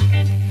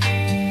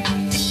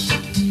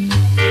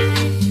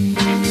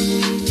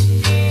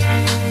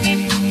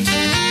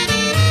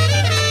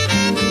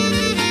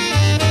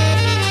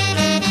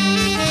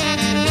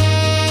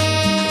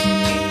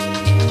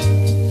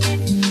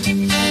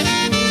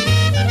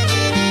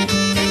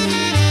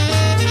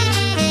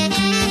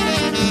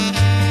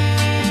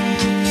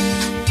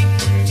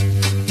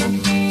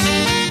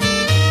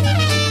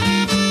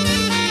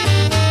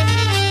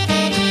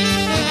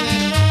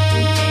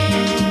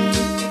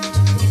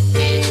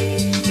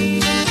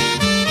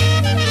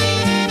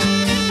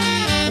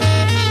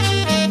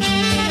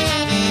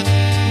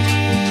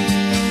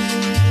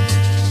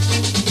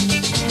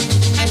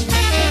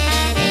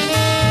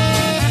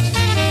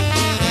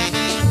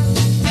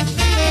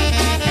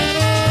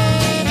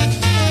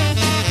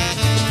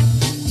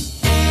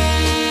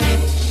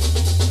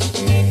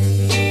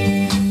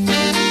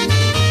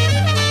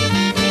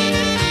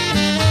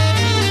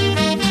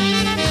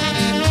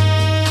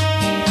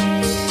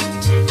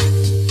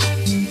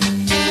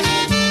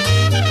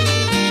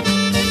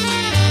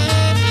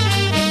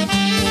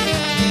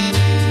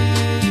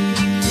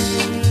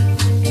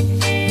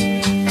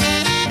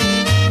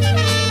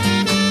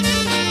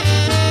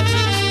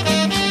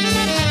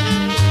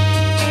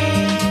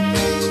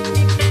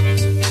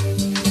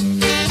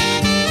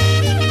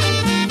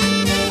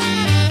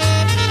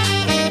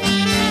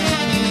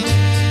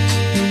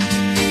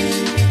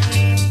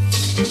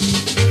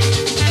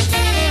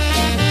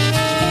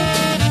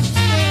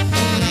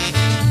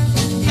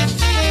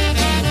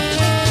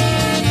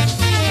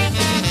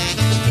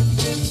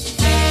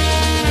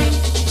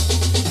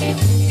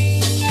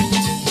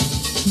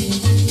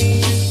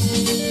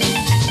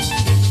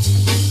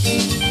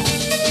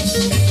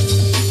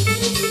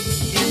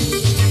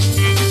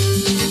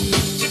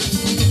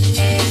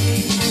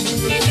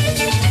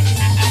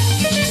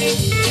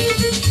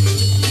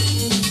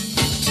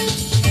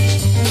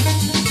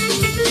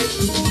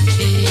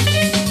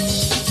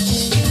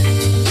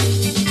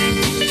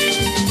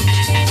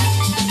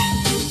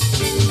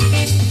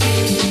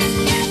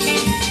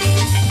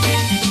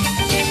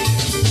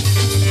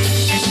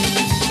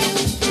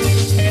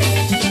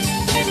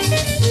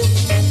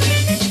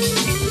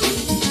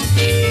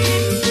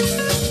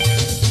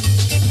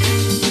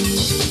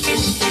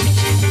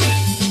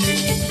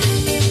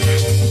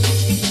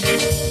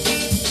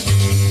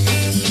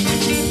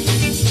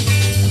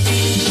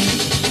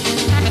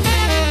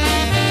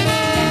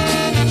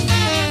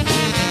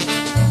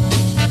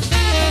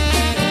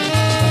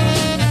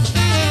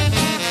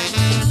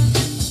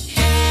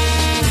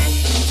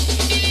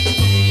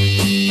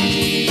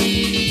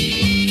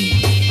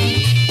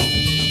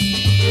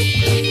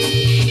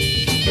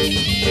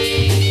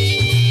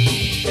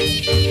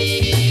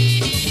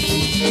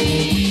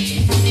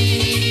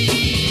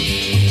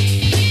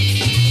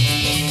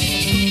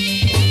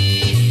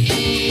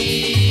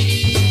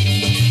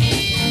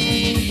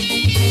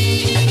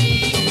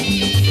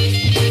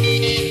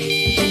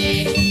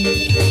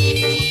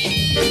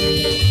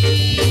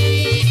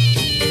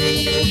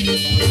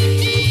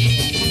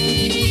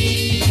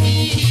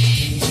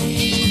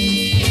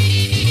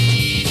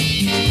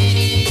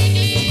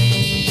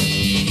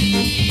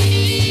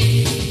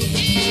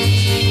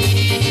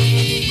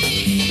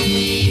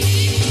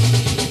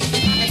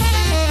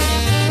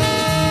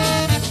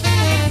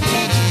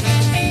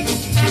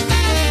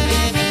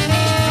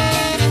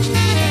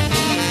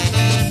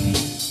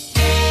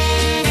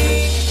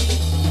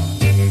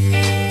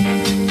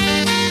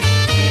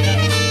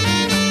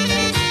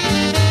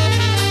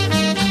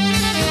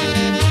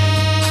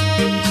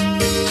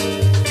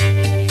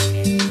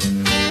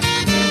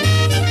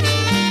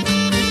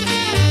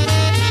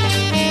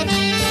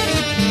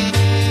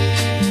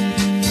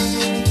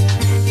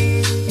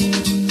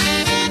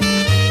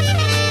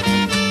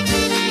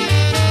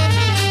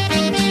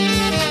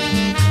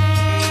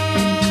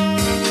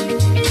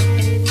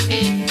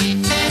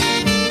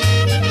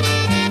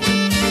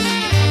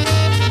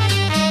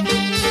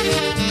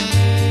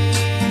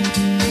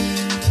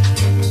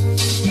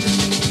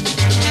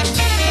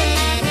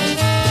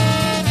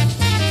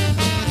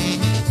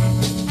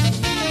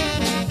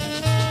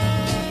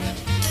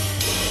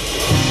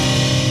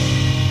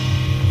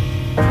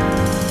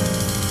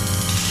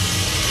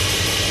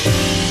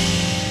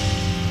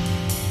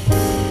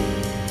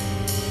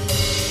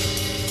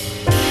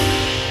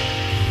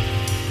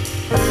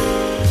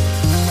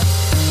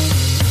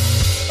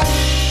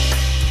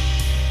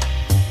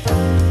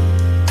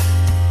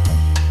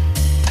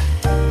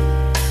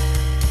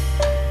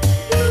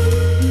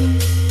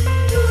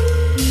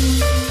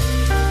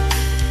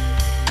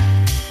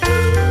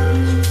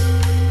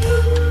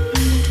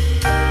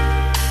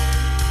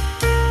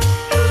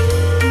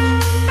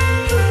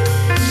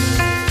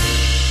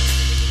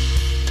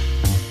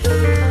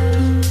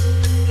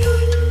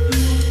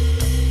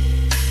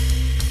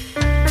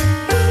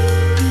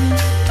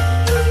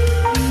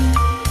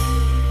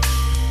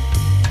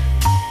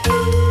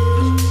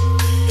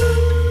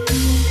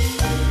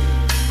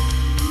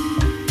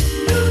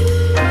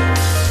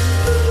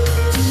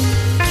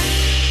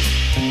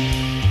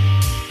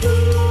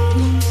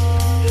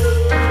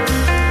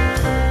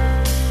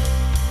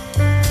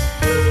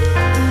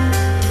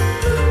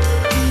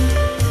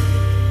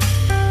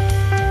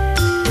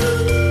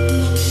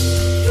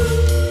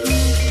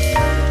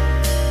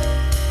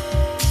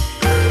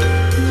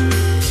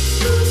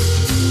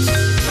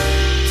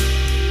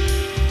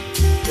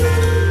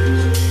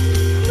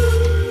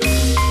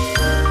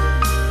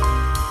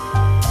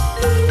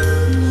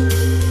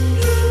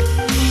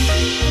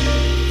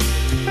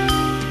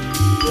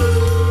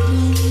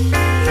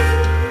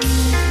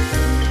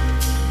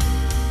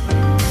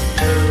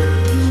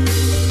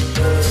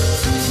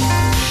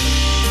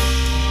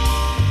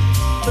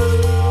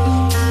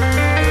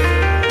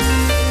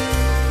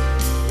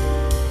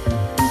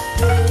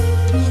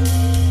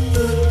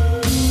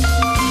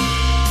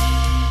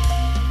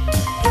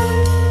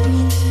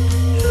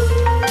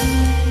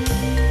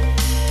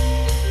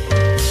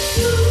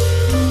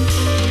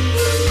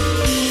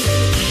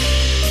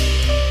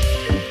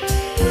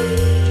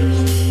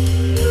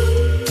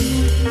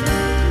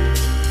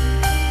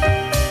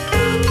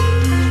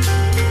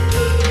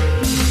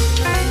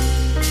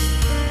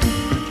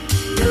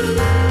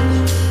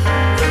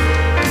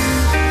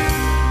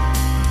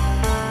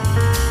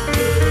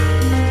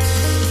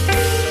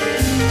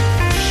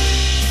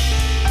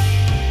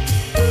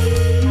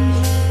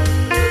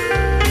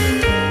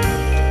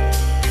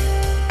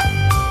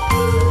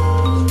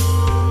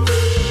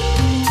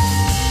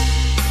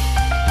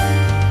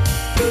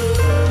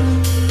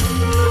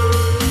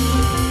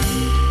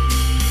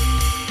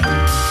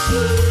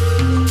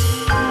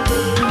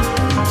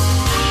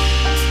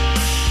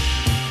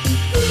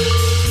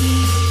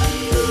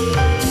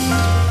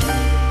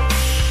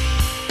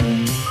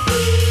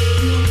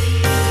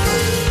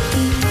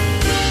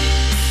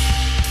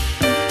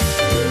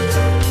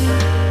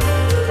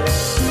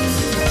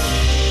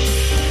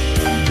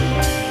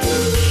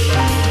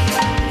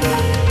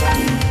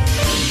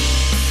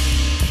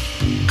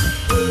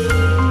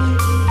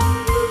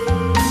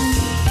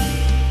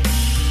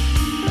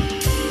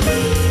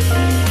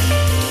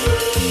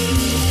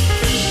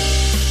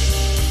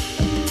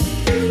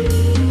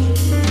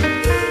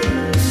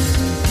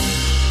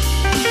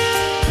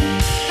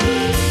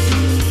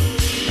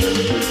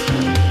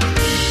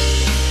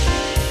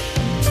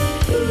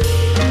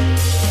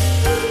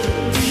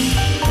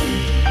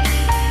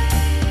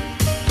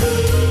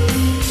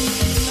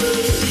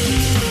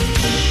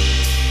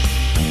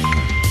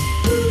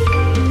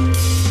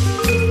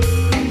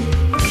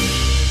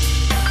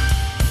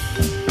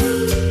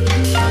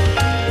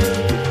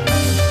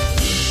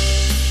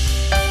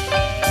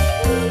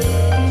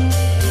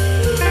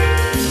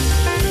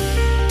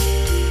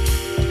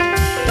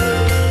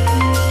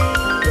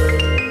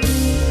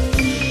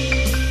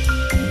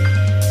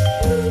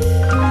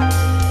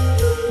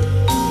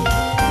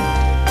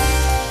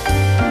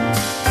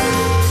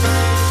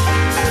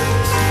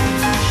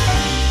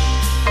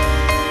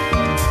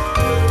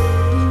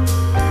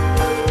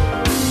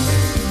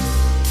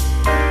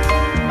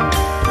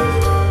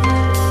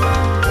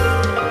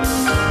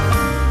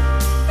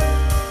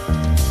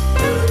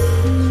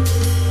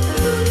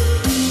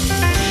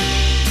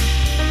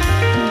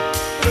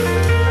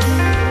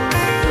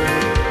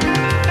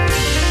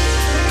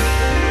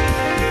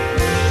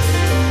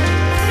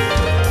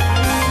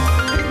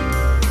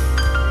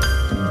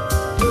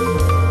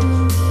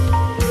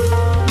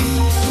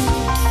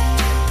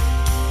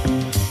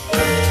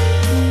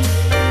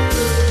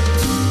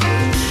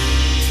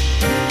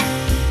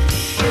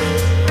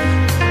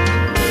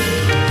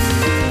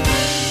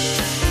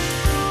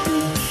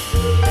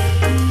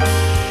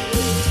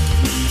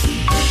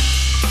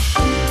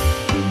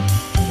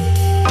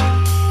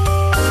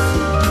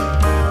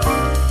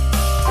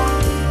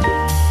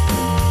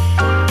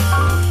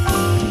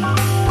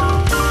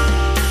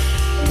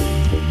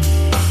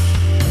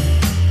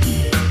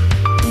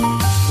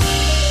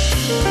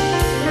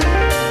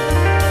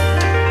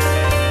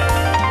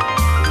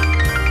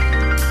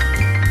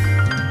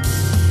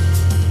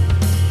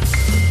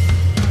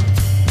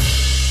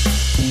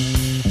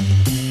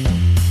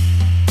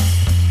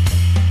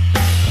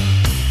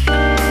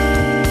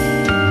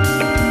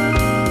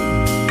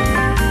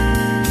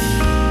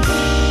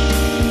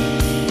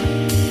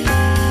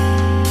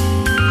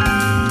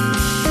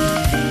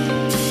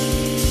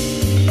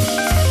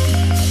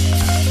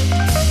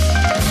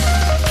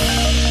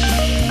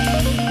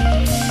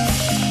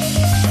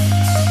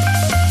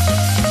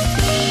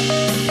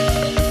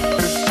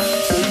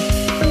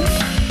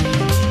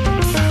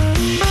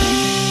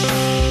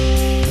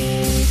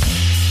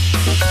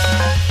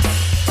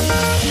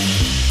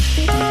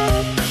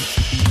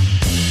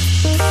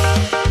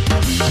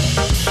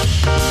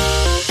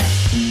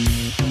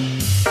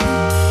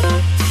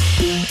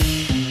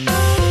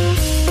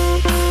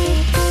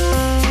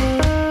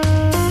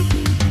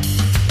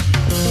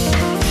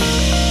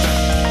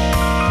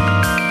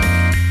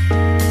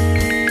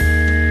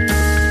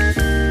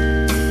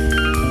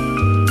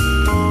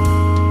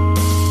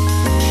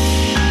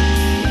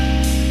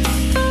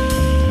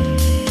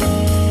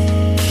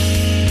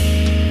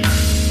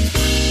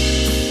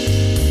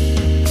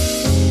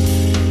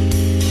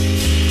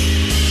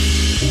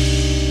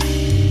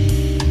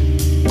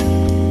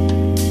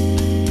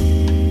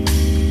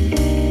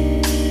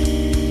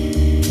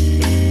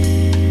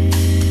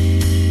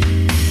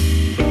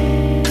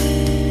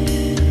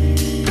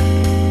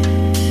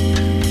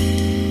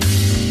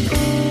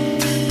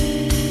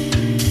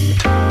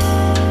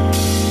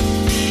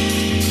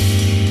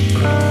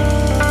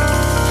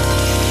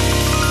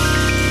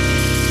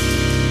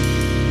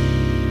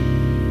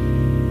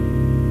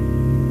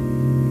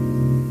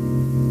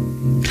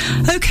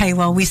 OK,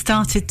 well, we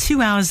started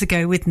 2 hours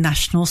ago with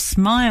National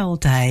Smile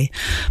Day,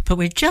 but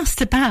we're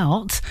just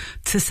about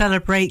to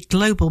celebrate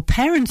Global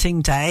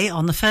Parenting Day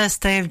on the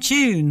first day of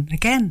June.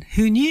 Again,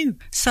 who knew?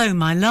 So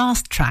my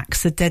last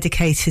tracks are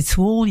dedicated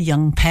to all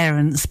young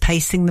parents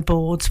pacing the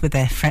boards with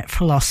their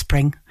fretful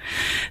offspring.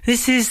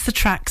 This is the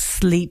track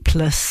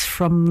Sleepless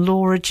from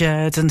Laura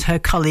Jerd and her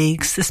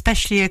colleagues,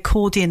 especially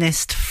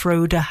accordionist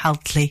Frode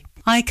Haltley.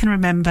 I can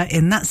remember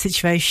in that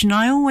situation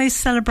I always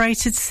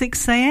celebrated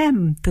 6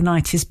 a.m. The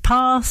night is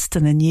past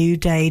and a new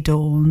day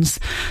dawns.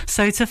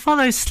 So to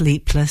follow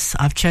Sleepless,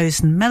 I've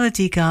chosen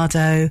Melody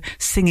Gardot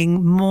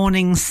singing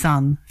Morning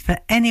Sun for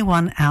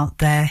anyone out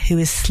there who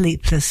is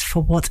sleepless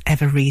for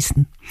whatever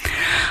reason.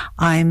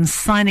 I'm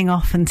signing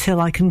off until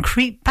I can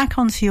creep back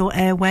onto your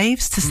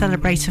airwaves to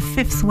celebrate a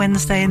 5th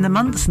Wednesday in the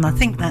month, and I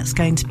think that's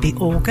going to be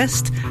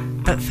August.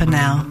 But for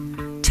now,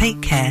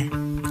 take care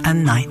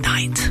and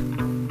night-night.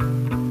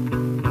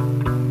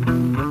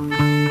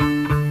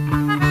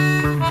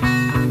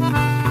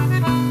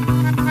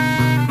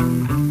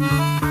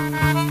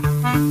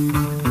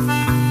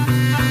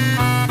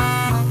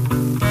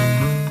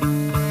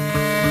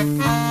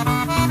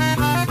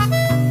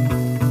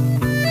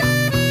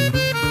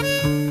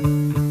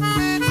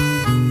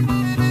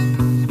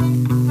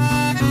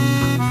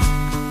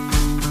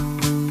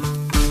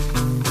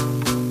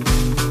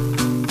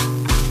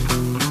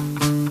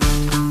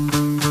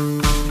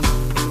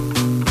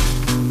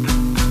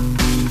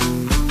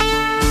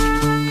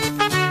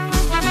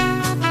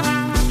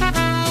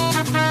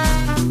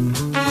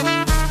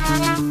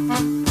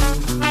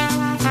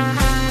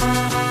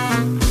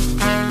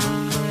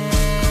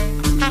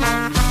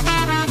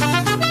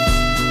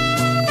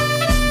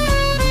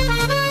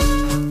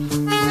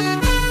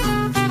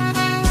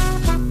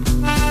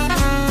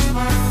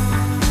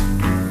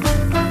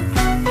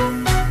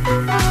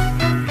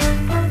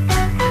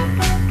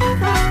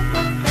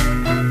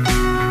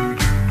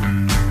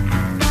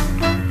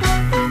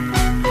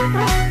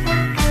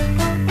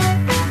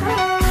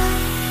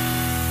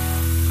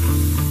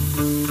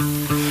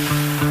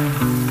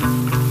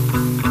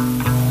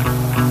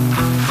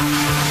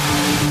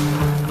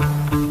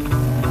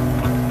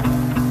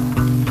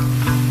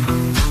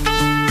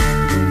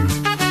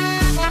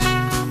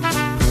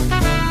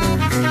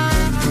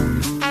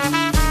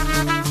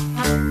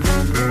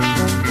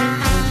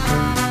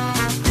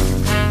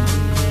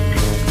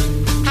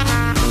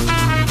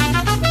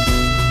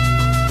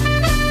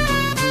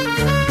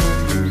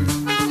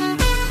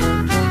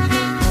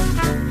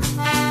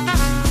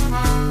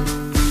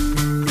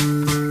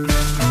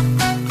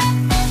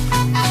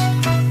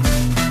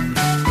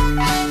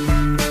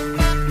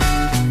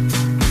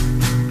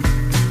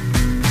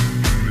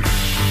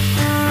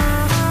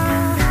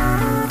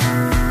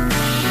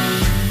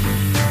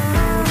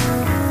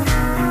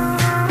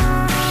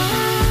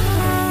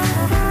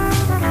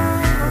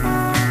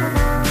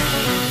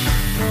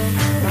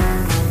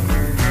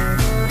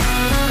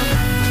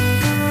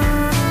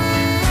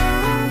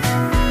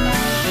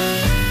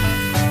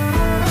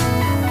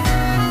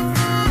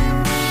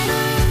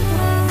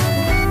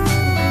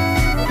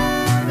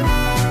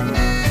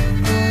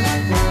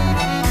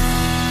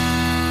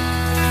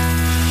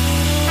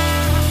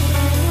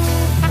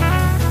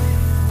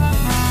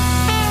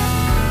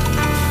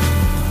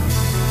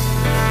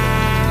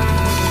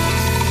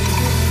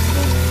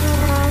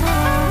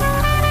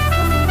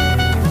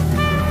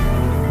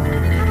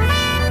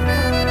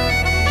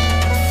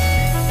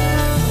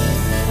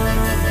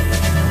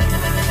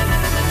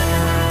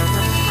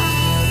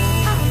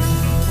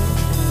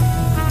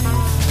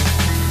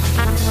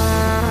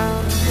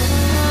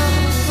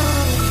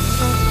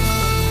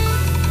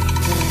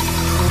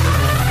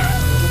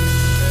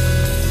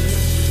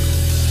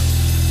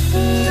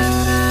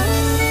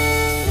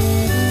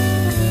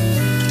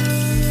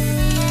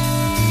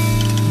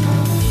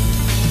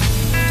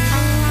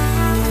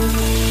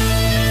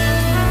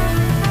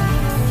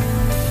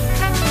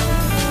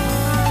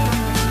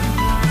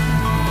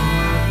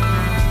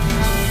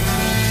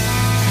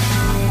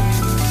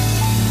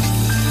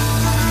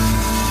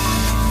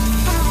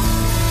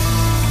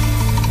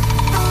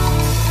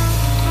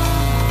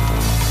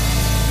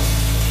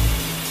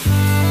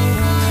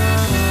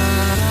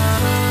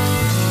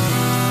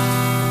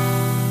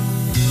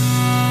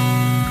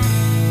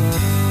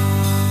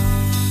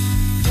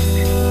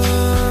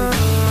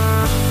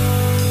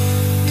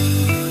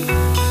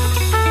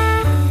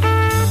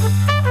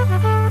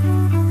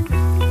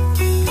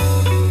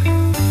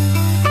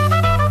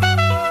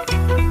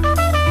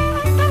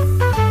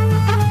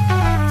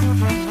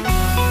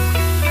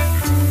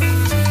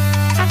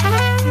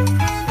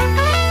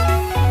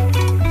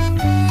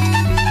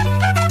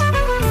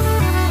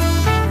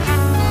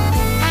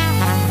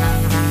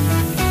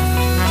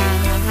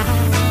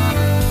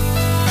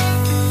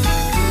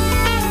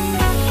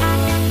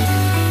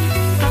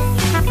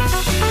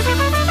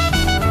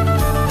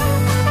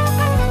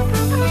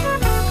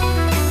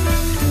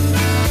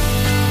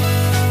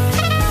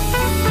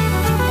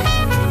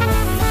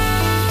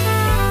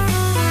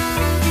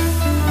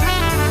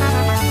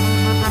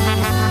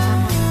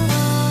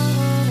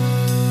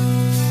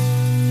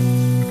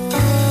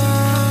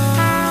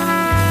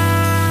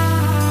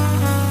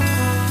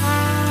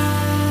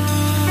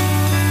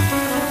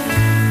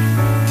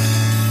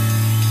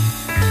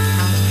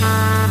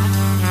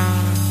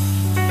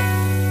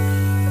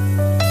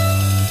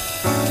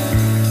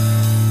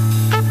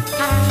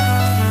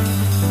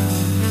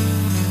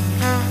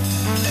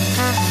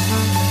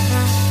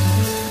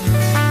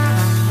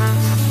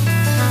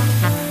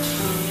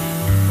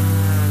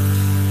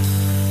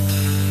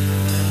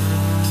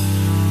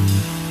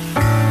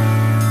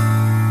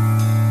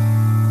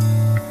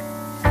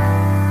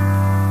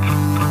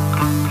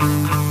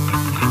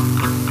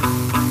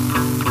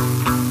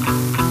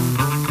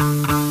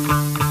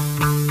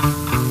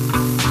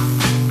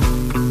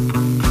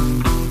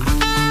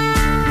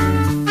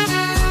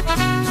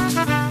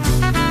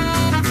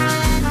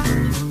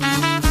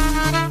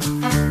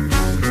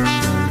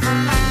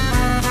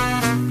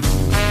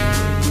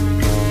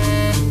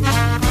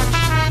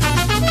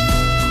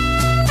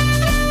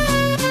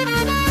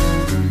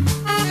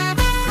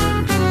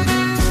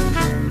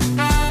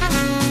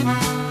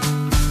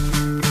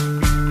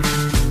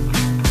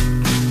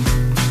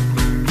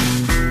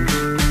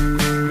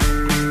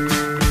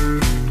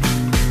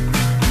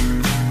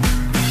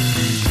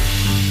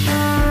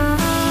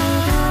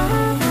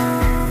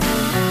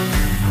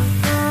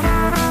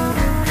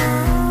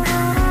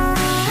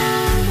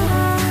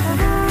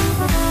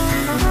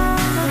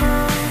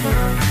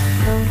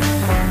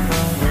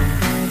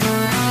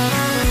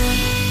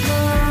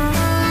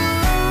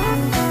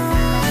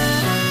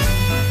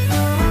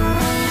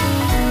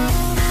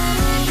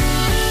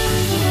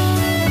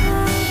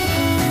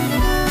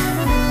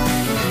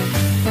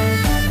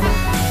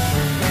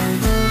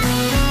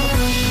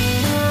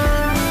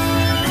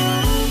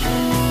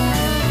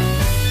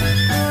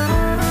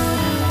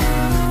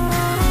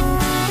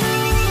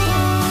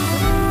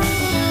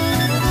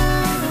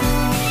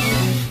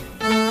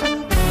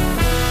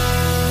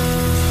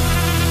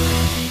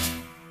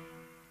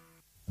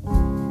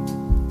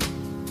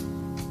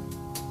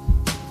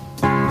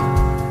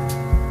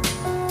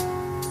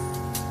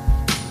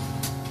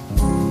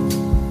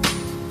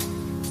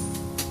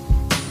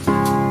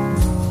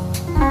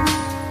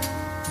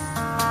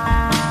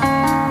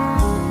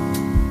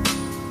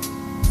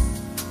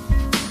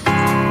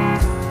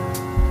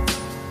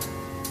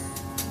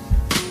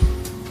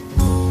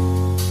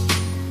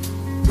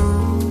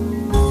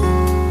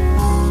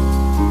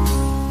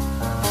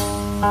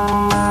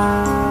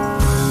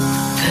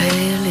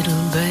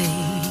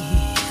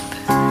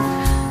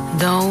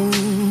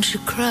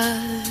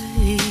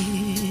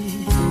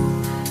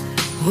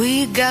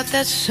 got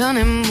that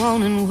sunny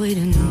morning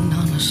waiting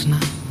on us now.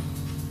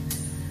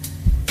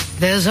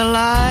 There's a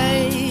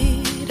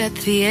light at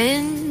the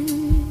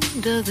end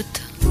of the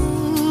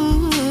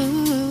tunnel.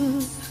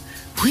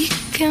 We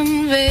can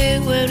be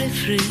very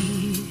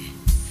free.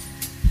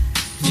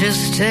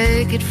 Just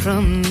take it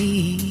from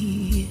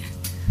me,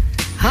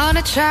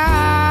 honey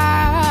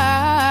child.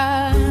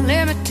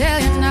 Let me tell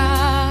you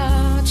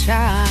now,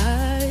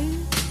 child,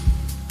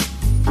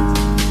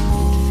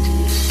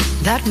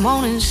 that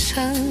morning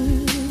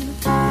sun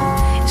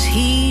is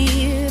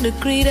here to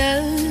greet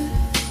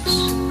us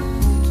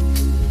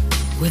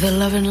with a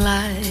loving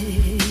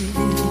light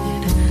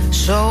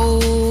so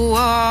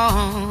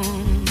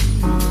warm.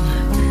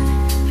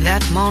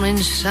 That morning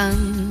sun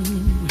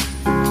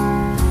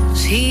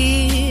is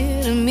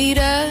here to meet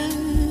us,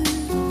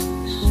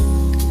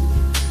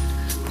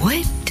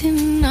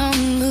 waiting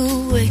on the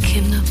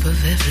waking up of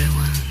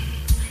everyone.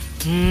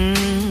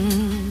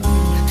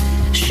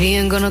 She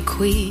ain't gonna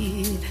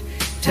quit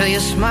till you're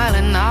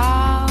smiling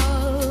now.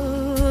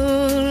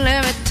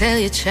 Let me tell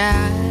you,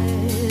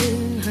 child,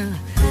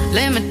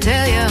 let me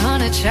tell you,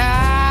 honey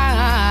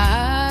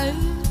child,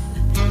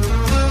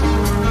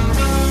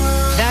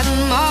 that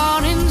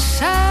morning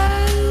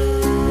sun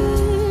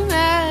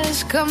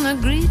has come to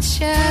greet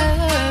you.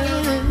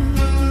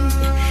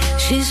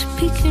 She's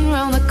peeking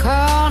round the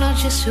corner,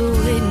 just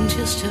waiting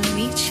just to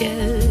meet you,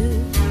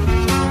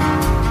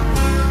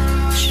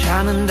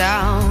 shining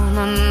down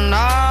on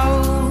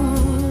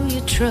all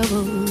your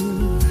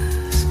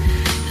troubles.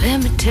 Let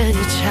me tell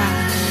you,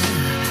 child,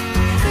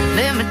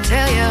 let me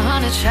tell you,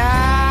 honey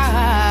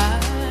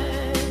child,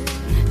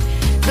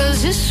 'cause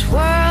this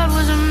world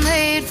wasn't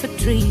made for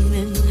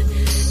dreaming.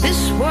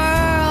 This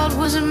world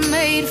wasn't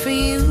made for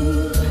you.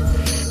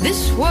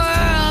 This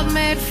world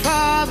made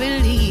for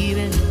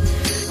believing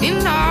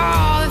in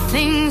all the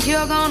things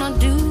you're gonna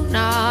do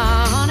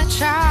now, honey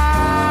child.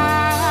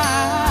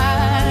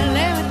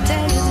 Let me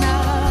tell you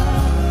now,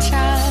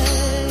 child,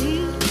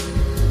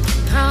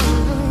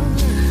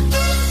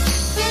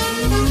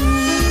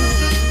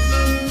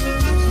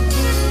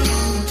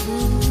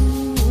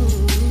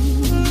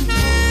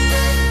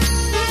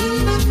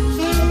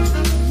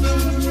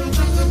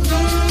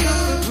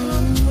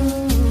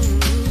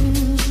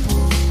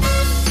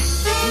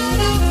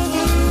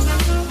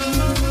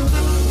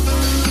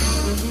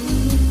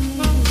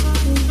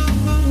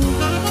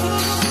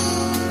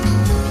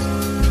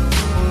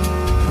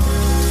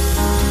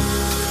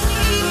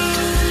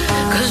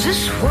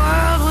 this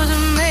world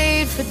wasn't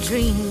made for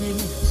dreaming.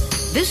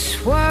 This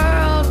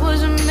world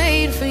wasn't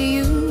made for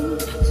you.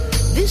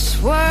 This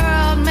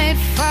world made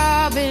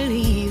for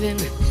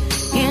believing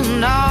in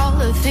all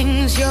the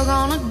things you're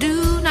gonna do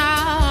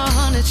now,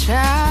 honey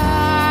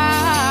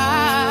child.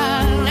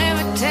 Let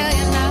me tell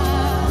you now,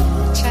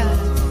 child,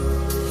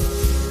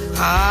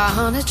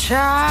 honey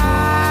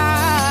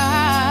child.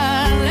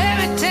 Let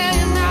me tell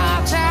you now,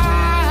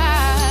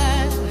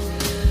 child,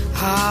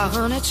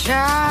 honey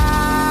child.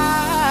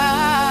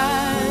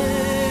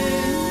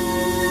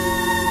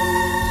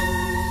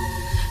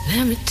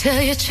 Let me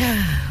tell you,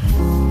 child.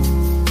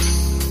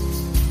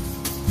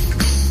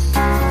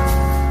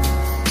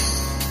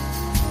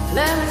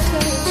 Let me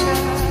tell you,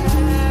 child.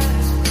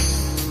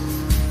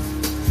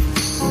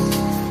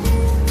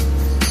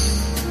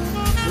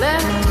 Let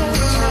me tell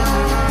you, child.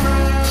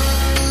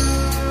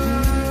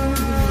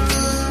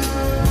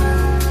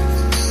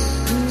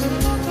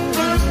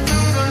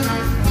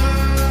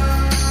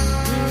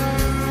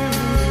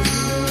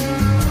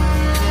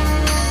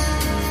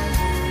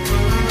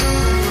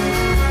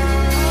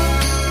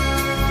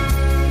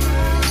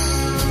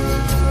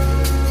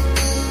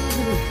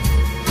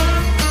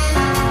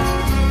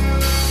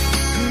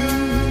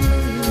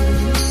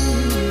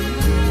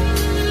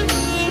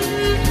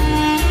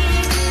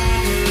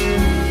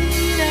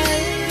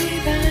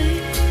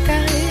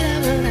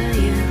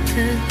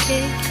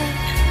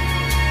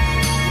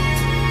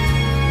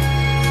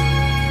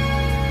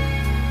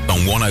 On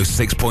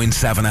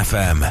 106.7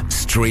 FM,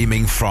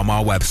 streaming from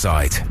our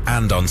website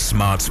and on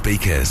smart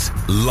speakers,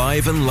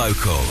 live and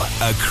local,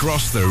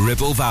 across the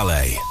Ribble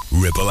Valley.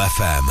 Ribble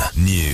FM News.